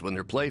punches when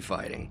they're play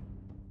fighting.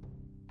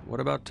 What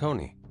about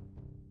Tony?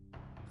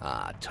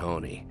 Ah,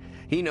 Tony.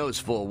 He knows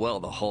full well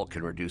the Hulk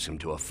can reduce him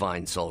to a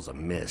fine salsa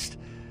mist.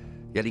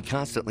 Yet he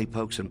constantly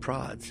pokes and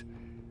prods.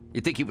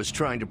 You'd think he was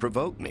trying to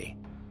provoke me.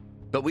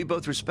 But we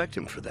both respect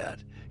him for that.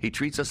 He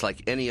treats us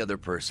like any other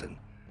person.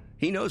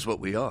 He knows what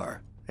we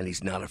are, and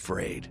he's not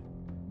afraid.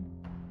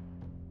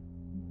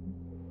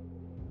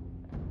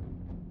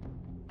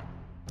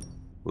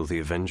 Will the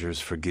Avengers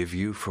forgive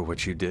you for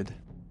what you did?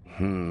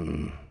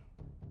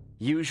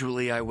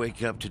 Usually I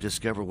wake up to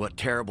discover what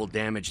terrible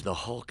damage the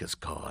Hulk has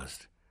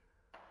caused.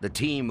 The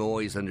team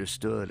always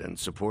understood and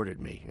supported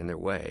me in their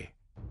way.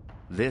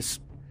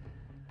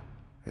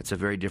 It's a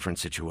very different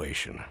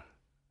situation.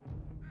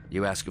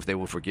 You ask if they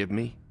will forgive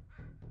me?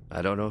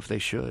 I don't know if they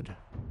should.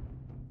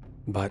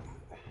 But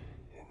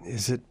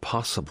is it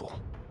possible?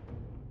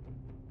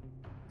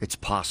 It's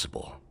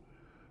possible.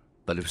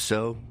 But if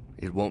so,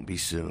 it won't be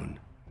soon.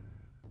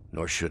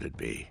 Nor should it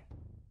be.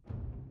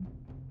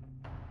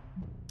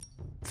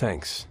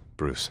 Thanks,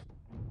 Bruce.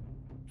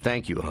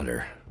 Thank you,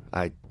 Hunter.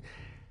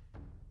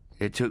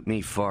 It took me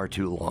far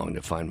too long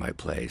to find my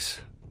place.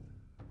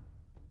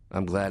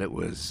 I'm glad it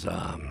was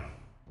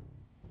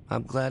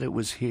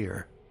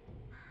here.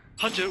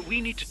 Hunter, we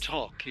need to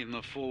talk in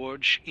the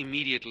Forge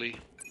immediately.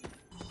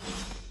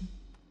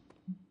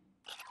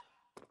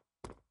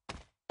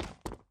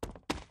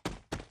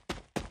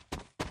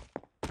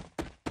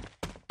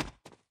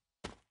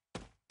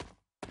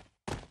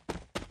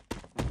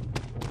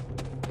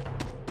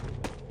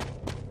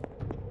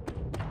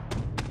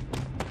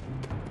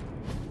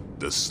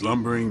 The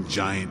slumbering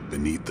giant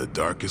beneath the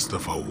darkest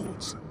of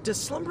holes. Does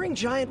slumbering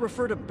giant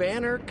refer to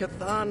Banner,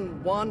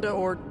 Chthon, Wanda,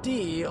 or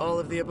D, all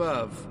of the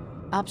above?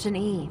 Option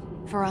E,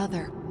 for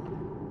other.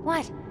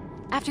 What?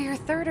 After your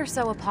third or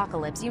so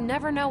apocalypse, you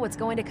never know what's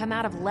going to come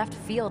out of left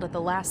field at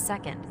the last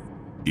second.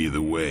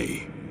 Either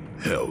way,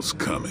 hell's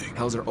coming.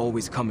 Hells are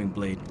always coming,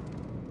 Blade.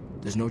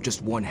 There's no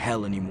just one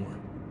hell anymore.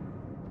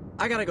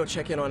 I gotta go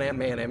check in on Aunt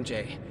May and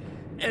MJ.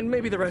 And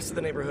maybe the rest of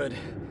the neighborhood.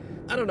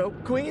 I don't know,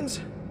 Queens?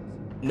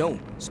 No,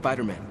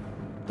 Spider-Man.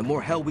 The more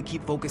hell we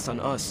keep focused on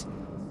us,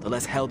 the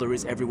less hell there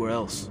is everywhere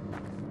else.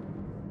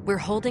 We're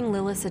holding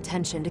Lilith's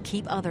attention to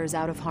keep others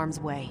out of harm's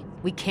way.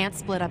 We can't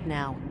split up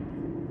now.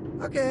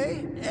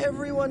 Okay,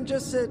 everyone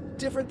just said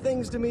different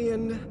things to me,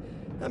 and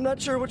I'm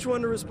not sure which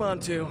one to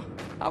respond to.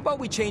 How about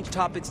we change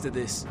topics to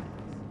this?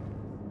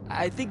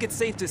 I think it's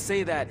safe to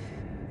say that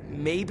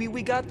maybe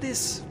we got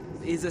this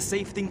is a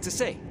safe thing to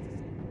say.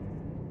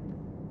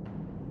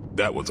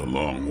 That was a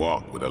long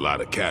walk with a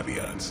lot of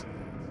caveats.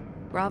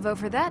 Bravo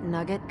for that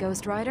nugget,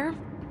 Ghost Rider.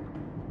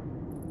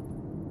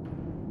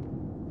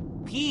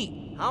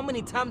 Pete, how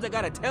many times I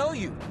gotta tell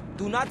you?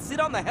 Do not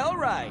sit on the hell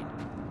ride!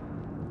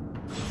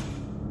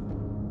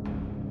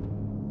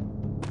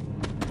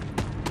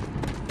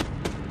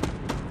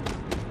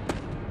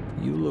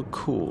 You look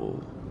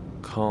cool,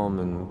 calm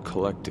and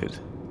collected,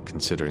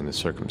 considering the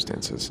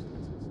circumstances.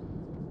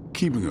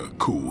 Keeping a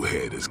cool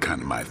head is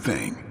kind of my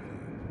thing,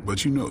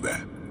 but you know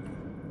that.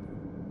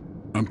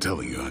 I'm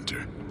telling you,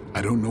 Hunter,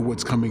 I don't know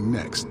what's coming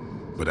next,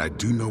 but I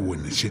do know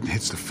when the shit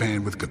hits the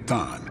fan with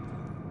Chthon,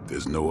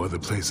 there's no other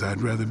place I'd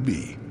rather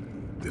be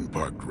than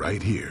parked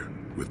right here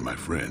with my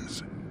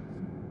friends.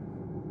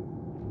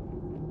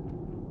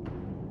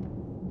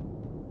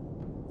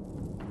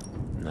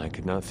 I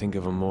could not think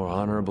of a more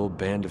honorable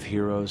band of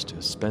heroes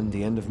to spend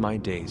the end of my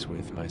days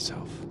with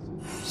myself.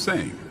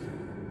 Same.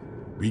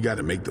 We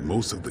gotta make the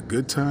most of the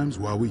good times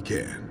while we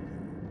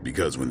can.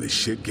 Because when the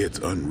shit gets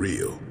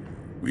unreal,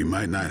 we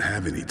might not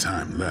have any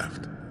time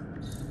left.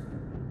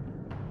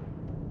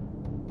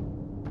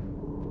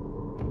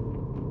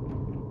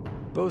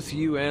 Both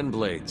you and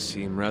Blade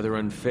seem rather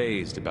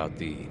unfazed about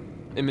the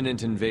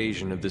imminent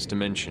invasion of this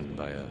dimension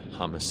by a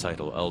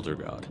homicidal elder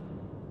god.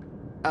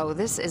 Oh,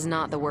 this is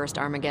not the worst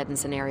Armageddon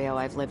scenario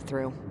I've lived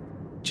through.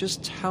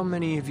 Just how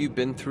many have you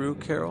been through,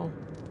 Carol?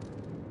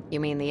 You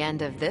mean the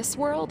end of this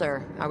world,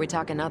 or are we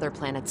talking other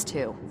planets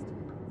too?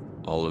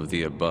 All of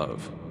the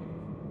above.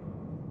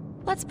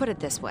 Let's put it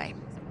this way.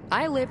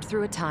 I lived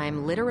through a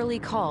time literally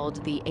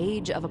called the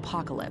Age of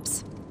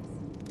Apocalypse.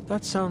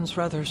 That sounds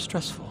rather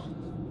stressful.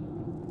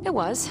 It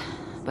was,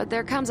 but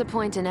there comes a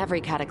point in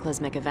every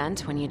cataclysmic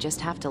event when you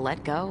just have to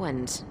let go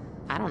and,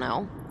 I don't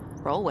know,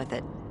 roll with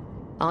it.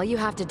 All you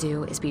have to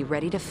do is be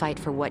ready to fight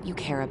for what you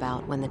care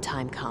about when the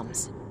time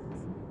comes.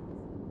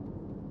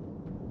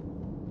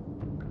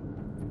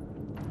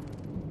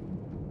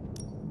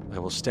 I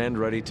will stand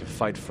ready to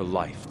fight for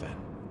life, then.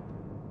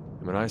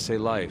 And when I say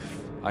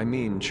life, I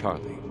mean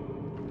Charlie.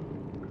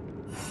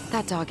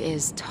 That dog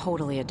is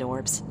totally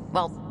adorbs.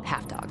 Well,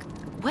 half dog.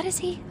 What is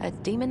he? A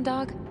demon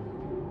dog?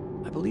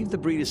 I believe the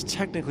breed is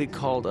technically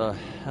called a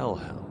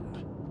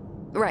hellhound.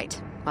 Right.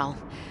 Well,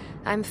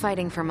 I'm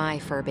fighting for my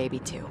fur baby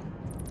too.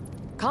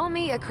 Call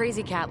me a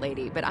crazy cat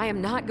lady, but I am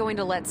not going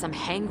to let some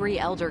hangry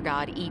elder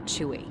god eat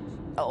Chewie.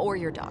 Or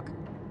your dog.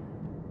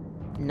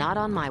 Not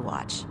on my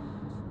watch.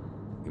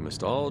 We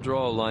must all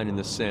draw a line in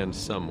the sand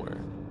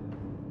somewhere.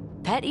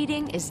 Pet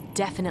eating is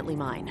definitely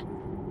mine.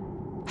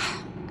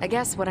 I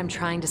guess what I'm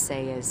trying to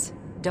say is,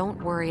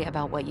 don't worry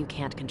about what you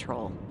can't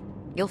control.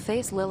 You'll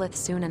face Lilith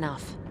soon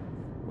enough.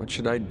 What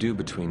should I do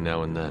between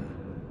now and then?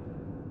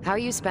 How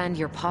you spend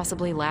your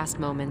possibly last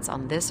moments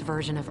on this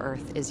version of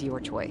Earth is your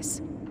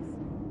choice.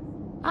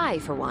 I,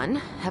 for one,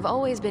 have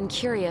always been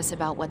curious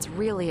about what's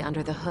really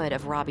under the hood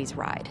of Robbie's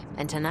ride,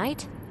 and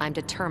tonight, I'm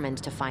determined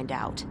to find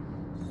out.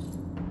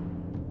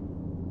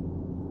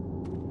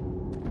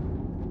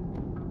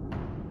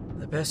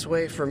 The best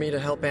way for me to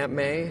help Aunt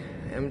May,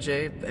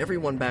 MJ,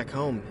 everyone back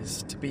home,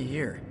 is to be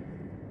here.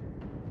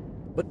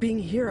 But being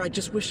here, I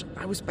just wish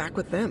I was back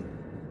with them.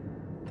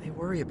 They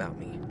worry about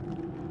me.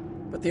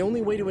 But the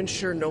only way to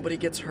ensure nobody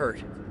gets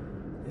hurt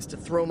is to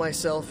throw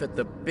myself at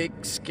the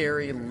big,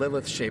 scary,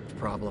 Lilith-shaped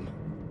problem.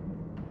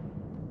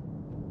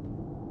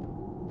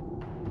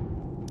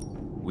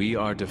 We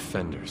are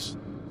defenders.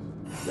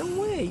 No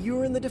way, you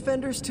were in the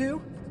Defenders too?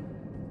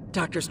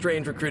 Dr.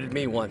 Strange recruited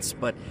me once,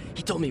 but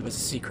he told me it was a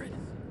secret.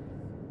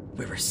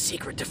 We were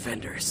secret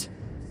defenders.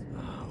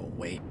 Oh,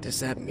 wait, does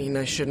that mean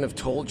I shouldn't have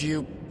told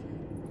you?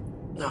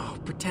 Oh,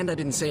 pretend I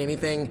didn't say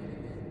anything.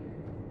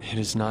 It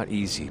is not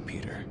easy,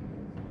 Peter.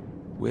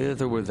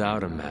 With or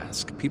without a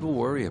mask, people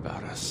worry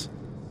about us.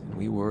 And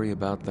we worry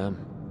about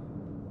them.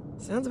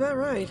 Sounds about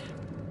right.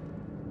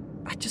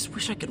 I just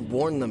wish I could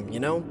warn them, you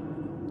know?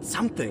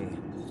 Something.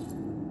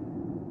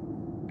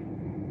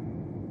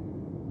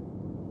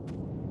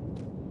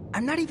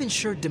 I'm not even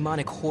sure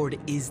demonic horde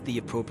is the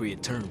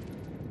appropriate term.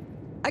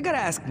 I gotta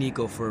ask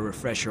Nico for a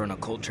refresher on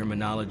occult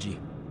terminology.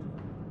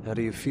 How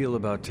do you feel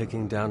about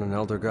taking down an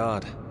elder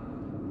god?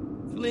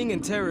 Fleeing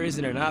in terror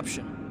isn't an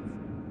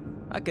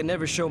option. I can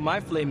never show my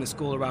flaming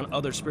skull around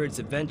other spirits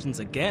of vengeance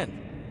again.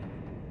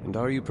 And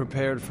are you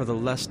prepared for the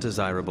less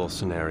desirable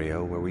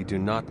scenario where we do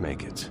not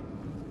make it?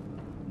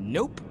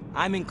 Nope,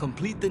 I'm in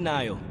complete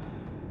denial.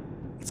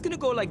 It's gonna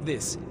go like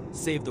this.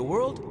 Save the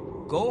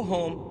world, go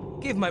home,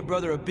 give my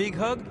brother a big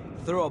hug,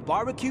 throw a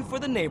barbecue for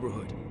the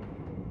neighborhood.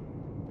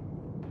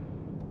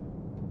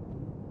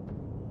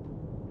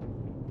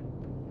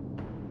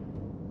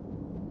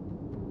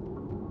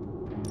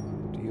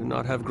 Do you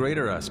not have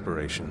greater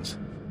aspirations?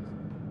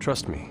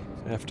 Trust me,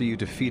 after you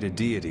defeat a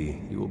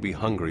deity, you will be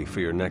hungry for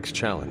your next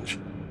challenge.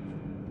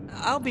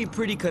 I'll be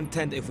pretty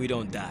content if we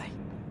don't die.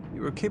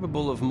 You are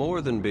capable of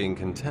more than being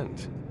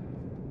content.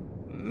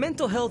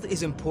 Mental health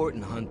is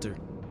important, Hunter.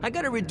 I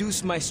gotta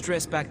reduce my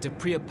stress back to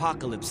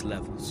pre-apocalypse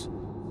levels.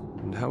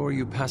 And how are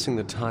you passing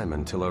the time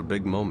until our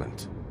big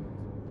moment?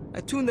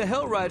 I tuned the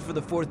Hell Ride for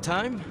the 4th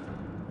time.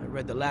 I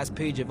read the last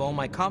page of all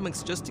my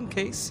comics just in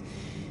case.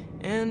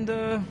 And,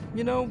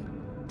 you know,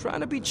 trying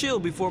to be chill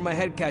before my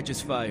head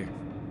catches fire.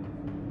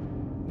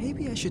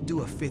 Maybe I should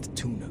do a 5th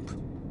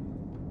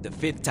tune-up. The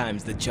 5th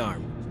time's the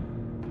charm.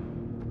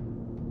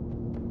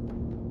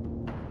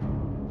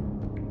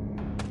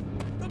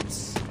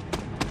 Oops.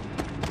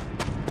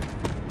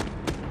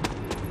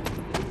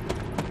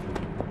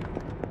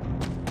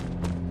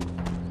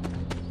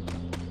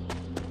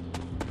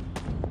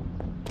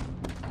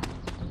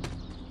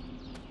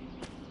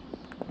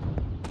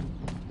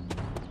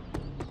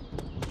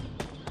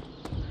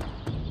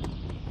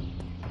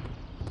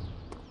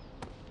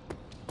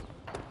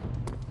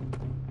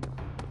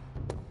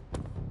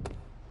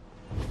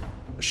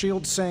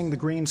 Shield saying the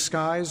green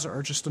skies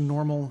are just a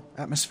normal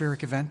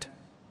atmospheric event?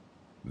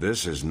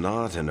 This is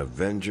not an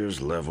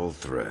Avengers-level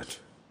threat.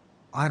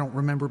 I don't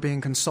remember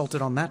being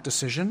consulted on that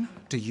decision.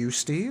 Do you,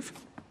 Steve?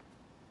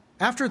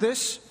 After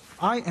this,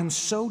 I am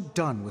so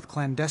done with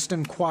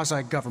clandestine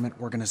quasi-government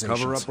organizations.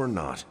 Cover up or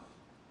not,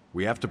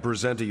 we have to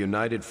present a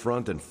united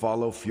front and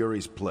follow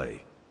Fury's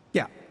play.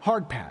 Yeah,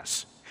 hard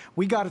pass.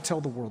 We gotta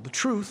tell the world the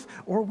truth,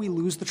 or we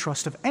lose the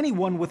trust of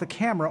anyone with a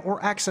camera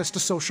or access to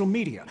social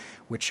media,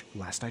 which,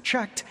 last I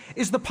checked,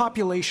 is the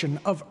population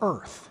of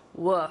Earth.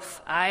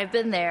 Woof, I've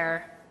been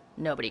there.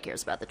 Nobody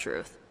cares about the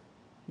truth.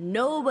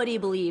 Nobody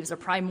believes a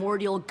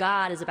primordial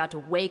god is about to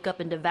wake up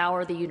and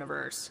devour the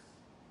universe.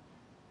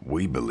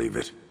 We believe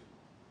it.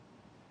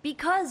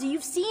 Because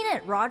you've seen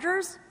it,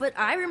 Rogers. But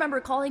I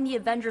remember calling the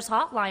Avengers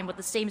hotline with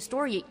the same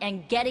story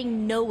and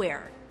getting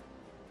nowhere.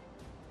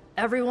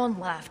 Everyone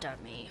laughed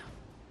at me.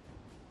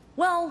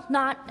 Well,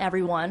 not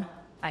everyone.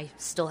 I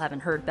still haven't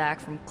heard back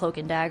from Cloak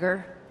and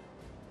Dagger.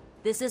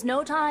 This is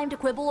no time to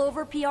quibble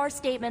over PR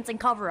statements and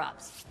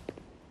cover-ups.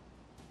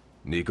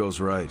 Nico's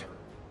right.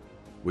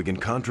 We can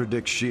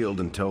contradict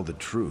S.H.I.E.L.D. and tell the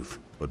truth,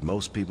 but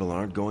most people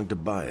aren't going to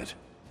buy it.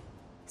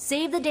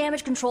 Save the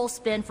damage control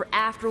spin for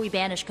after we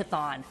banish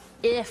Chthon.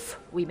 If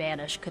we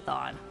banish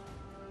Chthon.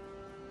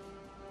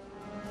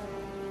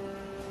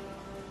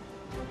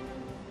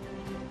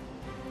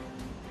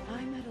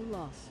 I'm at a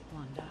loss,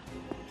 Wanda.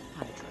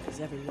 Hydra is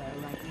everywhere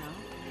right now.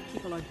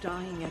 People are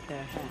dying at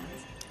their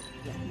hands.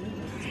 Yet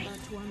Lilith is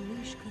about to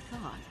unleash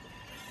Chthon.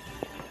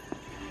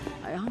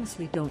 I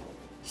honestly don't...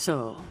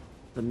 So,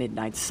 the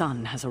Midnight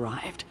Sun has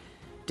arrived.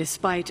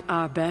 Despite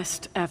our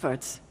best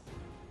efforts,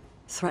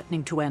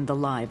 threatening to end the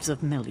lives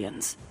of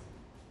millions.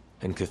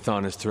 And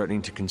Chthon is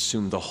threatening to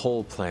consume the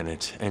whole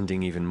planet,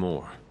 ending even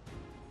more.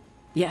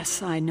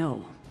 Yes, I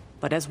know.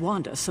 But as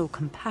Wanda so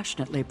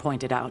compassionately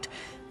pointed out,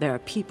 there are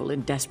people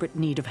in desperate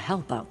need of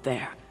help out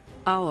there.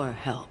 Our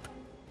help.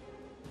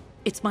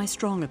 It's my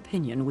strong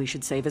opinion we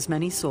should save as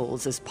many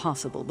souls as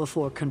possible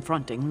before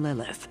confronting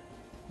Lilith.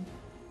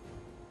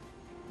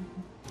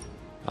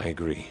 I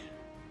agree.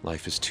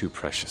 Life is too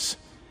precious.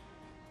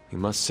 We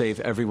must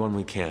save everyone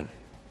we can.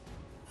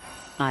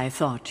 I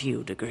thought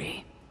you'd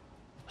agree.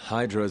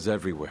 Hydra's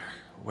everywhere.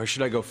 Where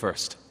should I go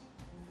first?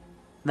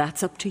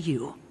 That's up to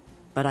you.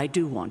 But I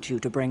do want you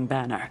to bring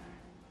Banner.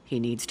 He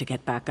needs to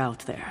get back out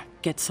there,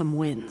 get some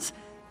wins,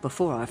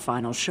 before our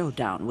final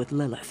showdown with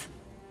Lilith.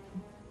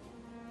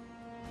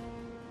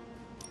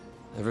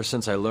 Ever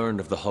since I learned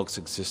of the Hulk's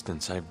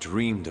existence, I've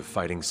dreamed of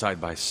fighting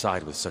side by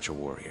side with such a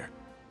warrior.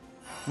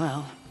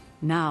 Well,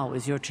 now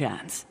is your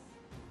chance.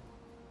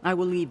 I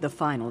will leave the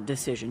final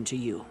decision to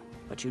you,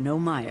 but you know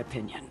my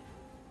opinion.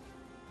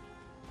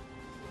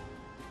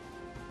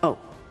 Oh,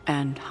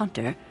 and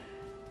Hunter,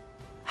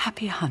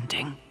 happy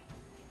hunting.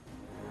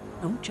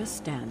 Don't just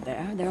stand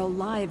there. There are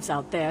lives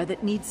out there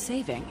that need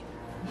saving.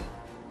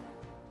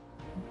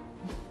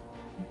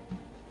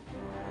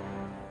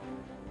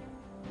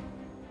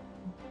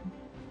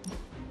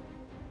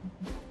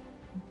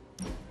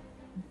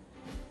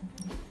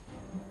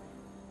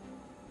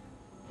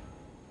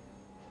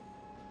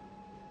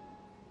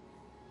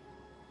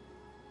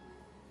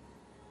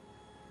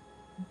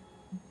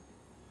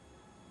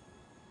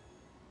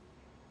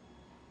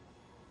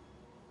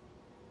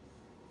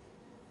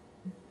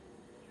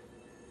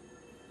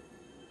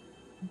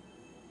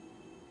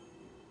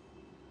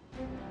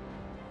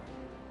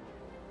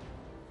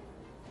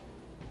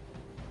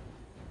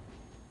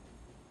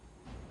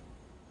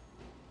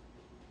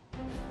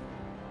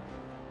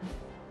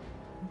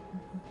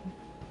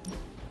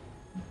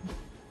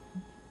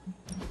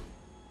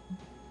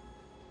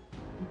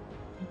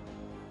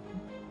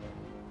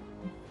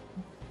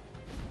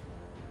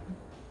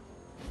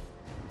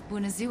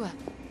 Bunazua.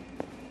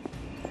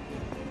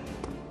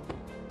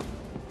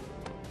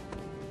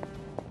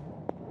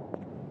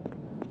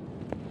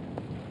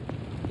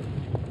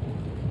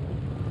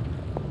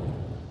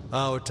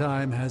 Our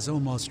time has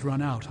almost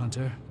run out,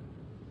 Hunter.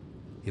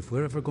 If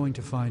we're ever going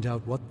to find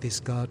out what this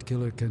God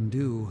Killer can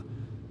do,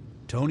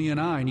 Tony and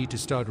I need to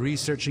start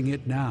researching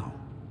it now.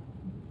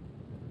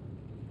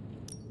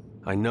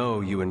 I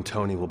know you and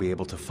Tony will be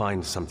able to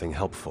find something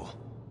helpful.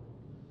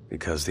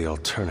 Because the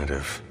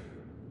alternative...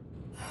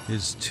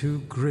 is too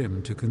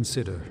grim to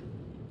consider.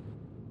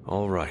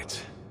 All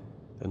right.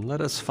 Then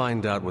let us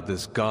find out what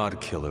this God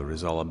Killer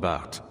is all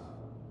about.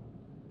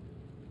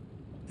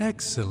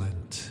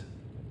 Excellent.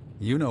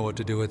 You know what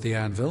to do at the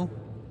anvil.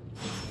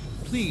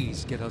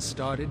 Please get us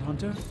started,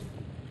 Hunter.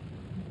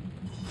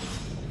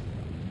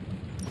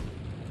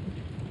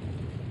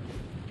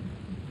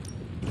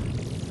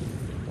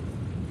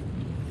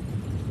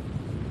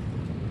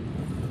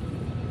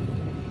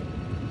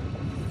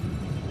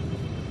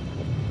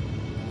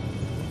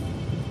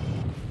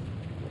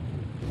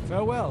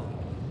 Farewell.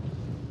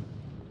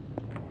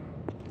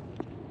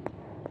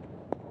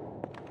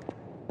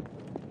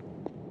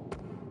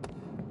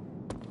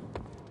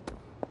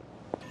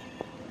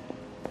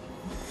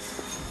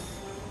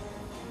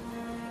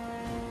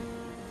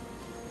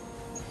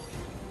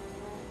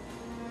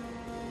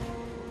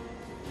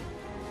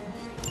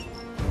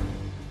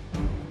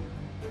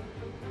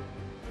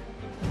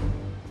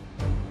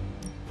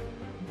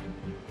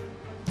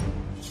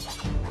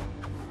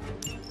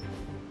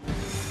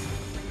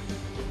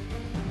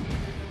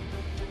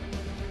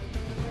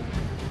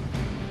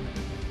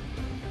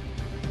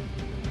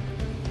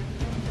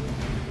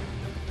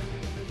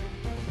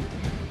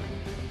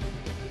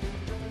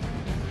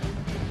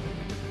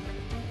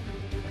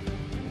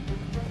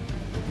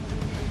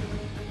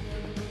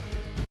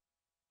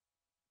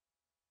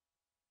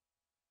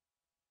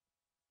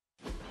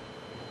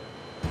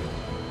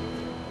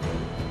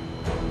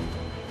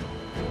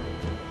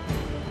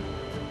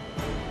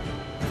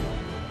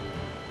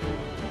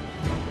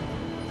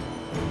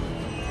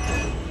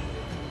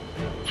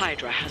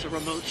 Hydra has a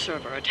remote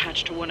server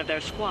attached to one of their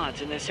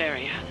squads in this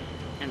area,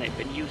 and they've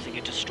been using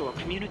it to store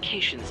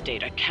communications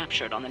data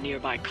captured on the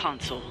nearby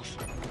consoles.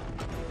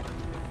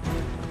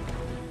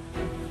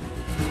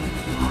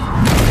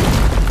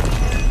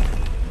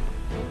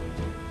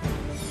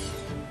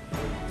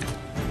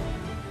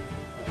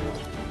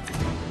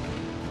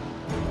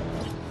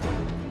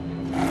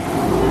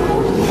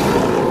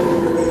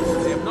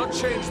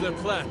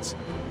 plans?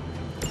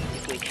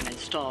 If we can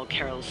install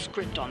Carol's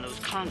script on those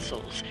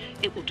consoles,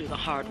 it will do the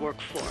hard work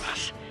for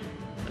us.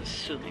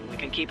 Assuming we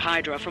can keep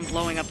Hydra from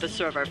blowing up the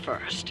server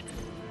first.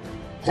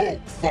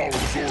 Hope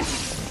follows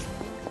orders.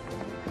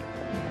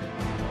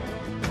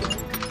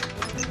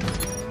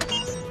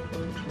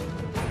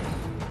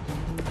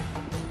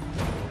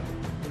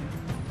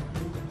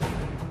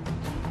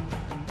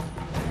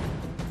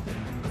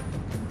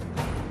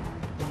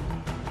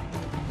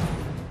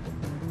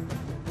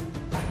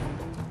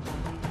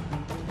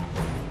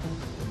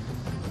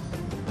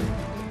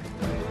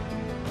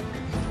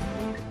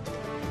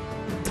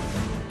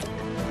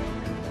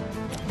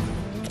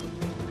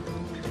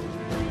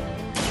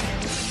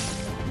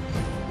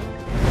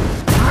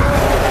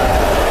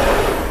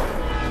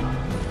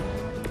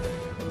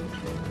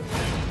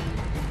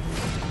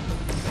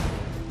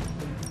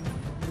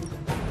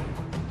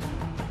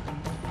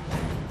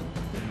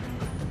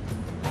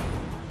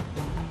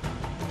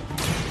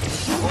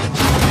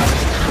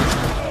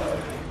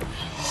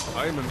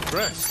 I am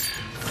impressed.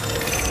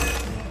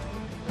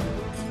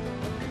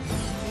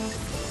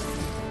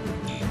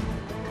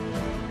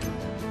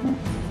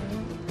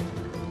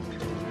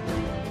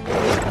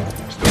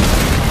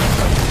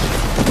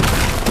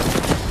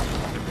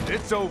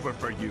 It's over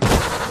for you.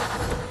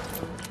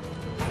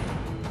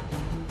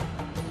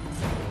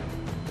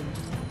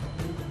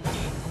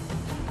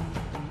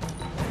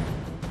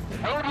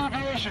 No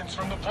deviations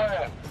from the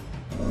plan.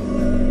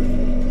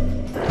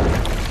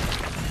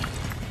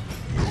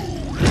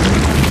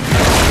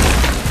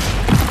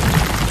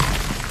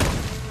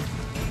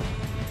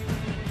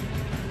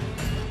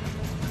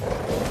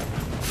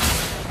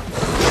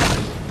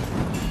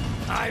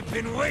 I've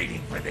been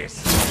waiting for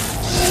this.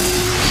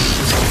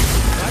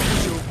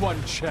 That's your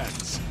one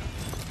chance.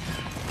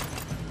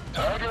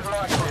 Target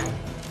locked in.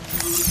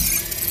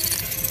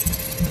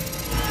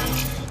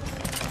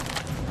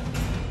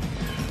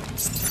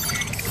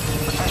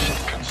 Position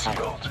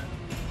concealed.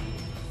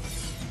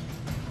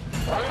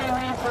 Waiting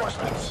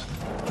reinforcements.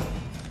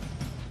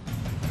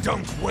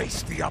 Don't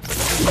waste the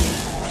opportunity.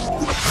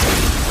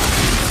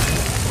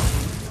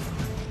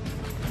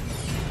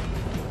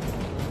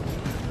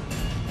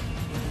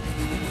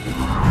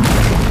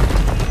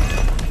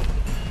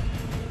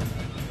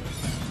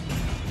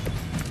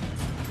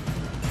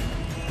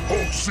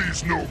 Hope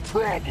sees no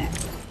problem.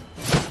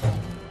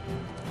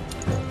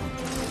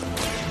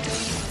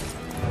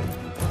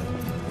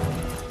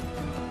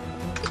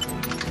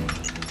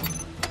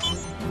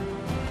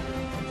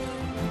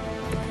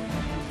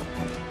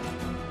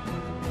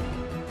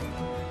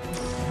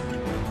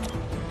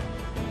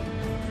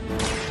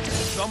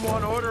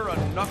 Someone order a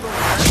knuckle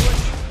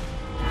sandwich?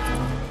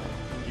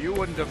 You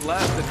wouldn't have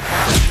lasted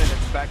 5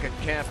 minutes back at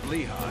Camp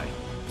Lehigh.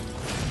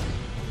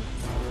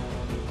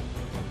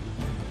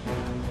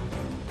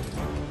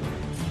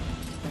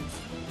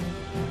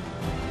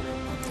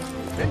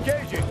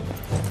 Engaging!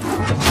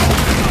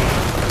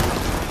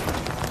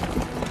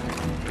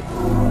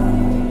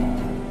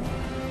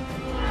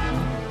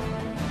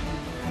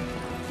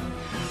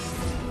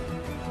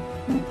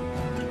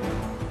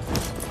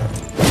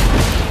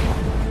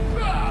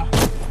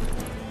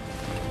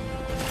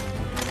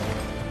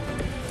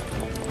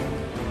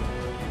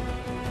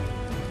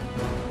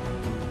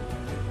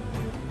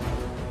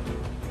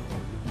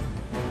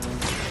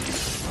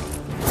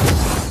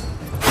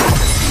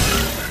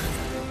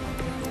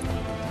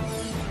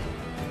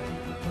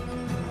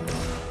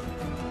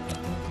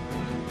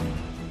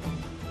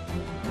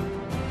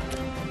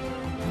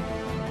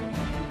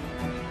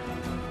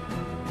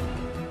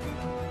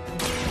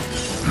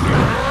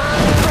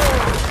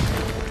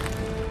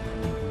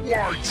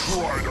 Why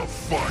try to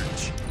fight?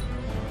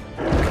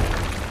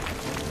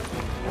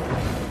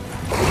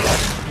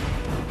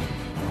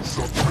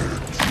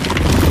 Submit.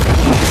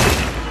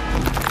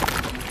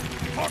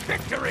 For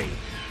victory!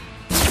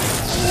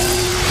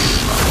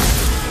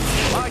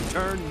 My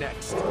turn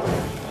next.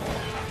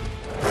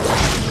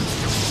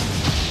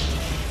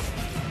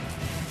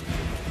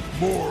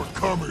 More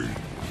coming.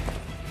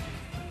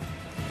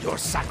 Your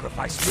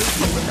sacrifice will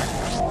be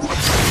remembered.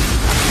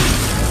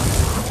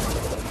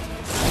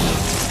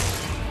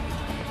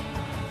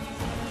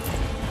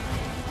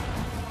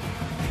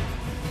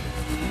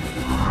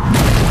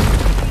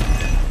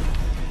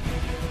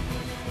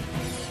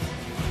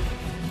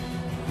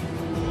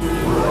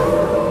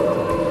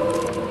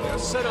 They're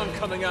set on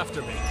coming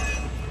after me.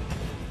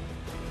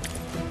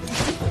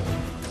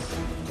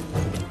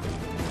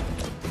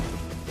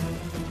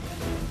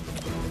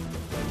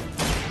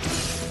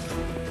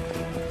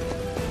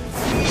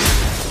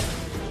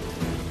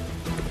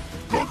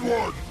 Good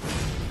one.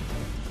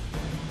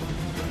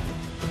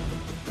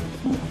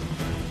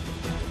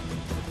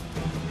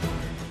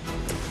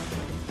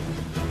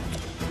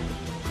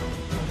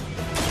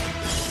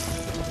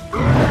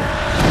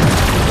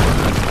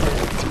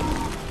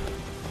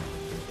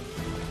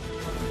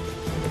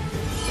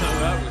 Now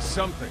that was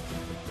something.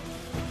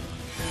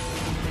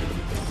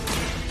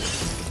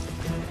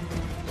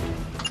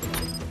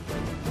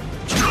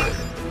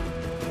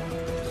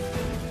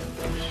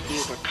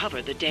 You've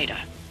recovered the data.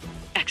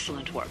 Excellent.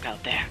 excellent work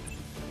out there.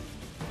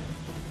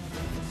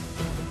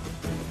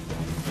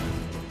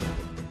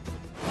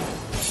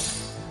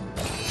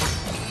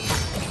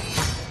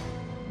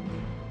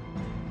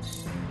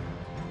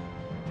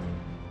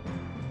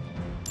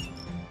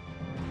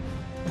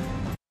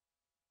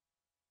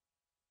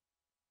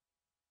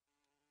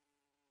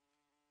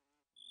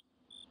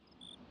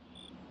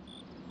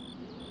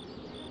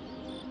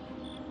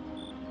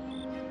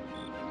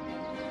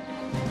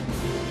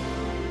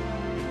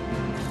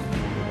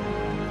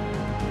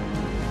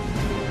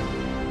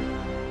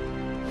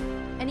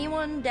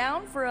 Anyone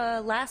down for a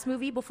last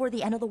movie before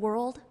the end of the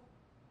world?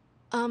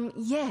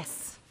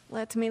 Yes.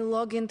 Let me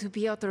log into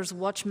Piotr's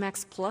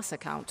WatchMax Plus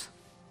account.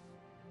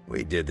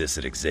 We did this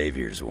at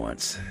Xavier's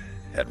once.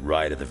 Had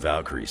Ride of the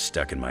Valkyries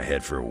stuck in my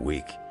head for a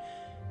week.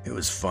 It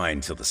was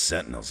fine till the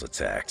Sentinels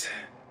attacked.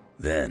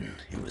 Then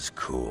it was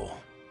cool.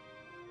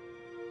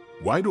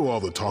 Why do all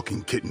the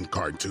talking kitten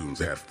cartoons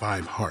have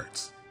 5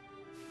 hearts?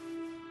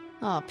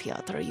 Oh,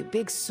 Piotr, you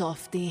big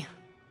softy.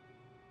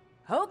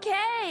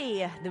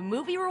 Okay, the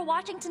movie we're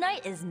watching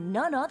tonight is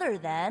none other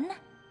than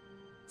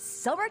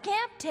Summer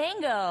Camp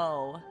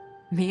Tango.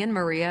 Me and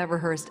Maria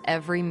rehearsed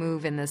every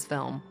move in this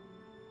film.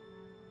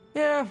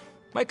 Yeah,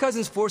 my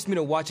cousins forced me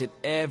to watch it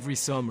every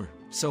summer,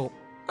 so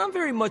I'm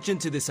very much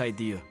into this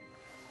idea.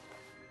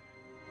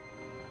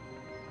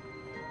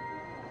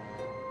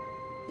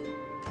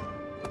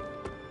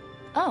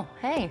 Oh,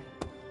 hey.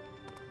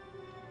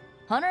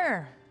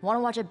 Hunter, want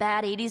to watch a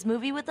bad 80s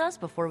movie with us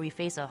before we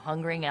face a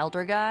hungering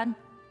elder god?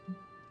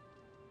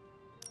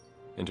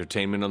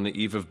 Entertainment on the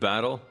eve of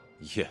battle?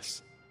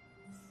 Yes.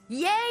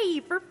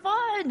 Yay, for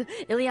fun!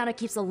 Ileana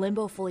keeps the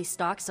limbo fully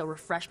stocked, so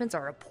refreshments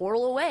are a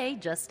portal away,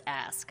 just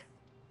ask.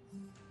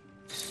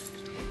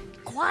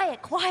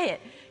 Quiet,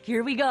 quiet!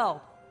 Here we go.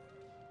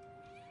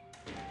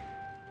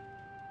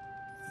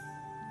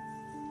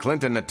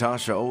 Clint and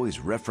Natasha always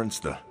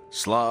referenced the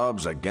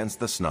slobs against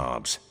the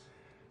snobs.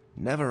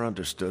 Never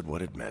understood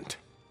what it meant.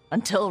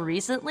 Until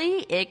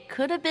recently, it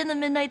could have been the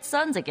Midnight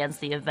Suns against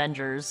the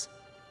Avengers.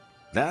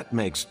 That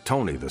makes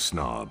Tony the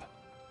snob.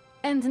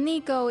 And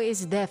Nico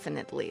is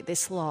definitely the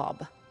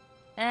slob.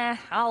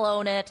 I'll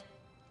own it.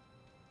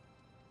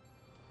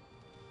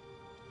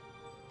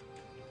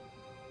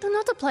 Do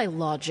not apply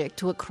logic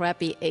to a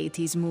crappy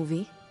 80s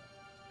movie.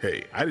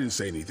 Hey, I didn't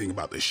say anything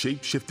about the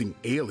shape-shifting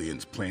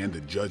aliens' plan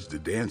to judge the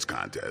dance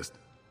contest.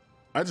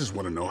 I just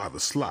want to know how the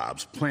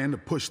slobs plan to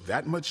push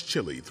that much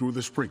chili through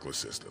the sprinkler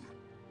system.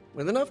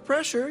 With enough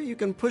pressure, you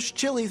can push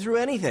chili through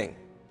anything.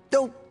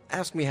 Don't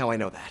ask me how I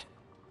know that.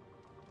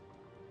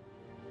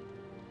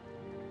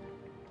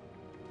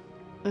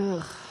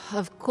 Ugh,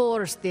 of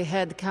course the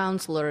head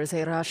counselor is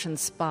a Russian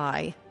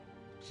spy.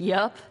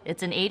 Yup,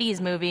 it's an 80s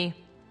movie.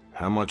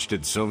 How much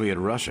did Soviet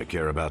Russia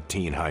care about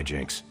teen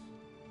hijinks?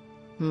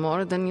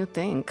 More than you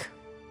think.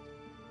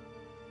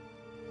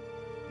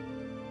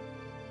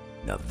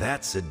 Now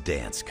that's a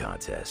dance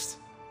contest.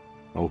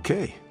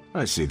 Okay,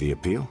 I see the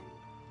appeal.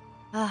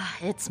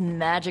 It's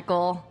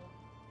magical.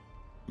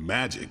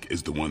 Magic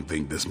is the one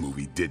thing this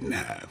movie didn't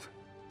have.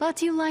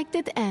 But you liked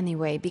it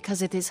anyway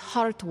because it is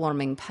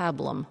heartwarming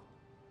pablum.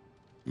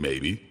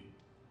 Maybe.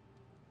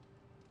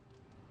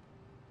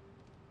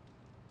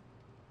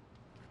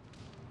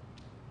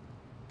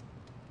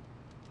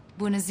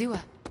 Bună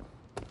ziua.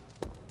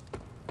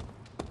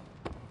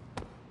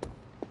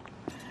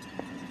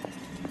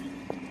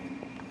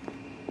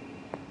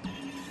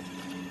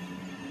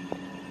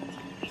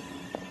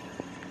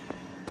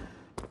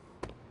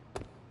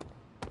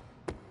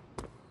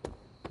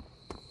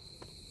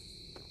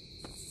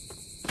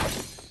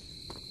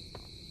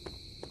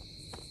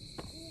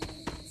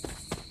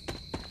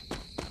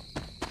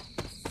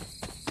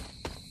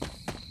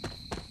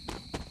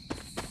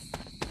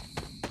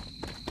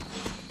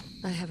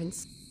 I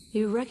haven't...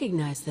 You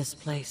recognize this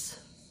place,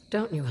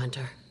 don't you,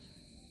 Hunter?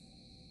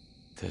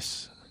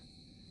 This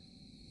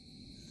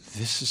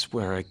is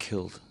where I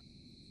killed...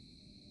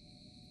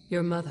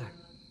 Your mother.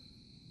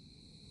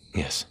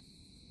 Yes.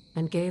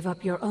 And gave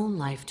up your own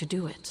life to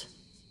do it.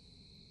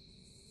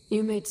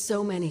 You made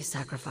so many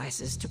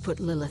sacrifices to put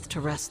Lilith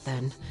to rest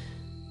then.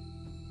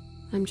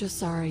 I'm just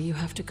sorry you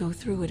have to go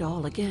through it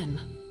all again.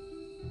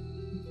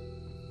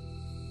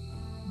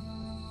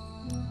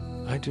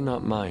 I do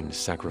not mind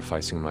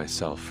sacrificing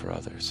myself for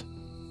others.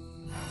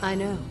 I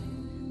know.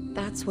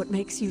 That's what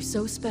makes you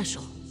so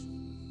special.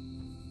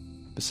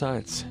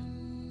 Besides,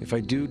 if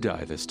I do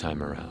die this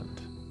time around,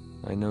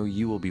 I know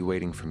you will be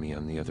waiting for me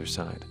on the other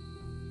side.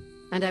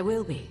 And I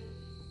will be,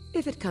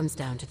 if it comes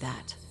down to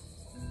that.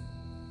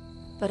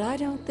 But I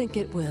don't think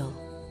it will.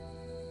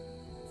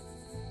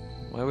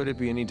 Why would it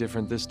be any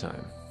different this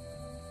time?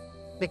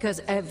 Because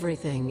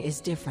everything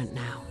is different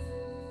now.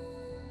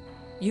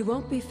 You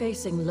won't be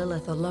facing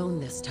Lilith alone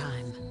this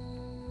time.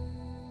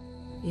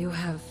 You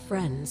have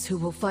friends who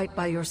will fight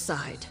by your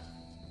side.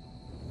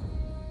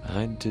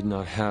 I did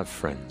not have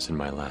friends in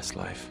my last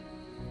life.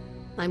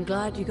 I'm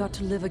glad you got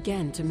to live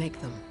again to make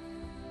them.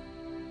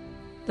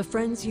 The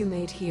friends you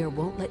made here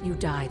won't let you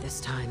die this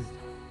time.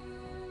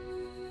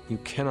 You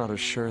cannot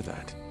assure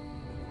that.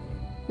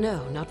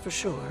 No, not for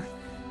sure.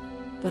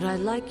 But I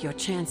like your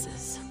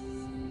chances.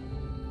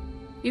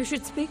 You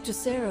should speak to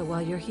Sarah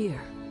while you're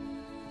here.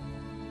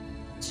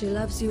 She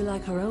loves you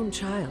like her own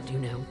child, you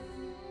know.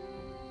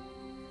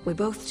 We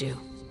both do.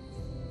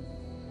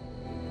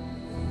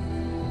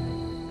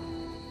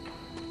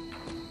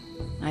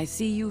 I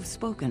see you've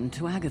spoken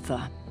to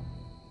Agatha.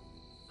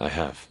 I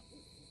have.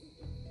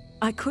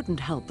 I couldn't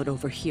help but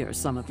overhear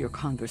some of your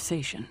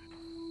conversation.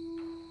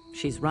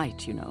 She's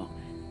right, you know.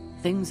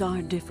 Things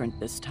are different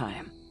this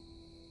time.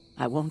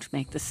 I won't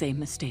make the same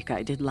mistake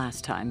I did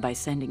last time by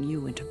sending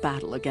you into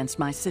battle against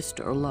my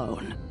sister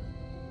alone.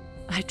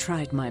 I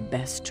tried my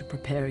best to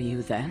prepare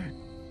you then.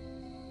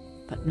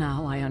 But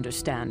now I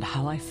understand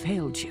how I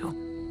failed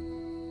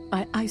you.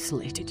 I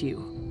isolated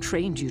you,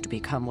 trained you to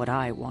become what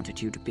I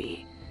wanted you to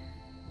be.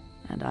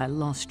 And I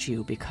lost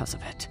you because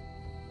of it.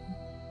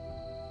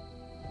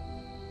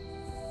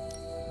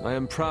 I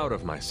am proud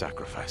of my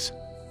sacrifice.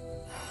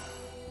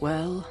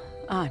 Well,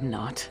 I'm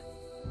not.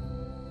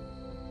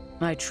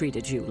 I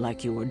treated you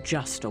like you were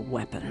just a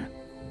weapon.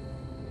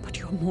 But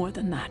you're more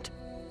than that.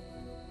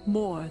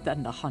 More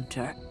than the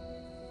hunter.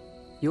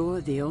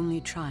 You're the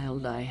only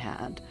child I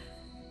had.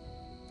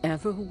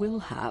 Ever will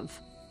have.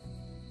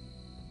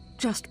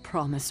 Just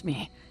promise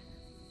me,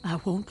 I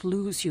won't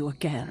lose you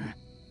again.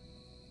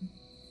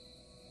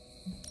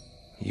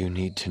 You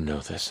need to know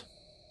this.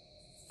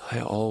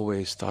 I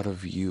always thought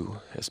of you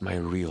as my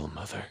real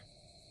mother.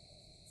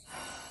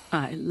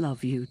 I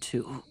love you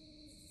too.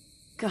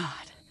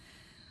 God,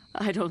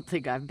 I don't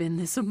think I've been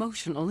this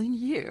emotional in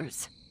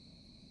years.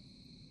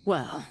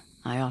 Well,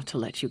 I ought to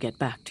let you get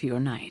back to your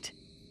night.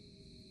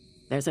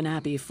 There's an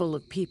abbey full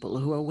of people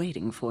who are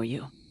waiting for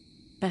you.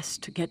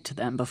 Best to get to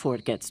them before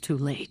it gets too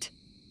late.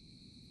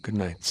 Good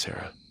night,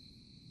 Sarah.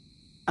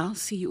 I'll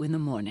see you in the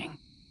morning.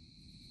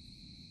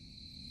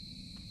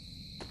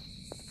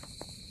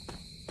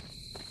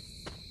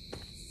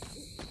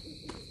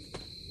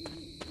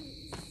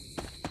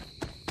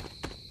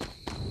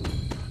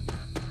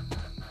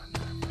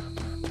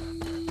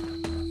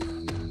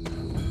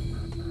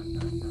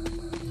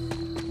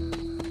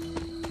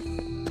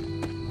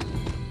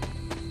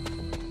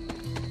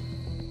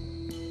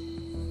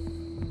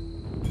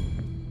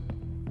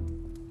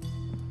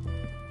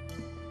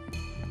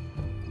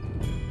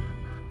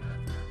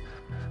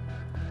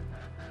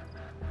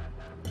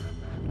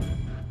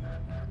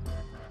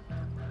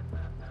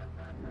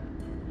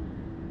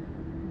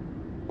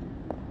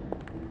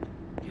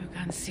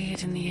 See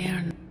it in the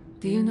air.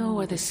 Do you know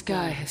why the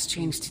sky has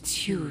changed its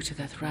hue to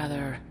that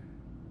rather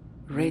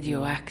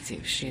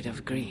radioactive shade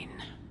of green?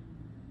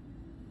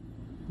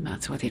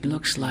 That's what it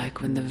looks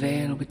like when the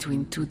veil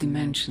between two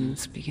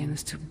dimensions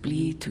begins to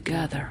bleed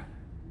together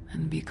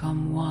and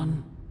become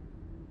one.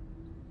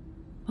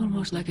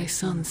 Almost like a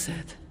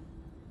sunset.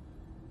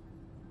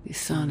 The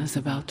sun is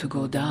about to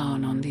go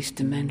down on this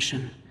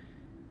dimension,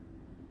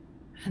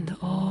 and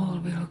all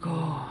will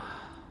go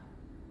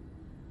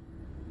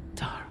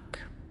dark.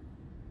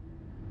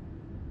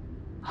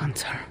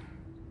 Hunter,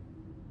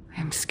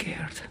 I'm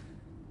scared.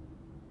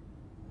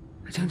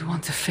 I don't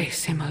want to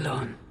face him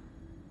alone.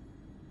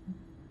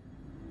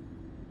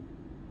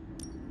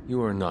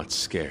 You are not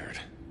scared.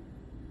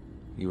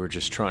 You are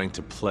just trying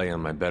to play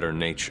on my better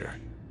nature.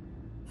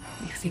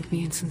 You think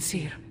me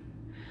insincere,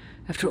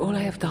 after all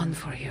I have done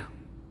for you.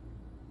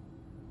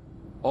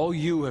 All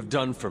you have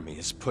done for me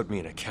is put me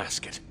in a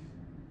casket.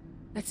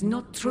 That's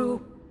not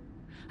true.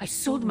 I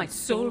sold my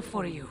soul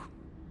for you.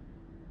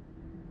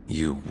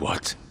 You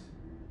what?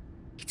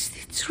 It's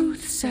the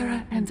truth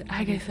Sarah and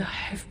Agatha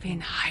have been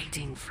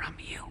hiding from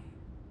you.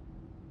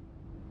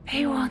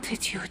 They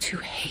wanted you to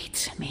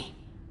hate me.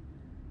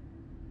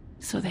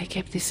 So they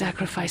kept the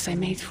sacrifice I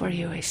made for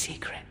you a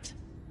secret.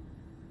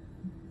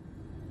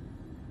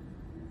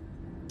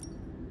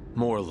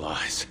 More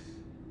lies.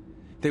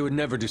 They would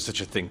never do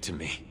such a thing to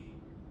me.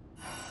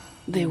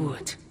 They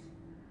would.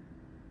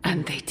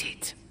 And they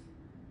did.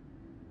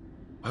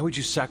 Why would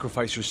you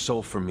sacrifice your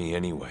soul for me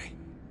anyway?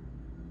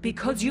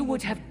 Because you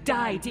would have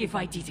died if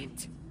I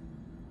didn't.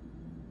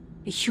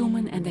 A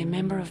human and a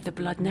member of the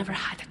blood never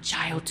had a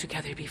child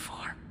together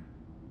before.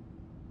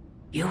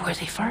 You were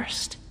the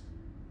first.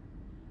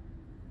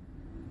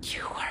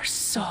 You were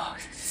so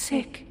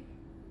sick.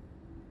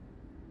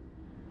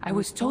 I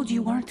was told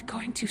you weren't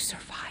going to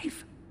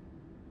survive.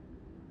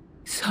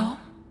 So,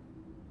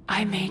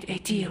 I made a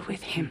deal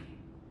with him.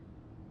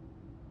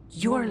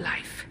 Your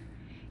life,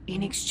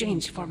 in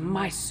exchange for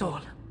my soul.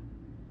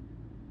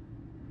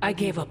 I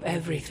gave up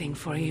everything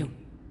for you.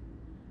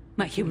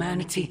 My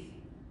humanity,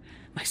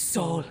 my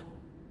soul,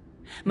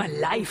 my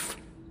life.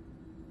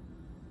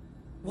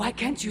 Why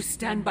can't you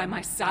stand by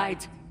my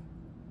side?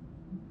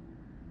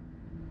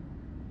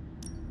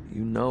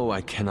 You know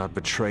I cannot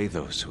betray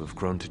those who have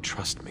grown to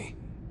trust me.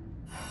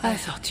 I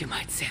thought you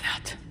might say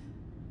that.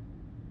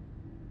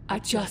 I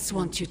just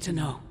want you to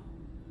know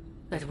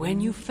that when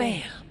you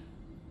fail,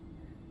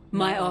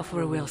 my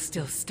offer will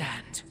still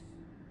stand.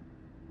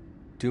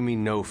 Do me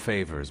no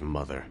favors,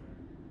 Mother.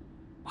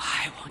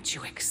 Why won't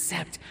you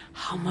accept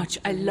how much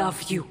I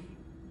love you?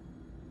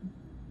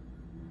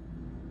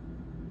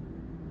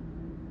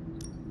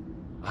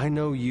 I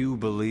know you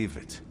believe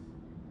it,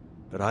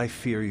 but I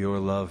fear your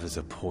love is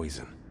a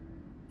poison.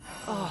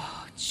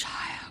 Oh,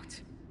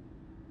 child.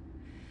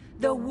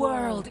 The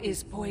world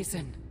is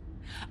poison.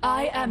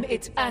 I am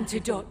its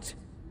antidote.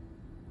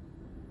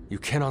 You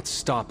cannot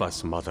stop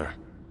us, Mother.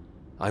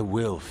 I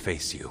will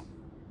face you.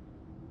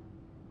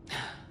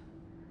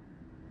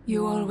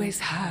 You always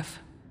have.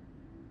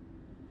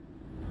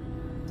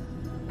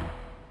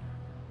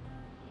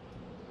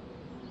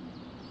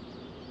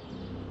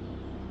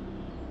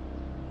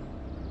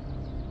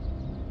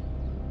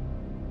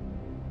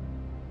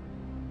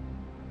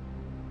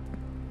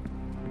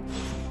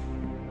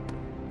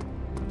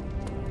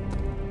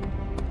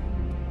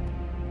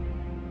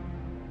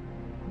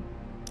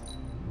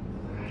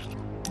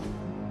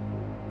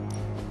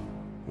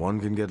 One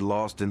can get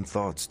lost in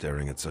thought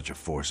staring at such a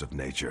force of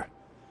nature.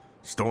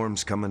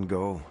 Storms come and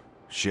go,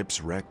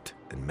 ships wrecked,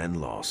 and men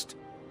lost.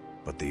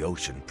 But the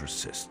ocean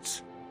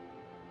persists.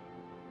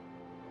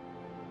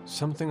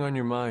 Something on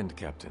your mind,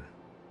 Captain?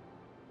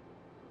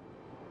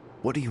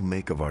 What do you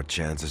make of our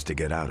chances to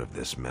get out of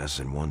this mess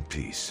in one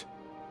piece?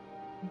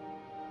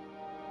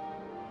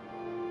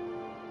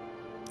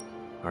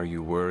 Are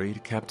you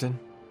worried, Captain?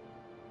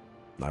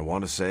 I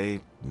want to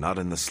say, not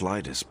in the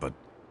slightest, but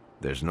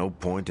there's no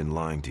point in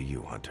lying to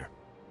you, Hunter.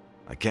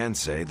 I can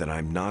say that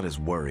I'm not as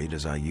worried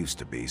as I used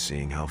to be,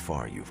 seeing how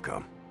far you've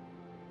come.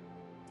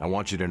 I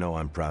want you to know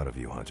I'm proud of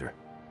you, Hunter.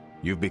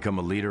 You've become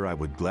a leader I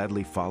would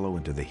gladly follow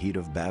into the heat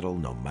of battle,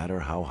 no matter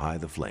how high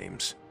the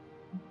flames.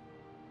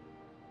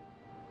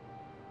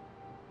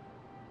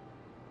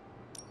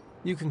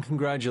 You can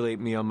congratulate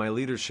me on my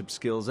leadership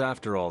skills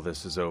after all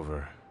this is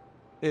over.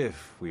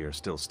 If we are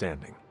still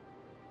standing.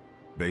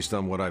 Based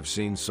on what I've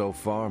seen so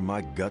far,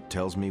 my gut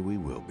tells me we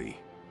will be.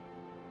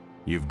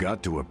 You've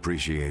got to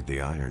appreciate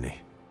the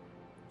irony.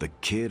 The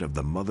kid of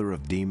the Mother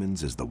of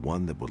Demons is the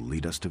one that will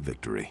lead us to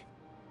victory.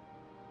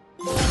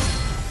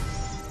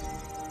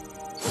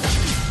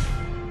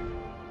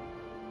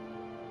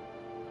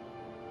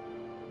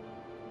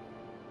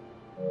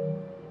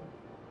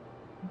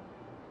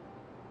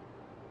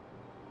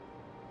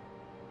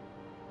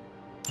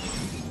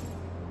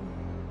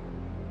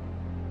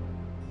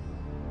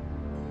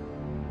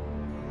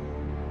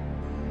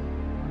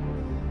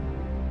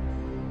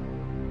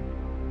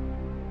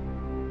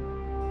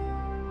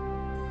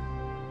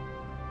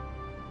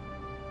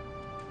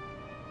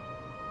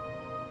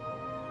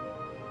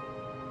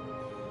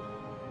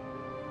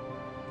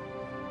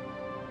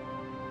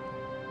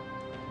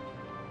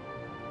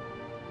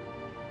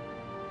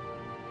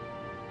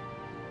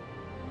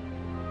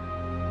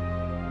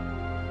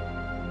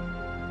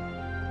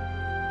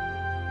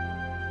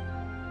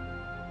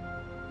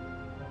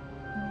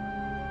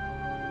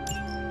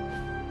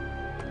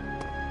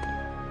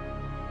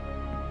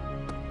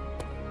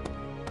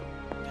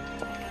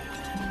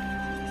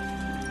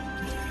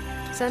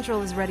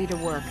 Central is ready to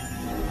work.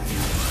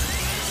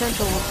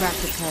 Central will crack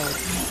the code.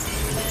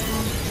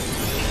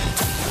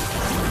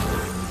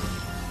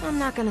 I'm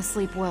not gonna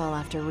sleep well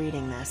after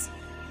reading this.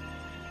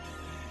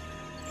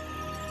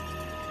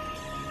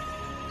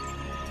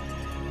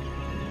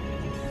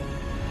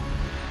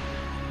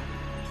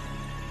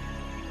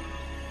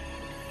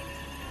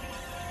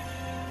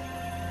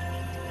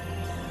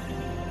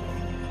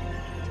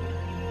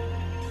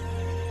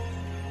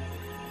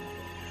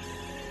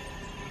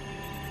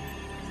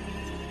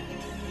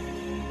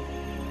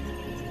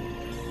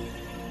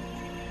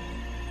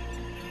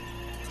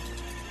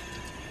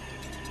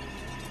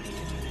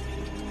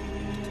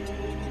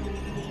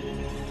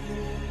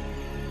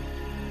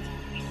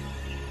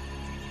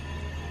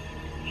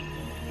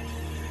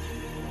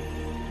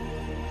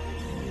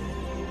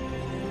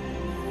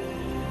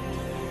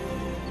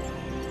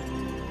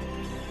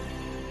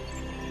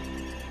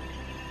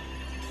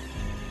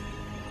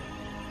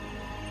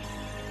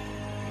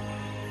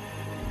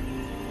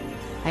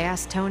 I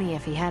asked Tony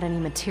if he had any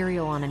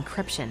material on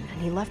encryption,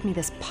 and he left me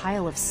this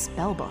pile of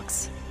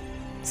spellbooks.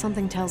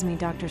 Something tells me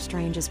Dr.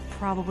 Strange is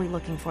probably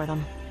looking for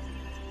them.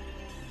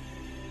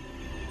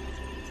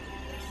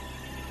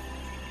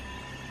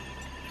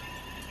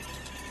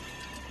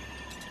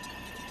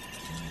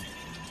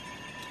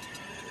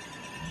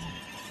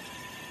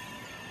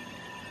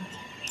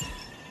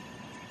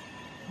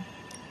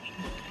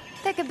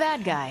 Pick a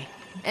bad guy.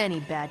 Any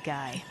bad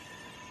guy.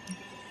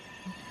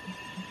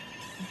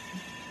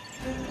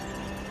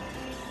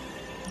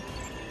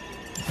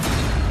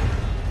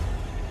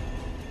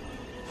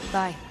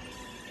 Bye.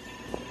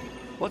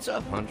 What's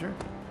up, Hunter?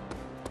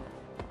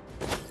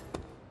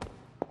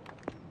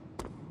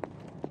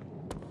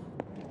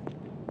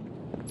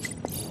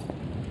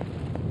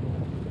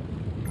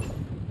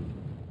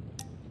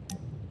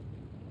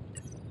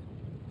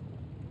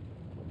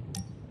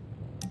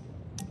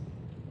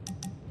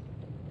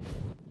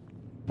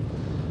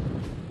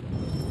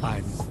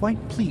 I'm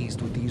quite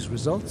pleased with these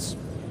results.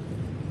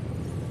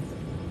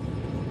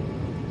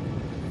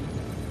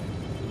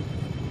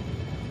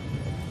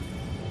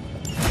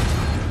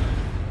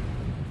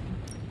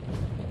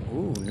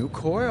 Ooh, new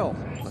coil.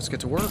 Let's get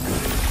to work.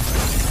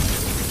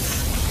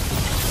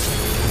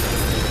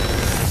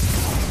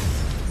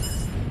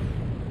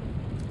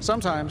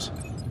 Sometimes,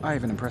 I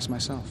even impress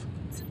myself.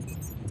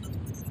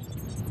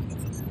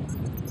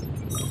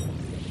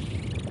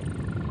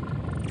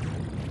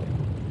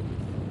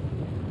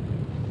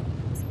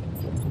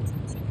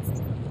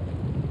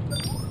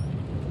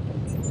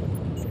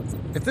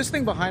 If this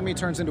thing behind me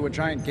turns into a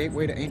giant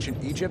gateway to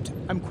ancient Egypt,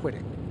 I'm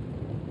quitting.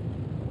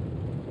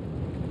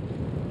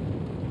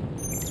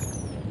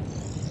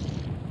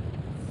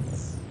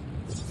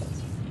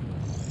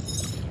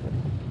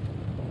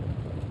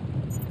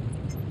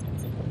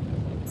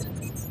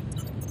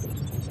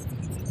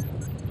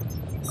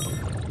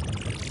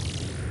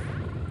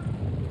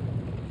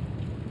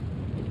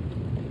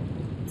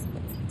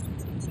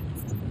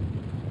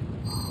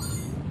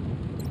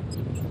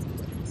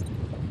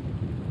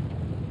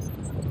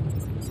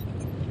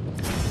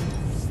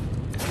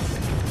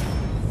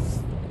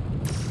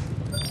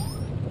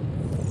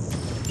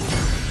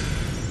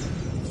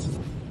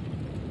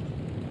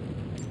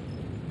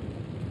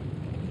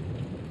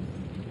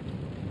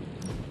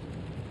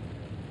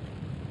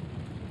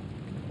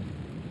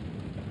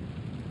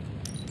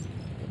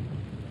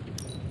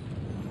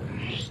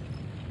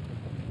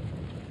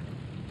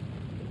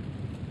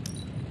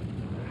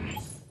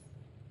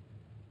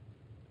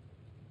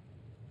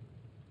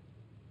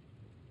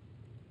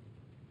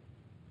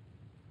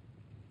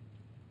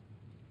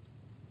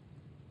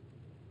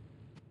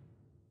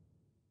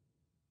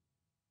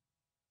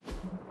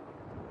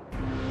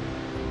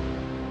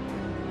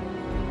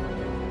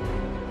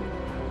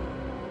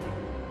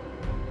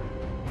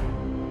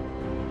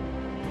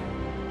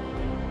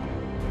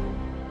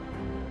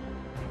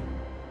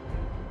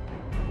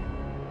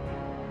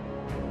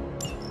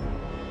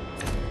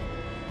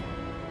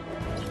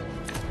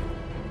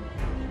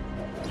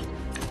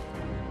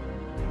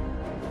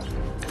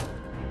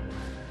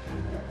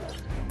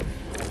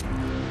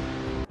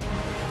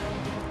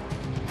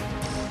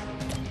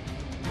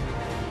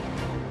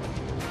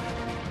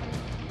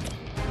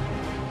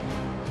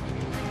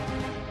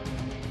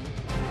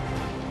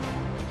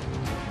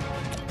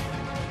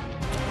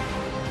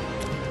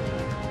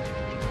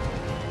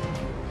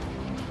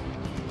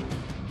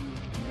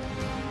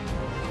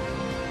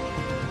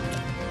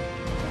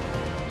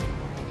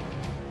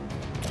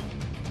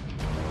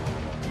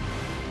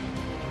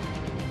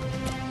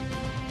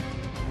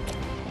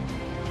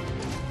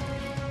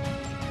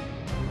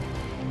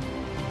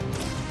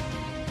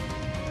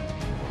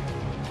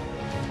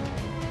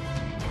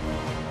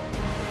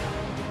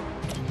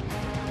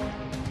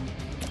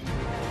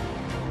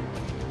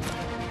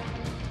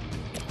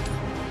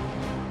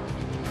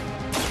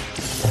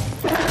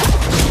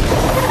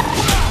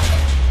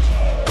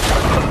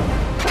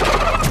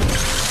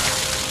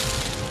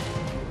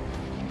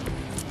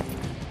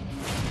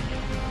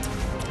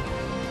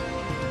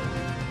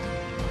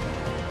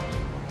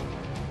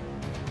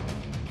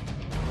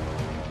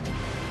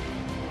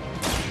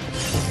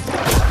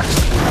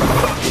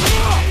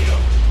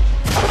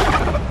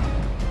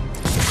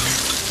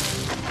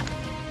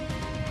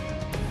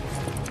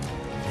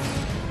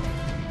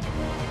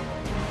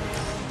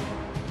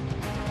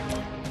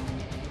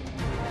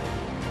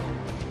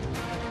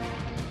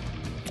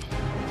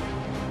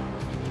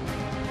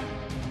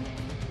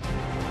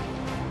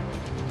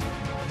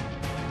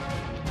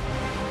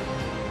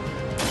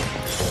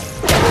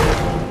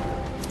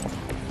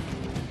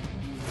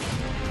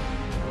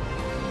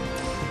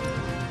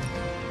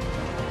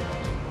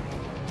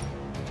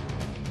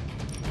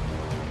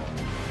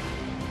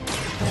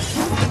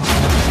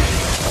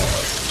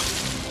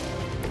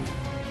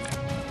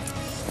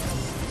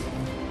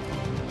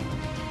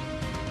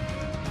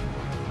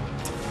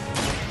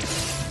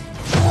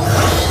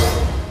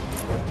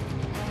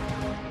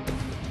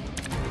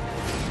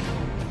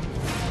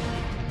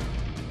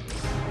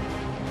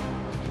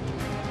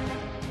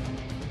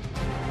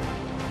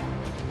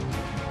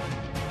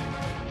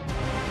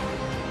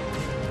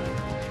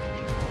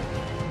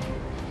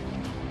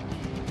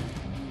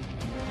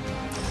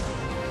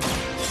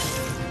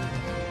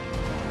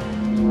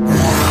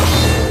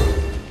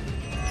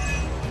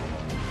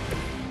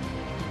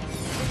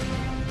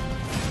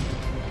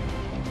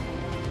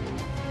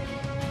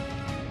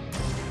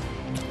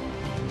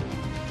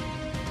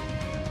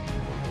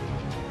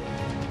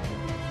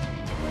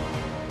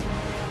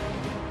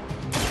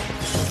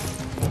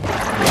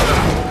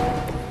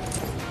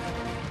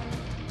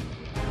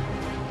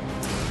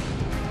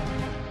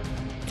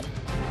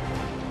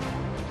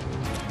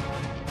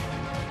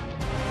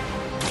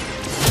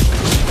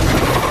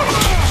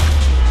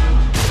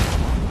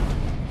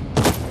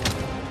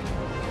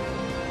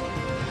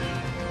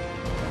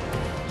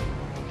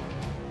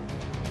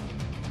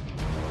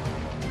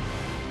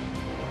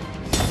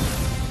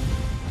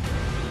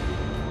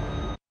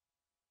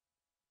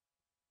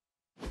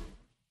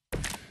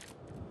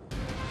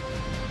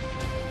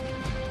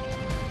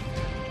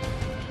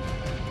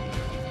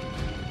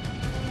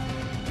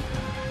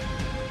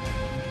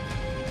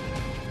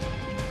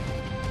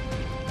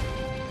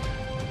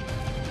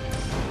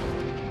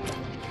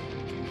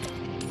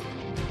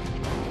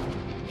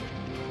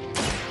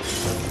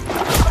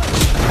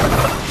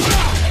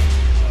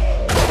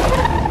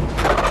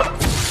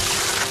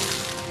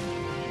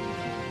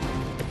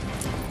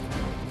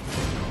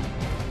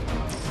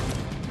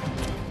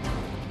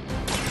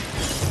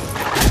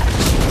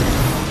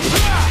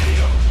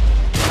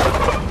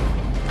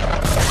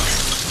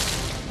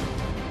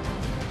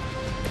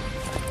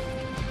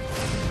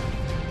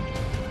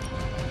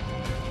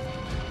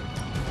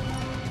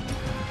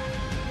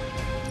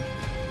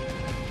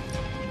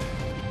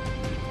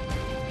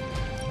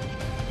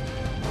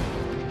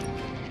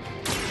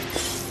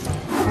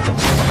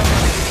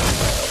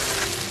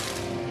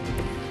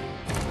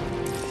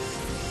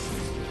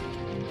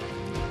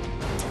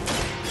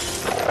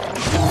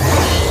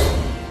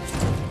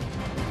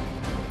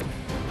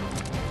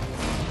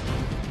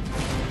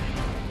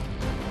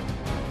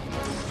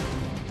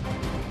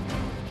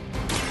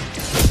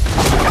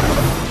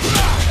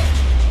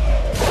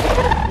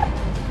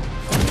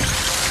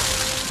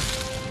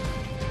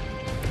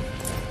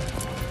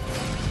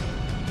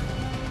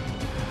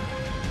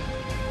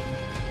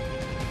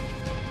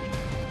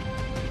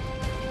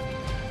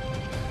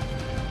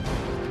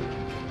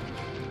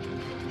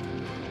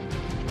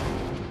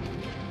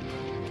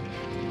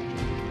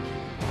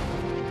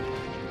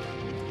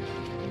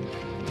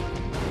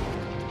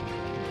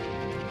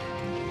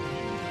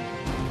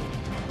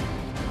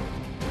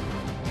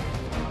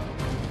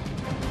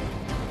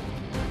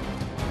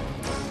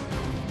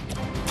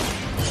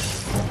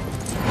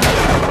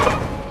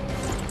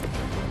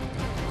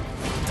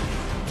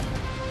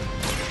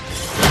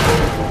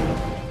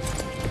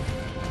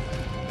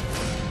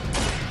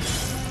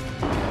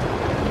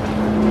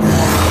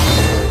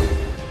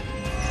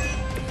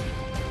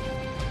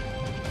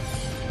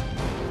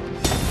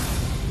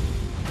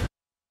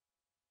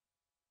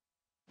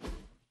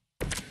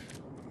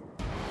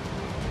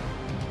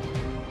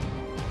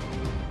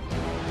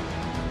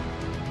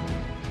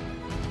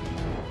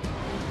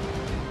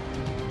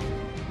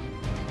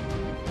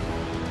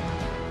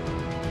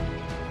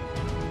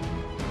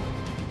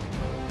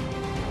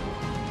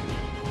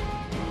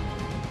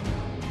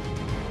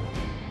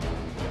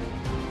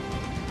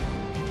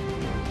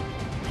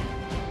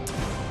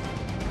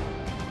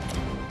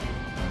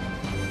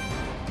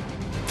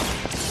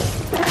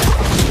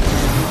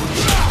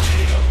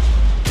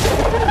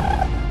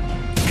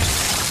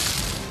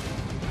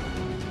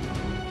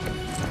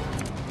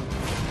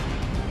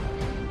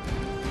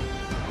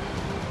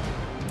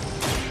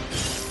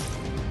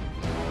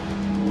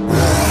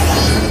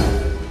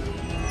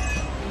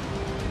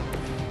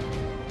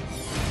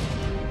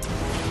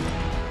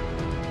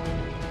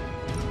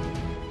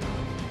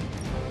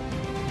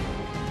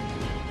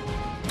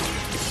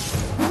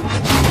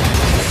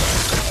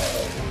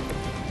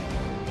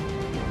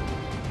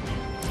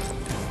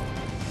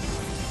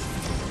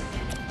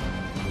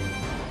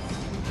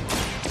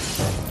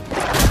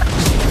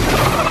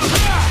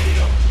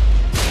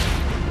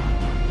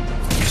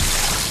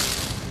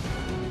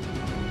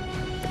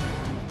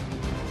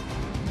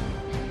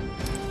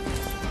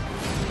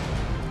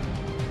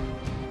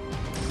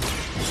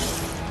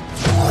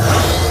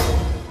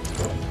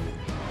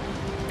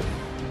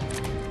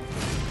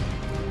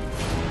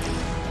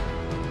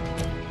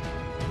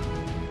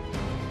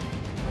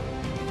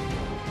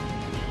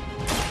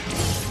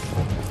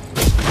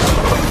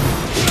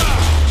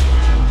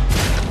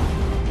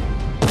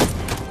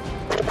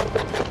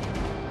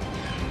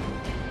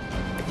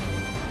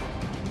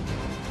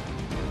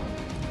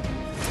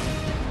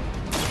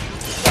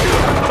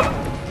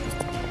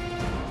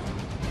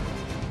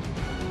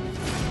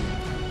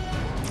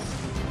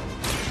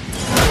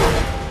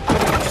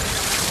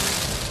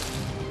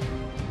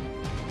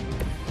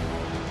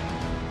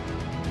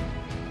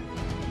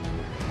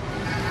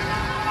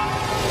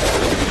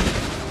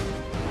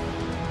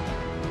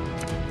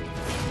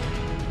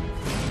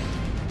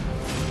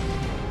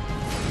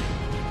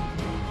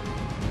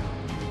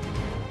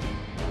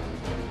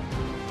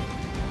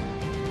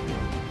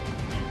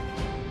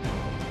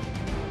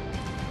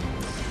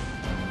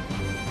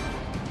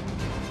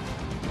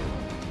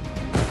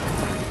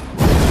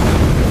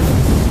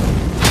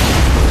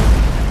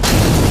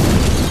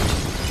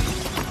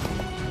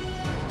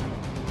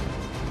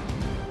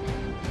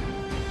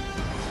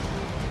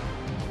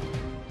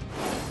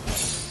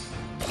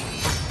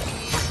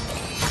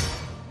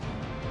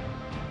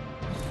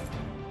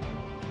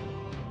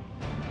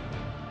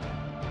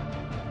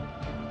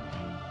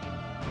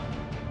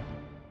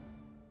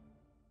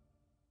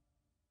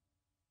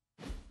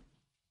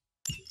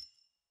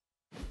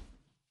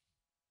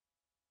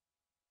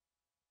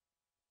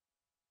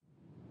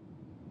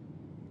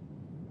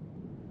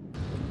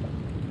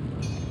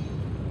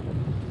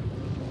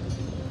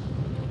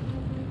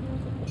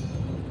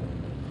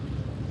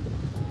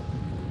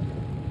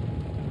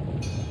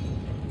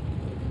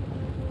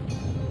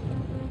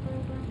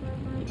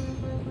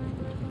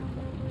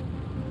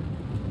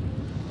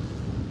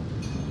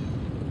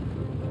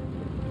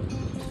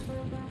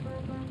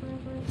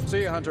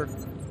 See you, Hunter.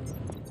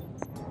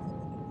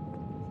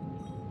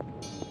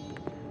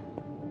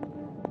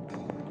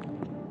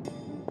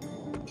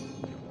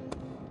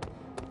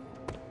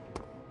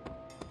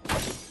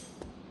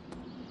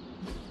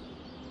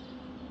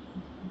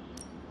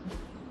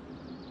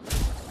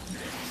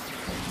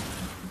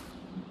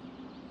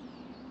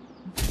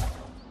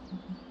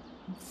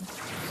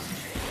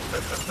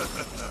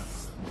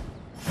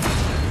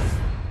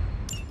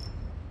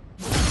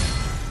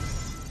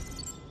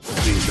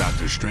 Being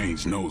Dr.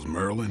 Strange knows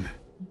Merlin,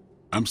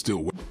 I'm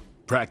still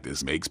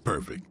practice makes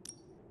perfect.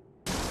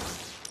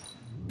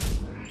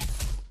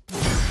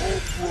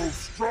 Hope grows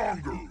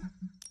stronger.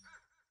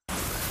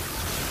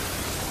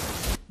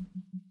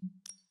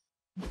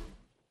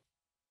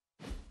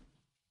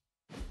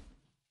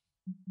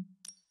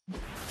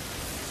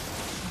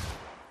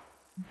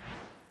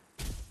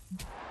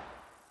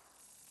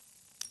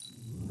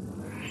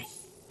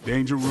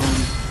 Danger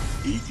Room,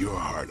 eat your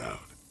heart out.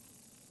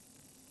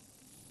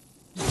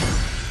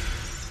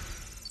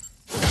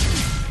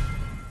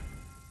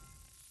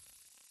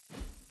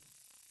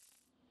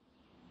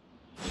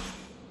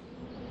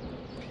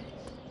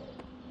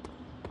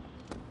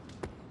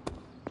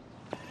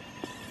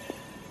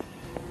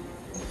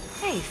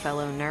 Hey,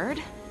 fellow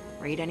nerd.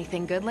 Read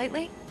anything good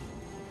lately?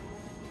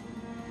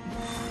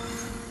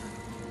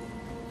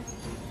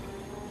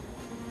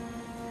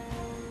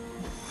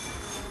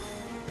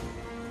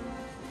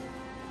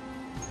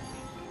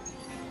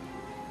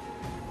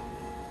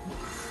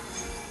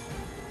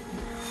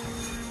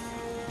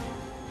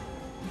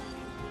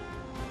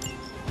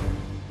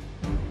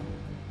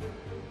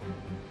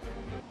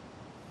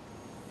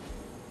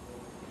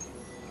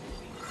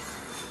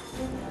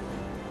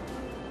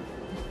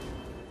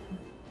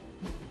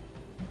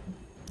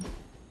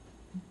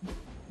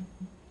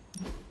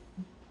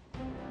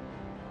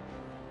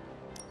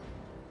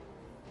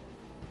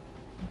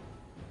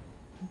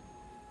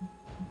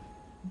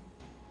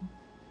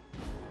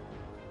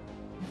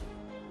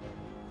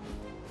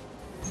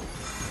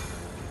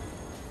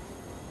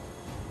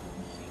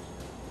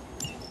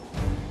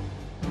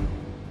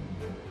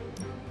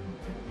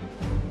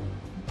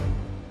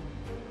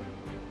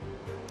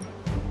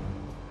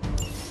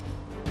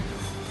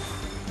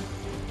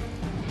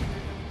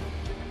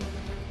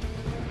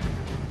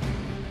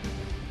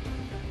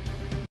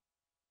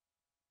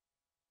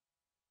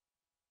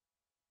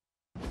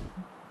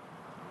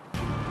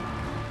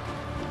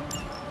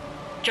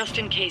 Just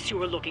in case you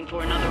were looking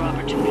for another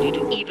opportunity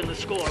to even the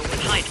score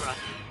with Hydra,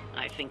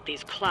 I think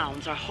these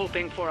clowns are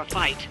hoping for a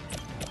fight.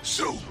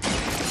 So,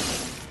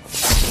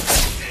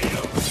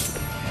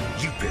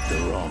 You picked the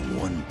wrong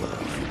one, bud.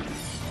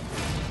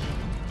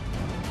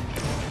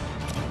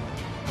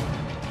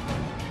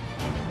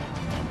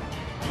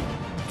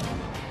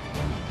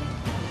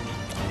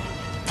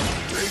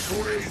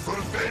 make way for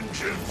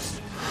vengeance.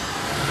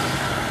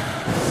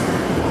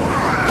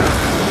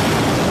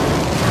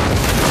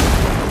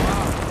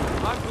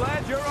 I'm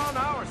glad you're on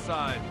our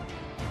side.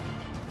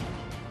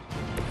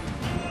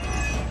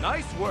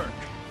 Nice work.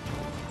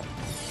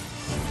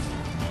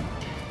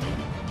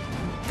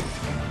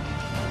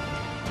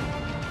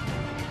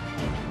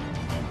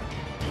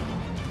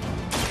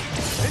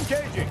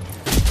 Engaging.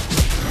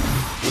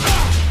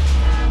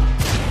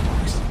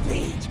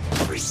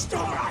 Speed, restore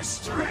our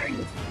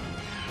strength.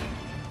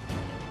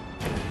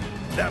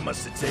 That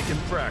must have taken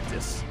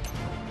practice.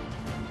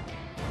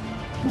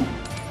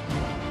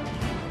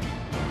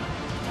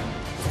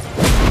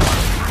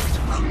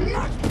 Will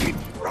not be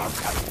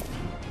broken.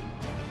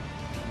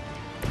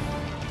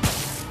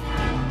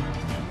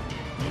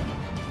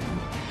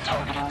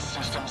 Targeting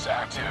systems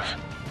active.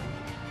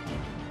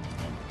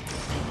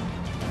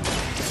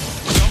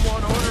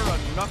 Someone order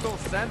a knuckle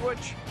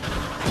sandwich?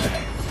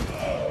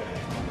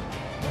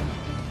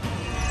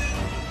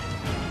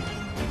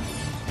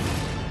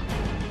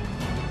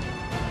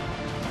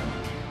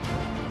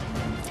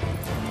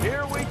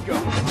 Here we go.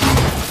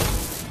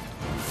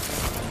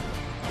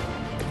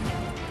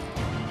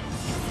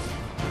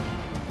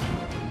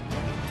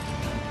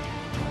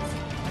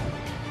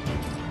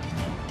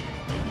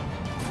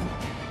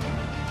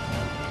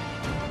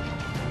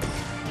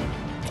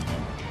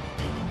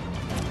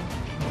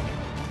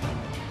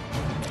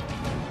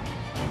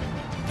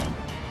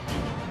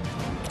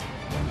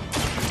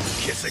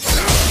 Kiss it.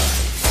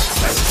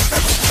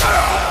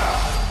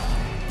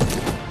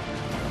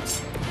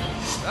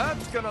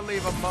 That's gonna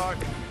leave a mark.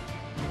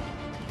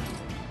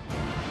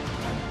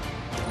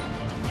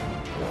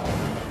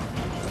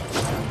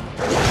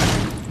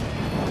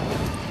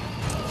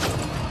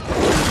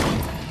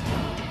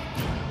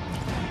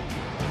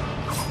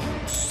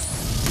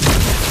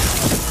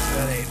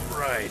 That ain't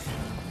right.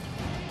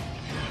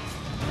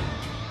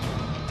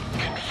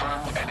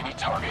 Confirmed enemy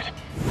target.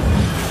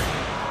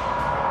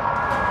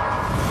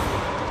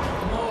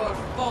 More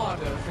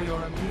fodder for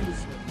your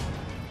amusement.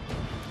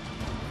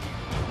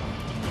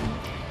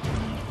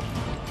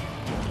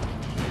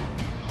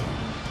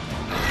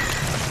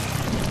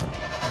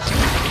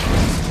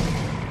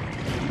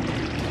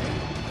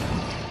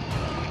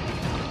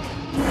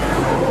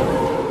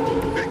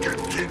 They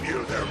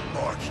continue their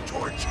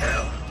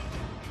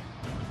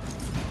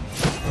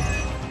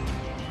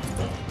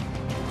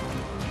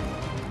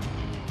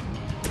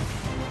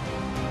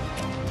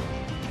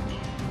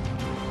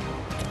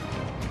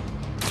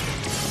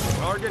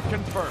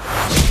first.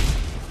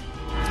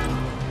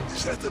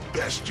 Is that the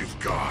best you've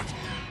got?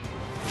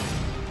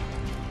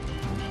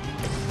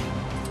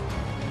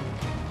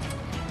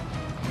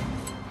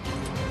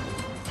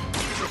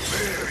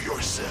 Prepare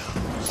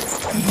yourselves.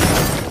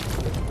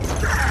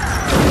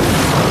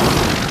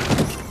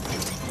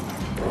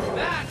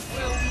 That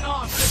will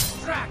not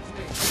distract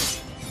me.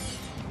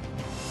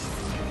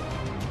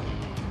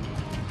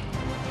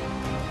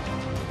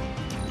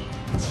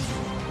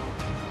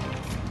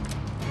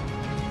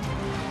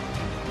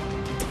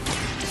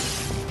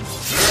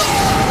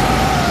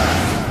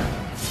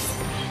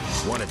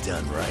 Want it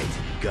done right,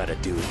 you gotta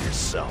do it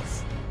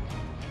yourself.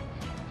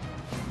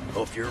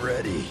 Hope you're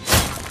ready.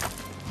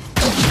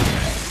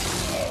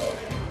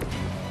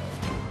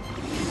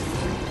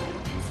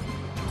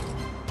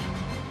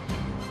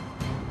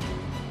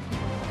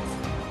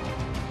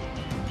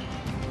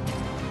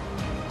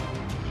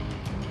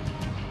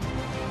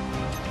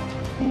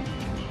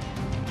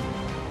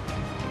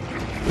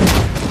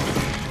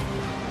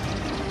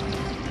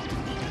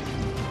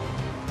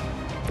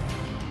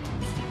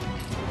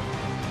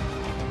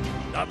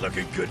 Not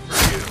looking good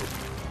for you.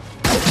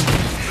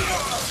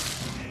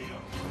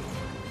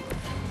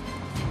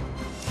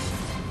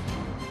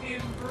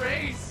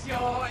 Embrace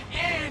your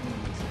end!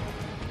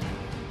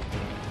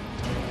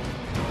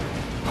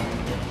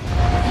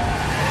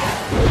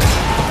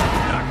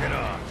 Knock it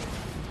off.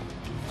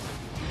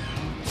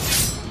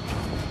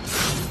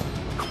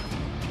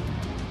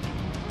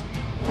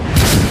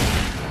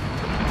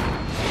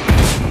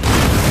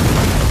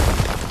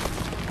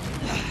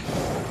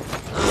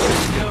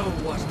 Know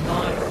what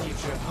my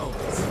future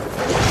holds.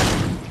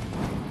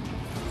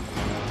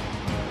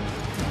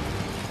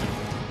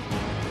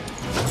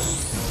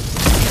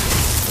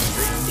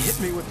 They hit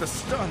me with the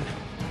stun.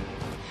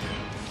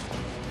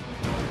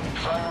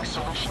 Firing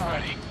solution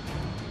ready.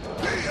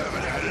 They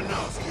haven't had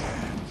enough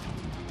yet.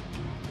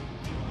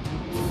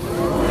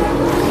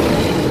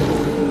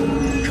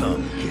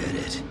 Come get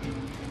it.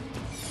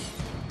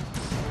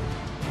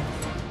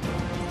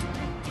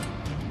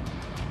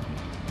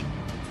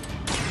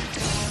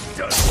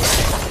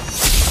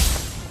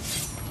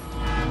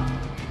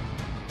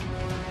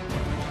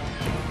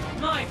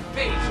 My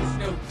fate is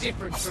no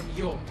different from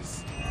yours.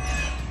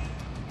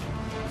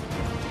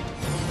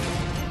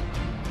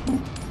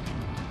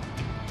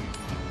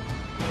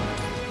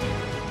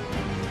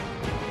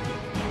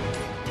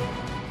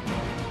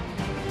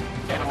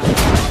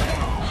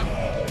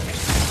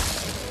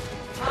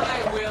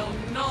 I will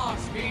not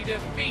be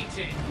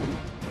defeated.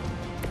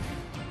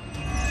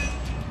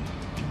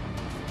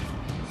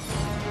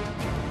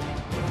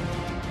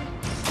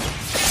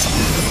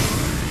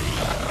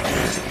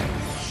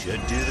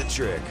 Should do the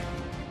trick.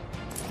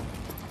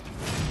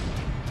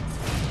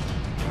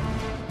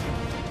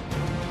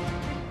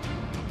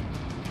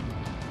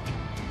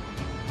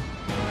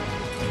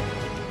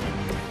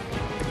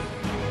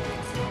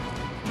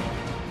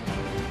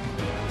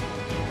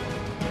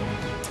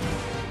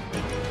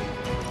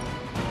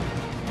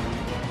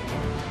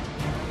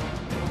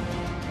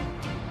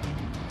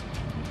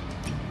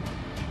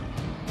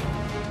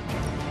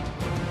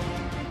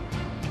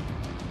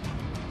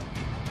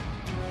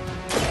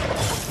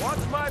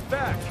 Watch my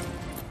back.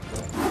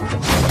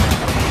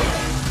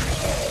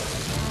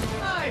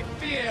 I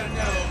fear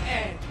no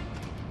end.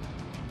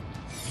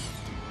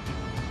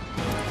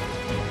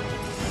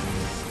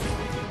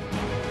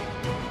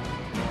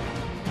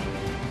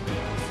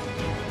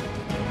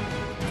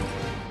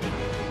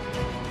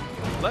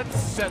 Let's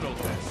settle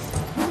this.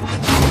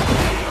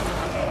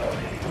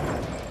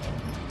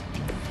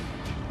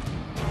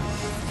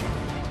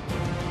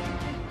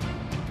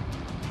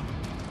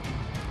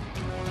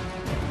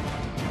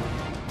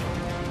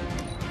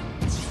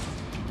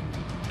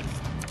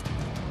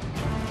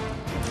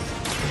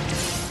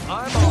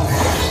 I'm off.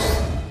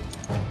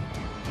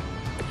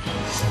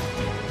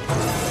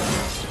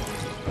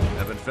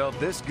 Haven't felt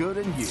this good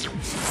in years.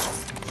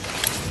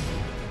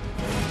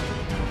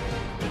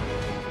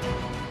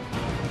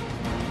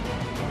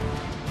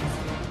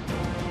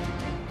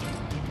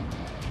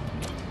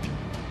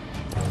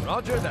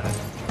 Roger that.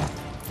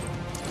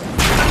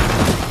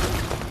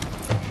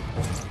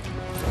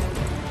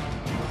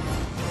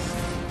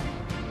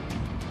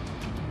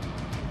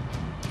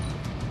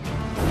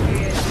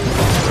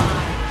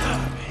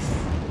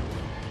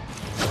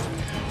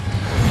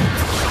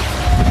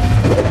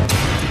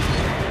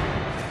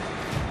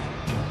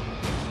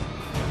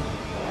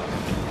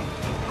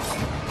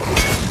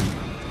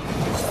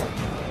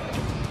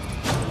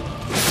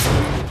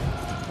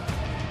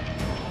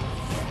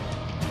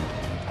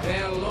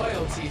 Their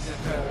loyalty to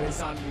her is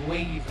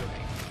unwavering.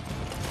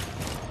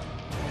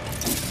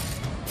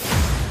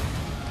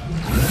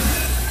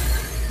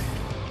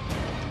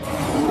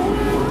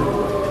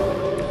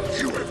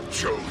 You have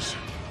chosen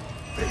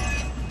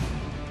fate.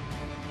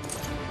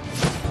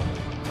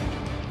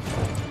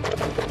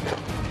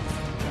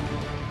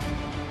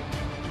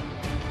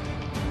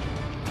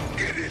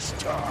 It is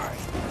time.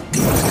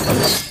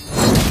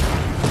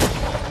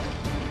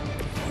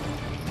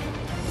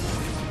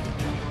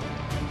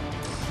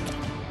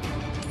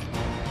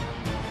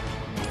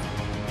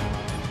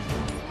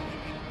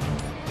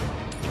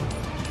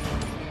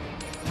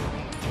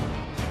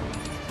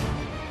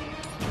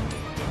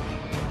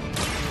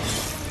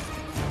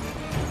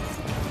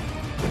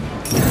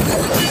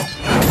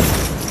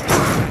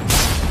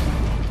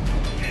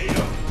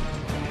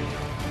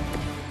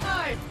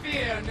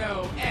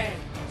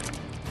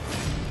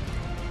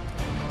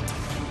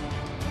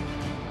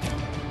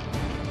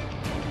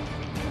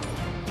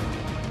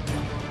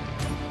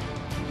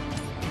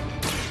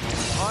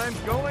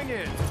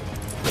 going in.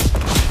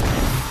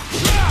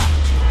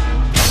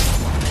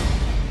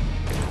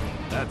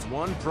 That's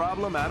one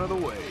problem out of the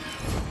way.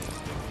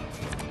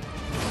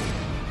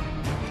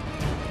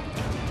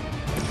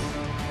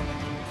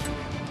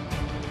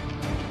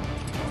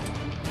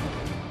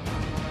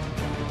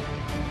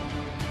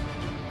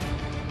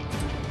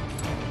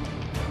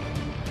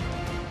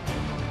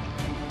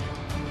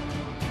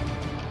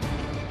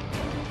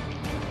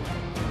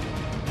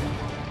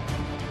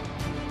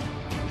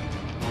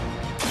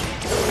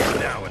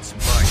 Now it's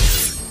my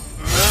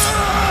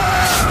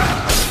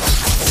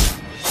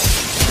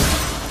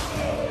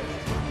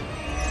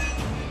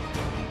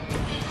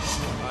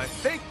I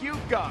think you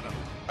got him.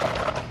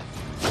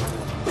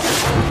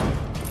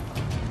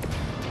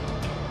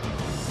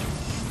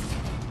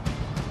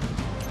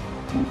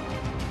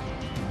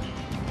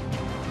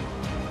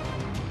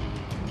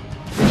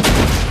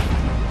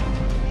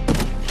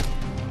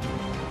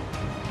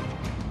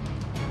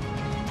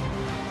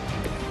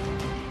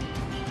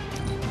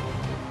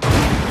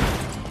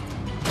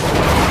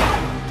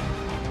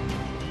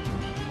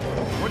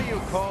 What do you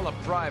call a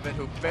private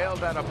who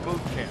failed out of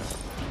boot camp?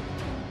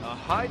 A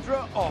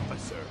Hydra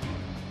officer.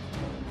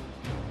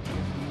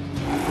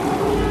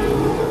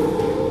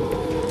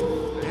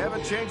 They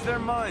haven't changed their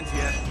minds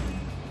yet.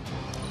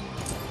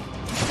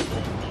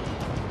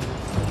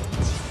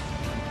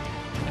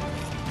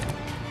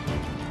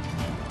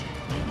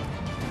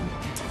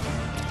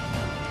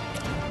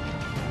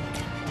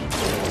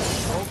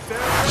 Hope they're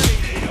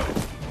ready.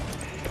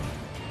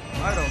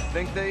 I don't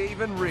think they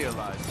even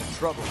realize the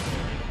trouble.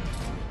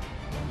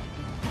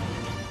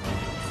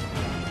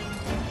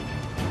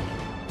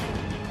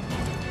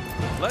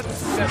 Let's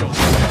settle.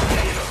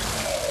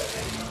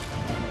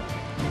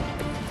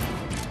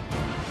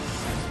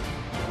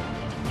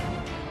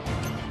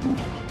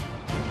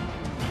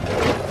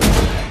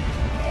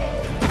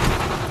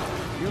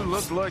 You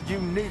look like you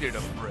needed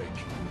a break.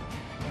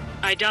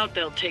 I doubt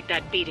they'll take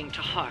that beating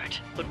to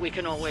heart, but we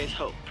can always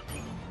hope.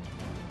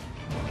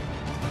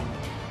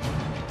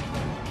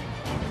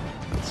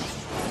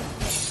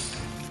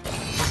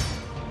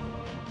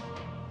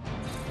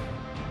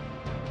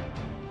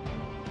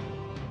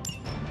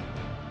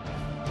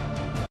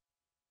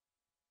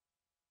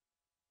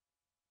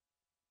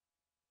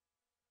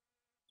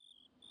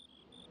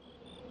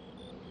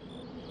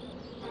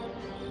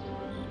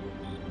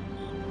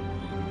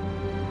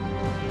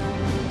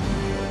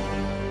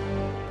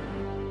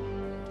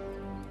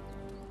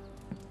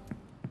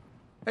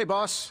 Hey,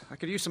 boss. I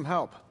could use some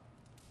help.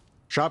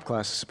 Shop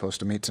class is supposed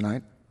to meet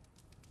tonight.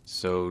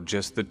 So,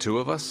 just the two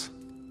of us?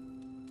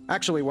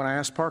 Actually, when I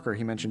asked Parker,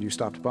 he mentioned you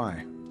stopped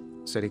by.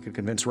 Said he could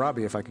convince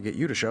Robbie if I could get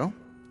you to show.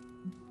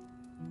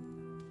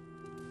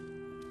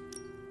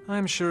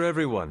 I'm sure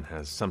everyone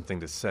has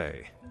something to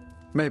say.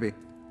 Maybe.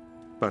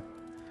 But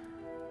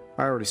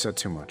I already said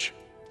too much.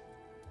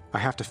 I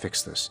have to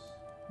fix this.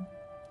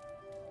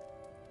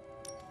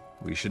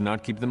 We should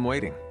not keep them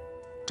waiting.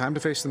 Time to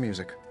face the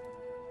music.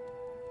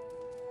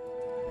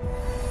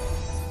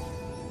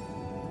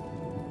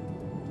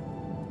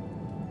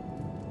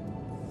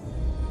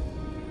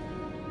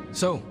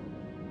 So,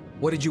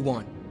 what did you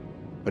want?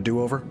 A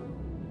do-over?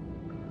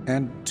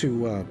 And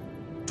to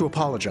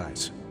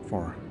apologize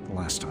for the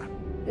last time.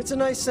 It's a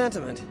nice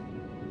sentiment.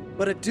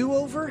 But a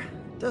do-over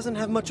doesn't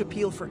have much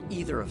appeal for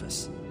either of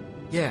us.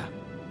 Yeah.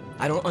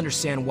 I don't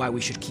understand why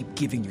we should keep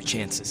giving you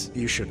chances.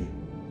 You shouldn't.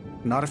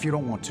 Not if you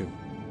don't want to.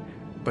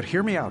 But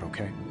hear me out,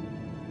 okay?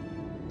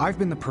 I've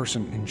been the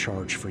person in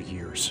charge for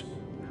years.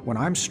 When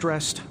I'm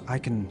stressed, I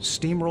can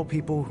steamroll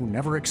people who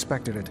never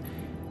expected it,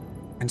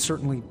 and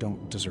certainly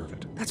don't deserve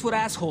it. That's what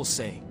assholes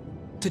say.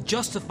 To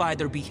justify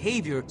their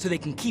behavior so they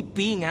can keep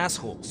being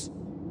assholes.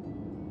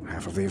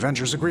 Half of the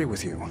Avengers agree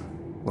with you.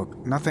 Look,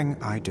 nothing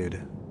I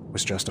did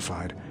was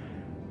justified.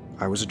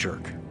 I was a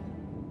jerk.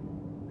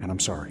 And I'm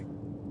sorry.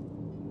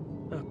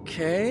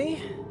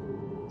 Okay.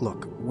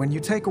 Look, when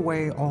you take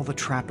away all the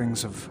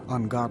trappings of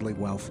ungodly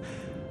wealth,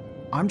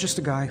 I'm just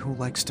a guy who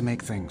likes to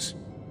make things.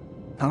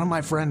 None of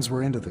my friends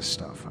were into this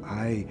stuff.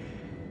 I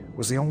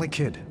was the only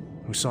kid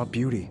who saw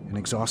beauty in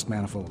exhaust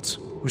manifolds,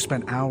 who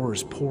spent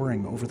hours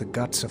poring over the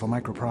guts of a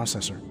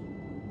microprocessor.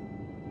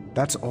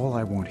 That's all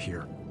I want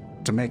here,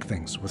 to make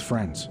things with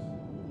friends.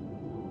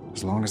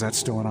 As long as that's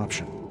still an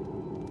option.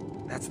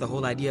 That's the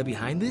whole idea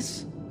behind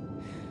this?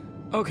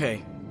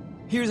 Okay,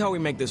 here's how we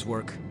make this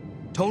work.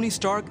 Tony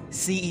Stark,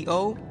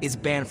 CEO, is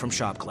banned from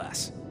shop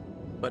class.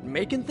 But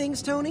making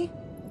things, Tony?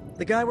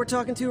 The guy we're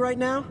talking to right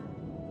now?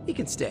 He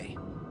can stay.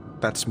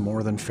 That's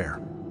more than fair.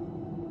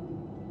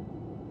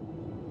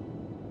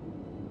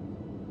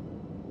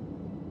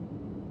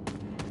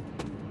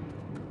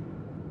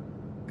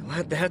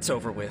 Glad that's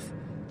over with.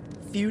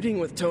 Feuding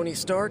with Tony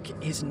Stark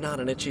is not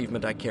an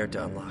achievement I care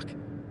to unlock.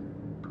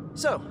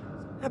 So,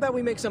 how about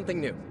we make something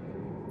new?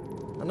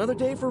 Another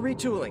day for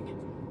retooling.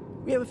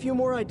 We have a few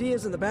more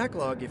ideas in the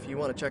backlog if you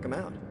want to check them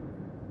out.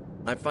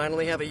 I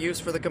finally have a use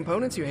for the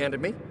components you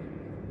handed me.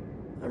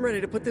 I'm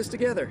ready to put this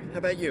together. How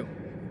about you?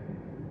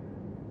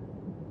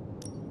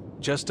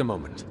 Just a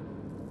moment.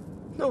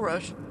 No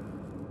rush.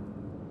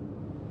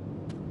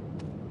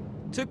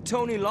 Took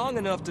Tony long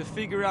enough to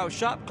figure out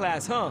shop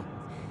class, huh?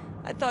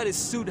 I thought his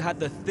suit had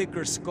the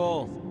thicker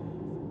skull.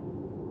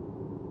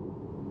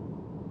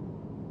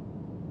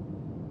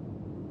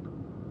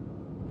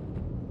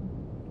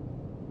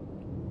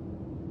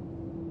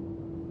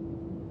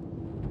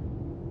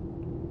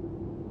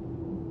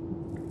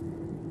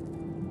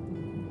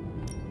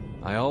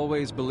 I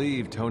always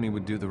believed Tony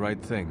would do the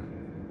right thing.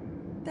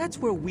 That's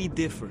where we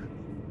differ.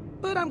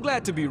 But I'm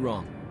glad to be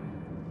wrong.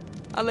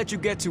 I'll let you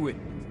get to it.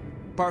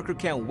 Parker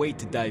can't wait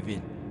to dive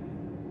in.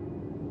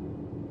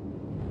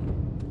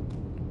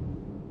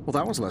 Well,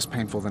 that was less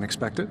painful than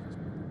expected.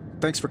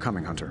 Thanks for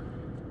coming, Hunter.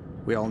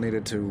 We all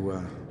needed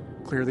to,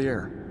 clear the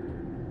air.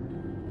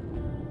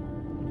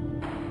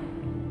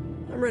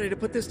 I'm ready to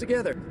put this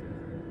together.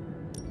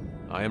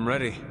 I am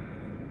ready.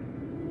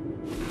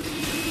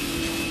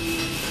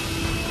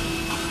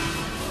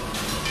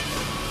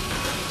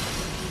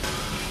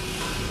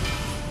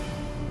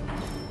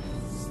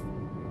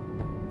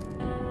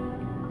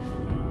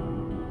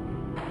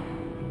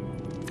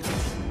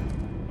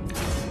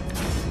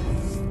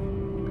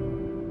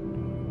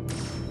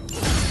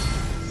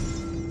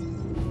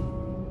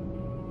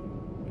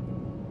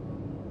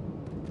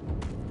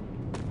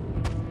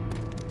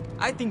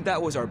 I think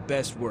that was our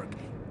best work.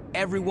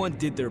 Everyone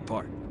did their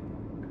part.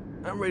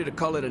 I'm ready to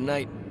call it a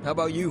night. How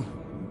about you?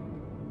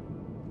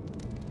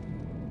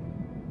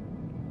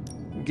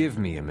 Give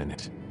me a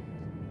minute.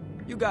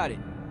 You got it.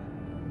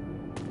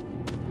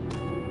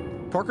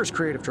 Parker's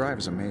creative drive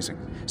is amazing.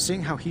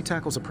 Seeing how he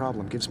tackles a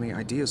problem gives me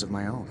ideas of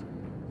my own.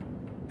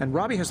 And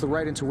Robbie has the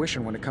right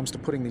intuition when it comes to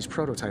putting these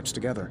prototypes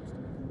together.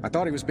 I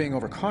thought he was being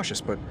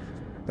overcautious, but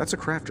that's a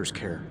crafter's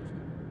care.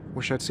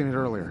 Wish I'd seen it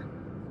earlier.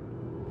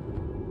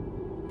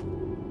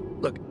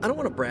 Look, I don't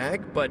want to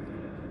brag, but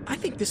I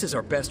think this is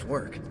our best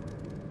work.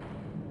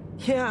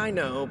 Yeah, I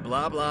know,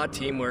 blah blah,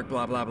 teamwork,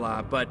 blah blah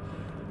blah, but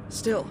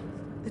still,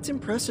 it's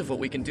impressive what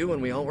we can do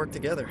when we all work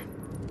together.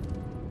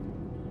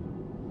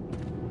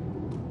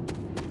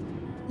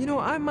 You know,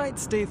 I might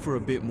stay for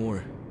a bit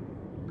more.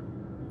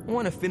 I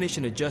want to finish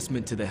an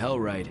adjustment to the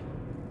Hell Ride.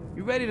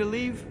 You ready to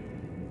leave?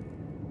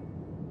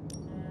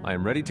 I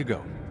am ready to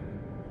go.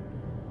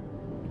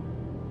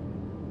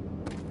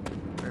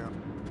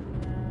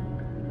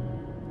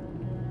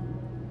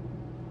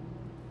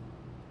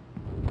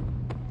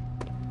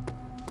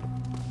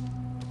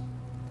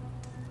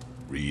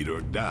 Read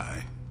or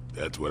die.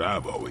 That's what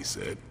I've always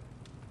said.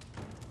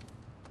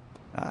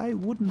 I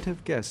wouldn't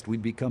have guessed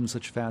we'd become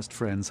such fast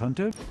friends,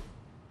 Hunter.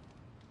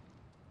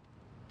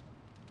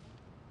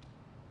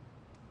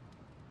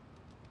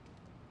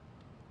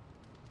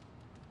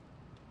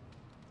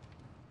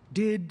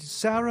 Did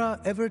Sarah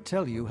ever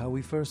tell you how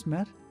we first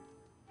met?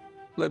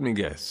 Let me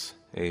guess.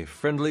 A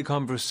friendly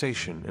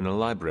conversation in a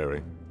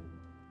library.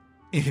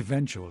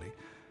 Eventually.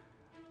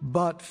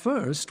 But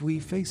first, we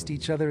faced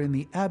each other in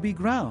the Abbey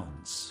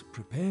grounds,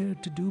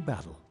 prepared to do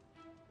battle.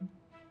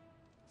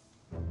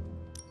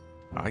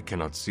 I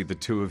cannot see the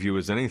two of you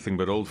as anything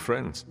but old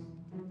friends.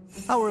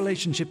 Our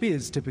relationship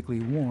is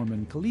typically warm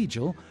and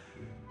collegial,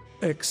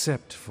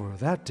 except for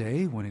that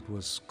day when it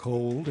was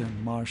cold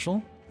and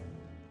martial.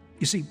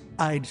 You see,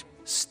 I'd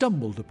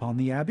stumbled upon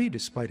the Abbey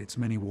despite its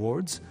many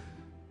wards.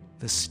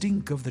 The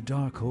stink of the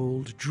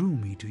Darkhold drew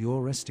me to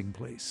your resting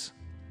place.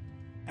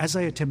 As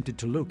I attempted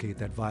to locate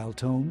that vile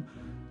tome,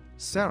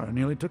 Sarah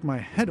nearly took my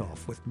head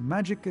off with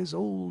magic as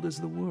old as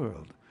the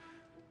world.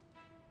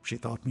 She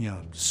thought me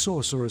a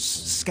sorcerous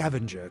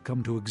scavenger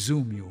come to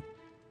exhume you.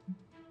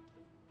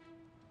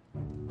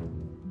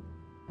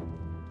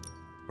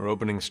 Her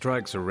opening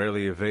strikes are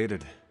rarely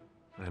evaded.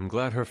 I'm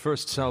glad her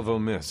first salvo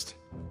missed.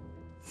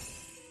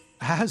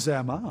 As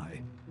am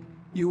I.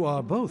 You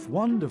are both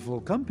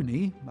wonderful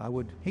company. I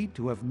would hate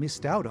to have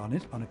missed out on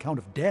it on account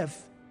of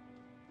death.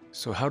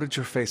 So how did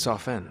your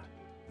face-off end?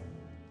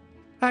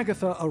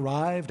 Agatha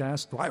arrived,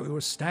 asked why we were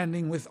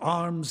standing with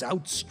arms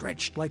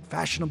outstretched like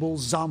fashionable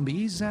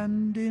zombies,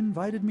 and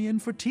invited me in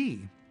for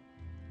tea.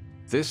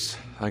 This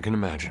I can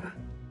imagine.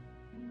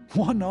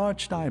 One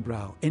arched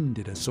eyebrow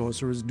ended a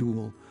sorcerer's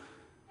duel.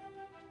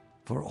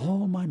 For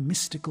all my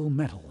mystical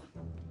mettle,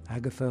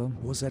 Agatha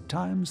was at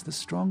times the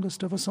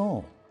strongest of us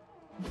all.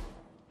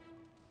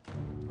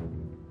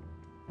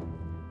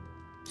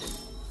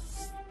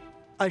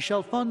 I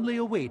shall fondly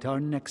await our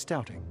next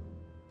outing.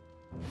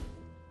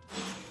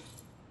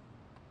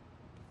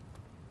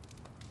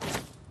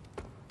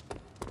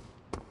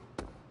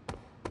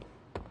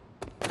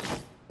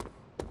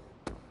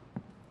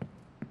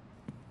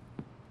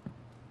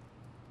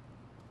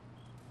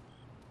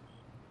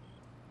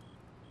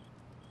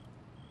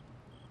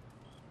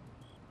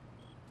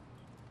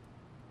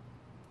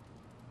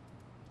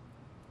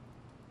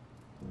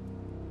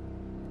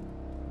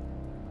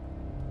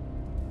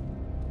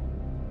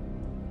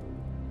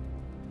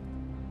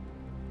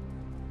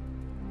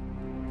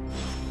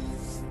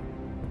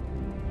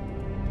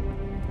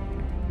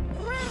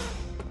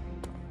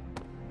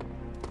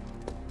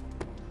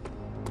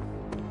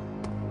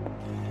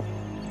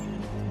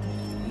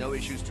 No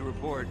issues to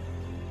report.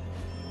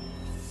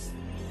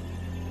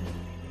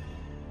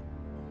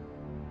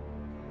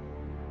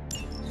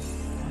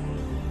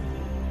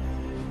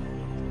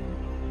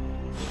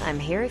 I'm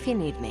here if you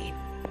need me.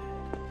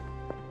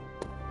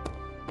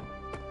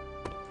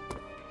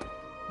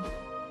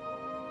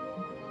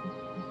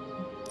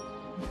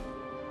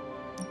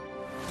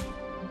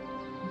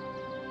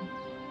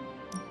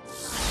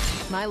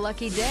 My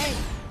lucky day.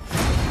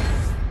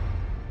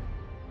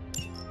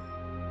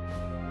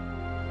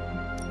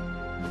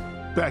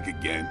 Back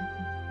again.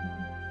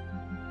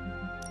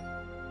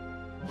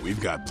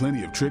 We've got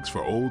plenty of tricks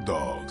for old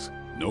dogs.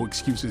 No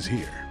excuses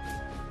here.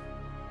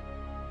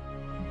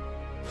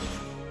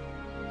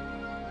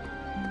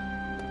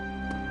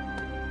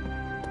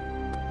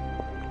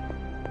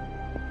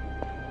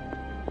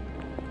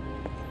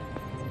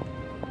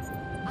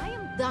 I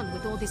am done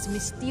with all this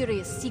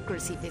mysterious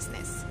secrecy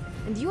business,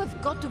 and you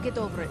have got to get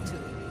over it too.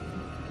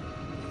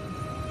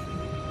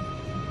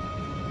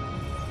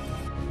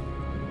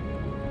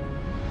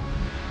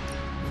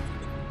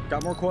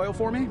 Got more coil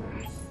for me?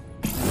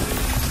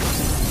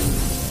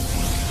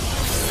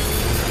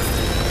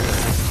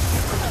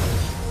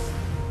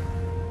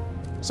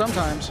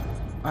 Sometimes,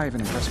 I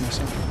even impress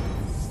myself.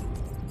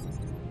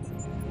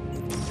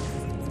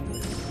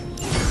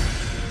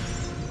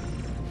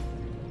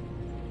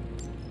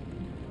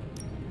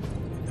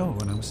 Oh,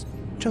 and I was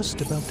just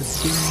about to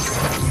binge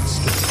that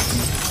story.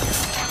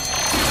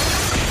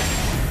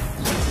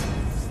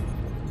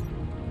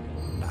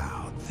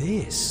 Now,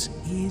 this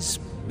is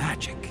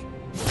magic.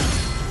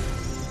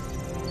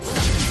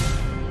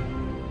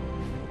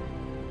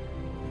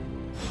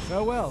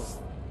 Farewell.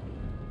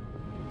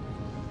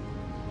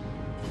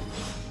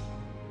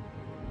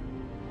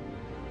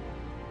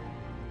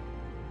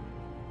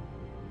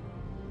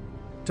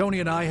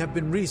 Tony and I have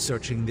been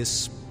researching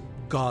this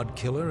god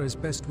killer as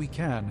best we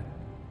can.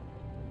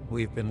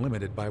 We've been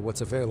limited by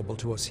what's available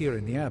to us here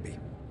in the Abbey.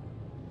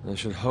 I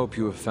should hope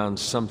you have found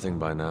something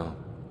by now.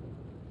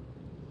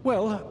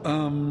 Well,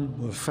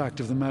 the fact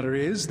of the matter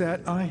is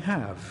that I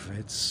have.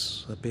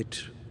 It's a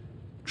bit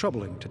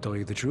troubling, to tell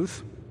you the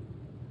truth.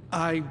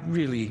 I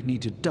really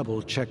need to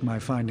double-check my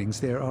findings.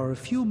 There are a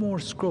few more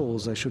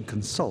scrolls I should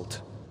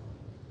consult.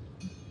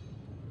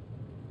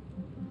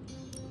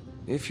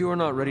 If you are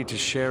not ready to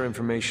share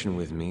information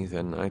with me,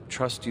 then I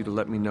trust you to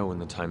let me know when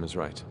the time is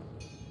right.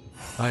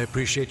 I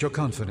appreciate your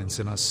confidence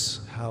in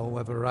us.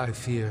 However, I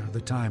fear the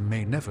time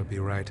may never be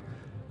right.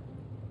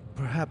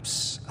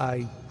 Perhaps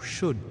I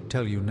should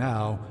tell you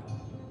now.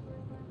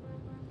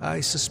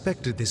 I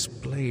suspected this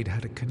blade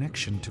had a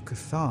connection to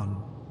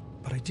Cthon,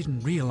 but I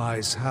didn't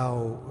realize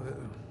how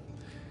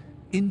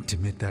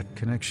intimate that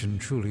connection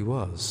truly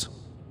was.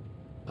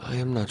 I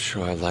am not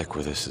sure I like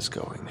where this is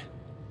going.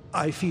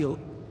 I feel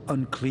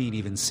unclean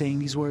even saying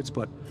these words,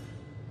 but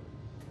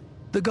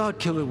the God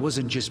Killer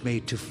wasn't just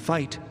made to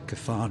fight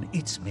Cthon,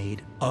 it's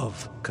made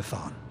of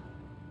Cthon.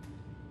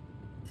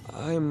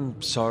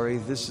 I'm sorry,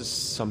 this is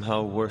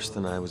somehow worse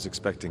than I was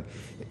expecting.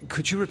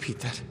 Could you repeat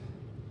that?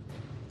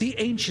 The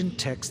ancient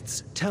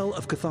texts tell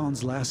of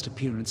Cthon's last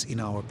appearance in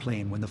our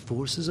plane when the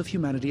forces of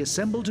humanity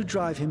assembled to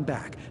drive him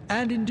back,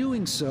 and in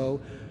doing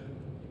so,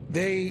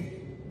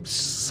 they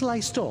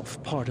sliced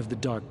off part of the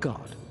Dark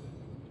God.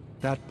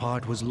 That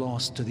part was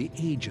lost to the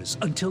ages,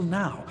 until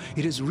now.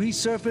 It has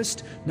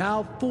resurfaced,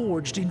 now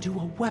forged into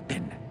a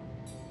weapon.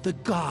 The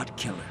God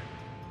Killer.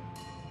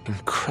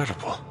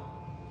 Incredible.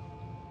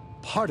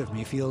 Part of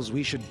me feels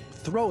we should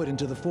throw it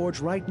into the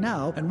forge right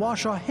now and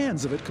wash our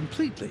hands of it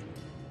completely.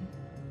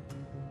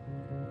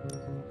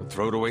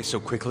 Throw it away so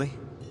quickly?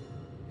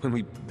 When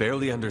we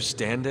barely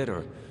understand it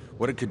or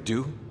what it could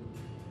do?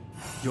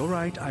 You're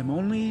right, I'm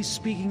only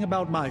speaking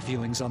about my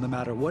feelings on the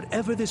matter.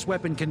 Whatever this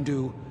weapon can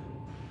do,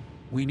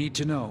 we need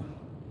to know.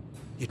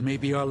 It may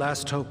be our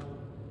last hope.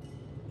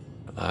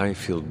 I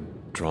feel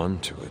drawn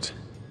to it.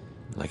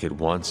 Like it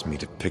wants me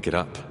to pick it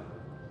up.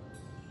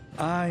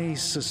 I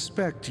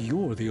suspect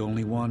you're the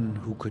only one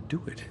who could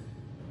do it.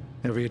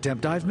 Every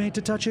attempt I've made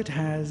to touch it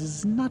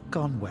has not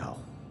gone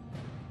well.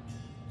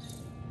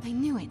 I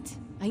knew it.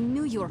 I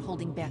knew you were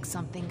holding back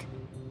something.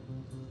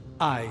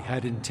 I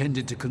had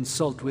intended to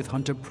consult with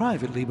Hunter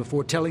privately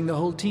before telling the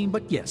whole team,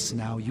 but yes,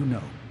 now you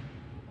know.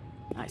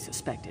 I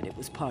suspected it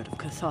was part of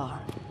Cathar.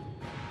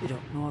 You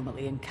don't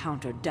normally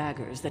encounter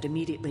daggers that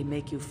immediately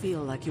make you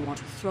feel like you want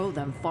to throw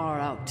them far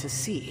out to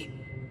sea.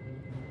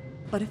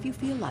 But if you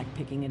feel like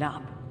picking it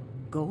up,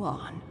 go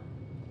on.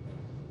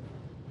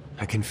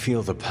 I can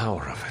feel the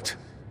power of it.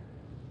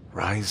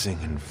 Rising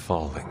and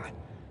falling.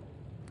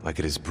 Like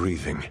it is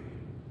breathing.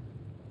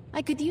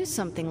 I could use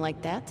something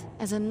like that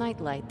as a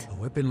nightlight. A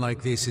weapon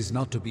like this is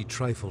not to be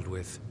trifled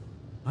with.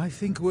 I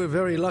think we're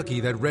very lucky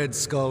that Red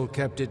Skull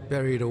kept it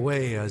buried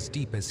away as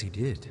deep as he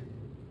did.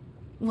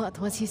 What,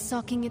 was he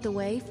socking it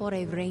away for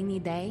a rainy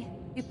day?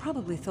 He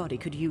probably thought he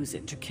could use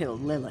it to kill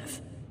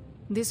Lilith.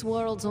 This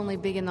world's only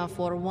big enough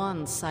for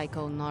one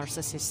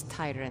psycho-narcissist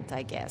tyrant,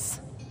 I guess.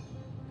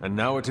 And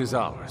now it is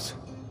ours.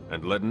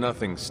 And let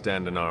nothing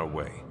stand in our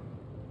way.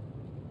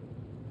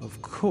 Of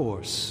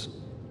course.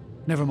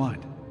 Never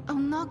mind. Oh,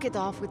 knock it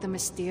off with the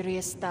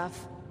mysterious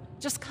stuff.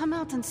 Just come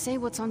out and say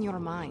what's on your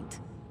mind.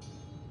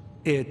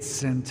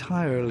 It's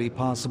entirely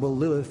possible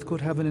Lilith could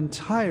have an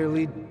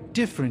entirely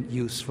different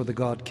use for the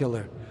God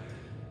Killer.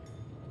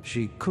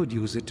 She could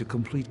use it to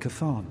complete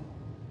Chthon.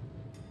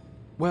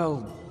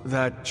 Well,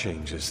 that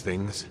changes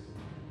things.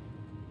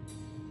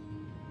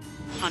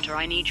 Hunter,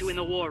 I need you in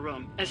the war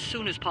room as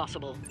soon as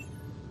possible.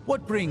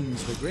 What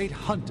brings the great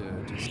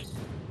Hunter to...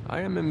 I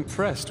am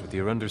impressed with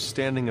your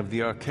understanding of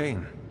the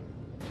arcane.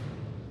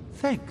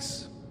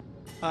 Thanks.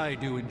 I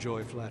do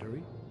enjoy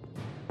flattery.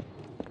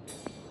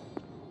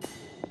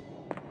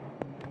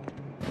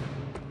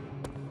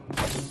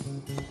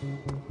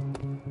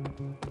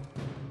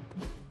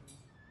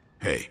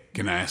 Hey,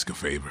 can I ask a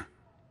favor?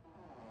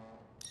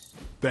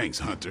 Thanks,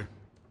 Hunter.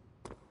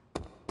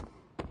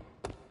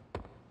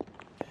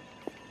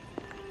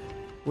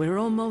 We're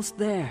almost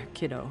there,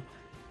 kiddo.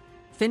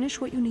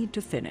 Finish what you need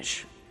to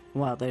finish,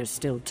 while there's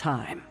still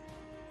time.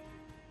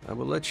 I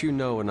will let you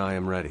know when I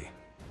am ready.